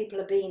lot of people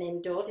are being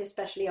indoors,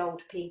 especially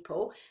old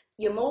people,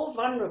 you're more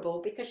vulnerable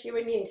because your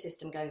immune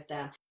system goes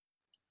down.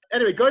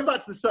 Anyway, going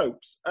back to the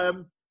soaps,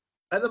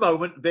 at the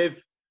moment,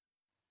 Viv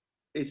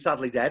is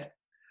sadly dead.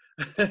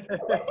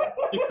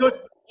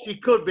 She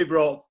could be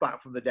brought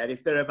back from the dead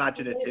if they're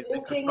imaginative.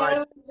 Looking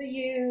over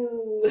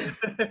you.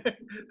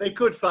 They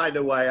could find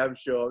a way, I'm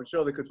sure. I'm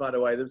sure they could find a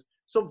way. There's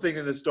something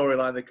in the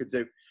storyline they could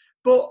do.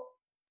 But,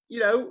 you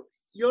know,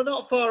 you're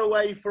not far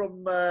away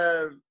from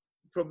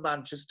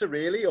Manchester,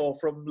 really, or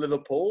from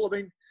Liverpool. I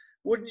mean,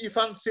 wouldn't you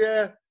fancy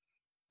a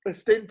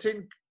stint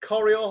in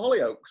Corrie or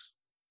Hollyoaks?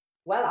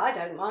 Well, I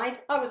don't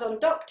mind. I was on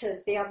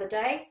Doctors the other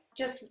day,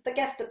 just the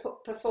guest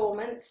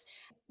performance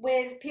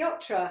with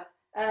Piotr,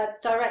 a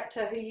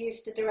director who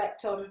used to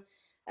direct on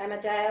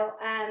Emmerdale,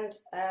 and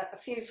a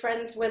few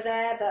friends were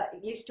there that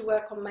used to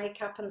work on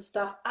makeup and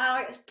stuff. Oh,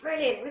 it was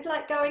brilliant. It was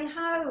like going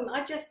home.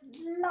 I just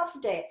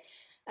loved it.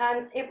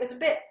 And it was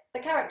the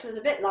character was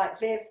a bit like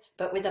Viv,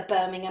 but with a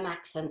Birmingham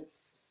accent.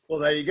 Well,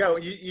 there you go.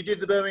 You did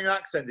the Birmingham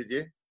accent, did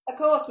you? Of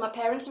course, my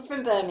parents are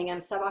from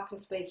Birmingham, so I can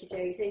speak it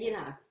easy, you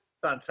know.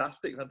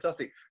 Fantastic,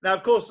 fantastic. Now,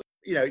 of course,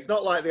 you know, it's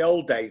not like the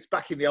old days.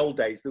 Back in the old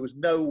days, there was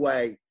no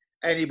way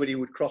anybody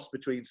would cross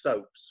between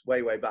soaps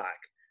way back.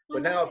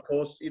 But now, of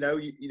course, you know,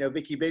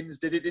 Vicky Binns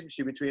did it, didn't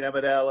she, between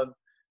Emmerdale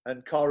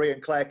and Corrie,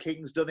 and Claire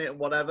King's done it and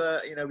whatever,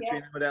 you know,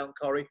 between Emmerdale and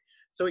Corrie.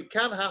 So it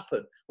can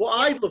happen. What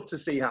I'd love to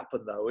see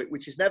happen, though,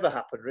 which has never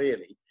happened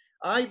really,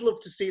 I'd love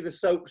to see the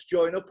soaps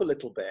join up a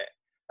little bit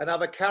and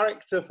have a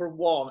character from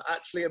one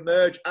actually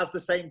emerge as the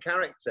same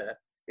character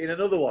in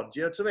another one. Do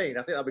you know what I mean?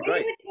 I think that'd be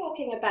great. We were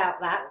talking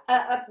about that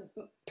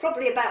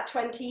probably about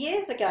 20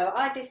 years ago.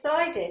 I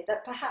decided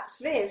that perhaps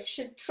Viv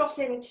should trot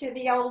into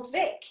the old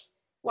Vic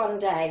one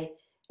day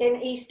in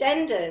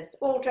EastEnders,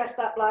 all dressed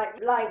up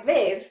like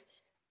Viv,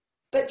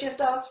 but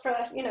just ask for,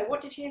 you know,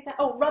 what did she use?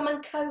 Oh, rum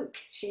and coke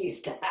she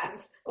used to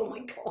have. Oh, my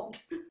God.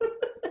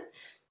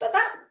 But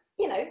that,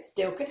 you know,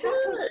 still could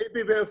happen. Yeah, it'd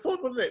be a bit of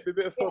fun, wouldn't it? It'd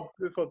be a bit of fun. Yeah.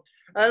 Bit of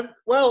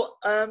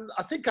fun.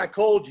 I think I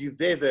called you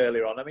Viv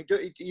earlier on. I mean,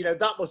 you know,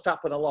 that must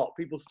happen a lot.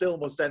 People still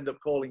must end up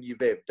calling you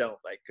Viv, don't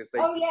they?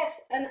 Oh,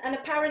 yes. And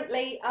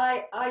apparently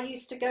I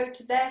used to go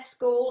to their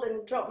school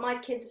and drop my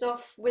kids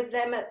off with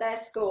them at their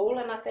school,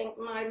 and I think,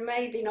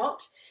 maybe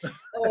not.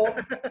 Or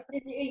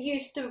you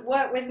used to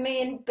work with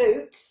me in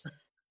Boots.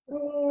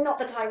 Not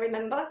that I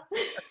remember.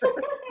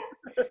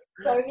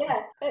 So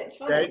yeah, it's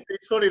funny. Yeah,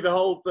 it's funny, the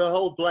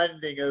whole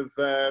blending of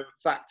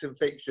fact and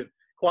fiction.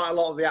 Quite a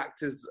lot of the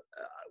actors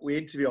we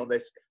interview on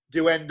this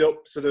do end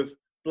up sort of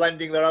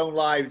blending their own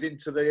lives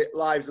into the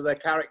lives of their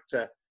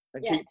character,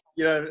 and keep,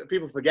 you know,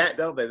 people forget,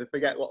 don't they? They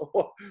forget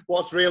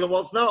what's real and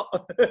what's not.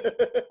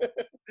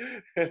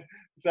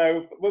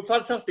 So, well,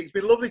 fantastic. It's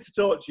been lovely to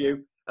talk to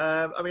you.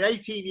 I mean,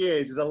 18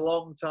 years is a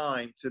long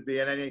time to be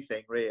in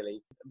anything,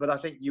 really. But I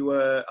think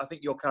your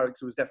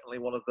character was definitely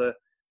one of the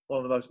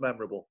most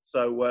memorable.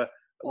 So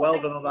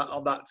well done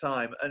on that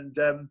time. And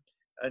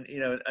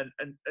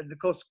and of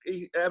course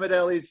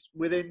Emmerdale is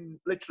within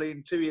literally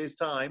in 2 years'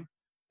 time,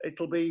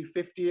 it'll be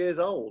 50 years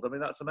old. I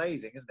mean, that's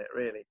amazing, isn't it?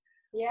 Really.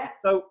 Yeah.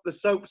 So the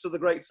soaps are the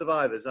great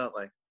survivors, aren't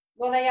they?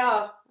 Well, they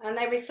are, and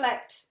they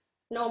reflect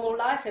normal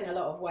life in a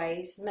lot of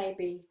ways.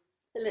 Maybe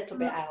a little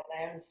bit out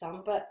there in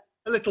some, but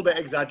a little bit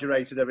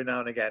exaggerated every now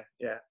and again.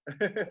 Yeah.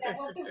 Yeah,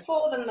 well, good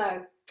for them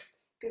though.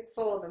 Good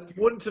for them.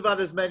 You wouldn't have had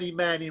as many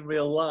men in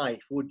real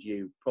life, would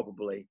you?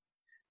 Probably.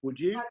 Would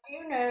you? How do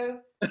you know?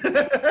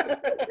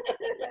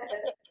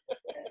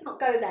 Let's not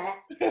go there.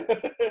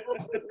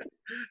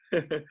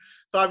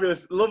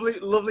 Fabulous.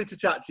 Lovely to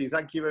chat to you.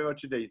 Thank you very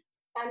much indeed.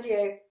 And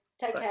you.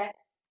 Take care.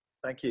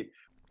 Thank you.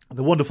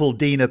 The wonderful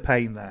Dina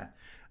Payne there.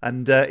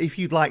 And if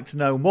you'd like to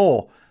know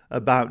more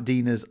about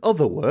Dina's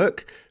other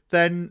work,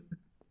 then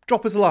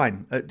drop us a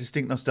line at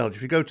Distinct Nostalgia.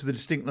 If you go to the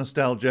Distinct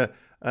Nostalgia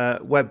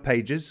web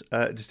pages,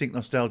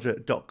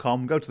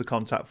 distinctnostalgia.com, go to the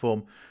contact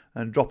form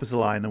and drop us a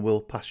line and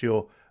we'll pass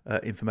your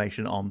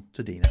information on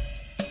to Dina.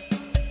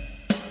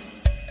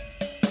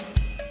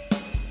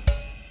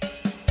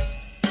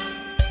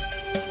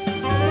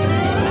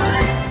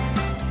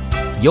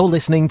 You're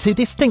listening to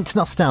Distinct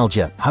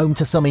Nostalgia, home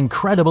to some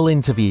incredible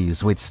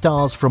interviews with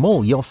stars from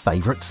all your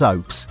favourite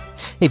soaps.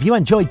 If you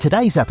enjoyed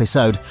today's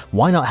episode,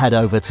 why not head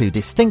over to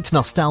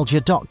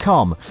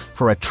distinctnostalgia.com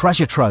for a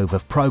treasure trove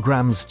of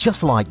programmes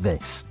just like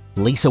this.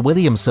 Lisa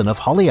Williamson of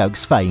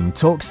Hollyoaks fame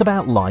talks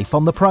about life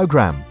on the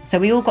programme. So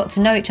we all got to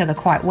know each other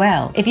quite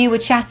well. If you were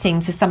chatting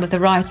to some of the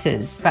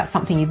writers about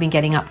something you've been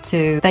getting up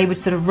to, they would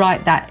sort of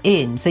write that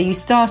in. So you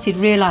started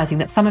realising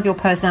that some of your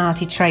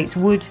personality traits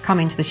would come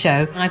into the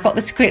show. And I got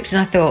the script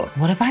and I thought,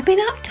 what have I been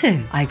up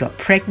to? I got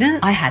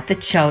pregnant. I had the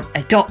child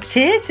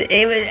adopted.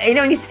 It was, you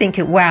know, you just think,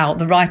 wow,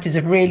 the writers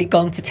have really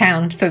gone to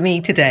town for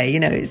me today. You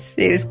know,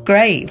 it was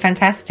great,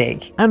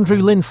 fantastic. Andrew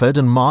Linford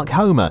and Mark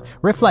Homer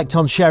reflect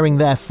on sharing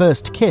their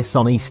first kiss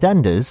on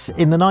EastEnders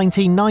in the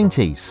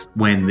 1990s.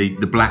 When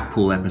the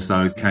Blackpool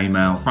episode came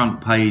out,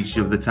 front page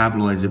of the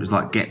tabloids, it was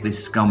like, get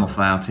this scum off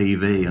our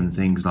TV and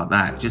things like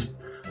that. Just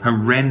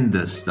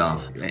horrendous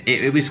stuff.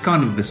 It was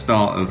kind of the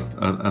start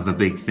of a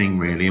big thing,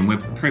 really, and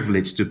we're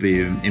privileged to be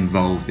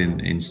involved in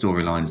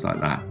storylines like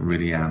that. I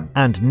really am.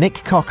 And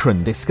Nick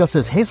Cochran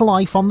discusses his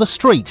life on the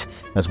street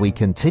as we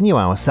continue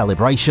our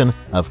celebration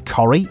of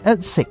Corrie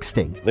at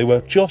 60. They were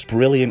just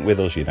brilliant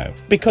with us, you know,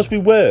 because we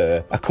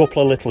were a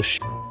couple of little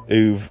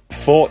who've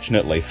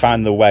fortunately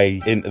found their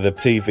way into the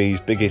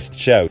TV's biggest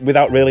show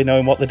without really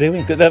knowing what they're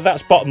doing.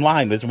 That's bottom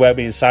line, is where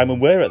me and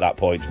Simon were at that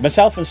point.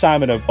 Myself and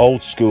Simon are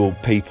old school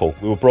people.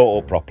 We were brought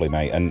up properly,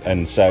 mate,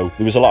 and so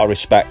there was a lot of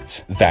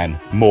respect then,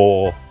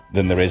 more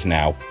than there is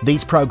now.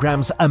 These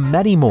programmes and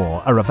many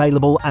more are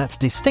available at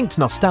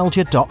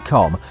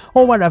distinctnostalgia.com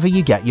or wherever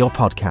you get your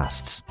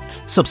podcasts.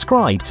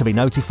 Subscribe to be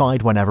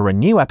notified whenever a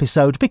new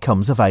episode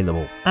becomes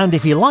available. And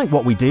if you like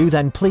what we do,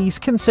 then please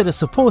consider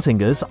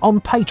supporting us on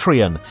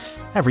Patreon.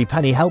 Every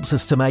penny helps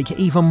us to make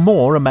even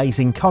more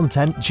amazing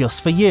content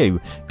just for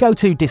you. Go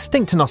to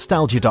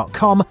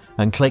distinctnostalgia.com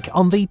and click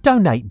on the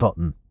donate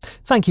button.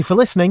 Thank you for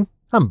listening,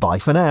 and bye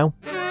for now.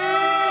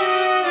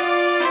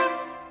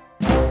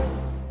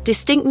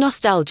 Distinct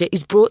Nostalgia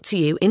is brought to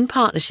you in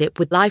partnership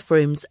with Life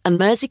Rooms and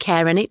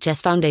Merseycare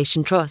NHS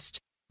Foundation Trust,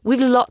 with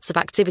lots of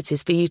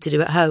activities for you to do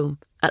at home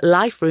at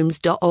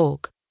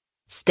liferooms.org.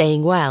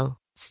 Staying well,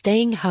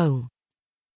 staying home.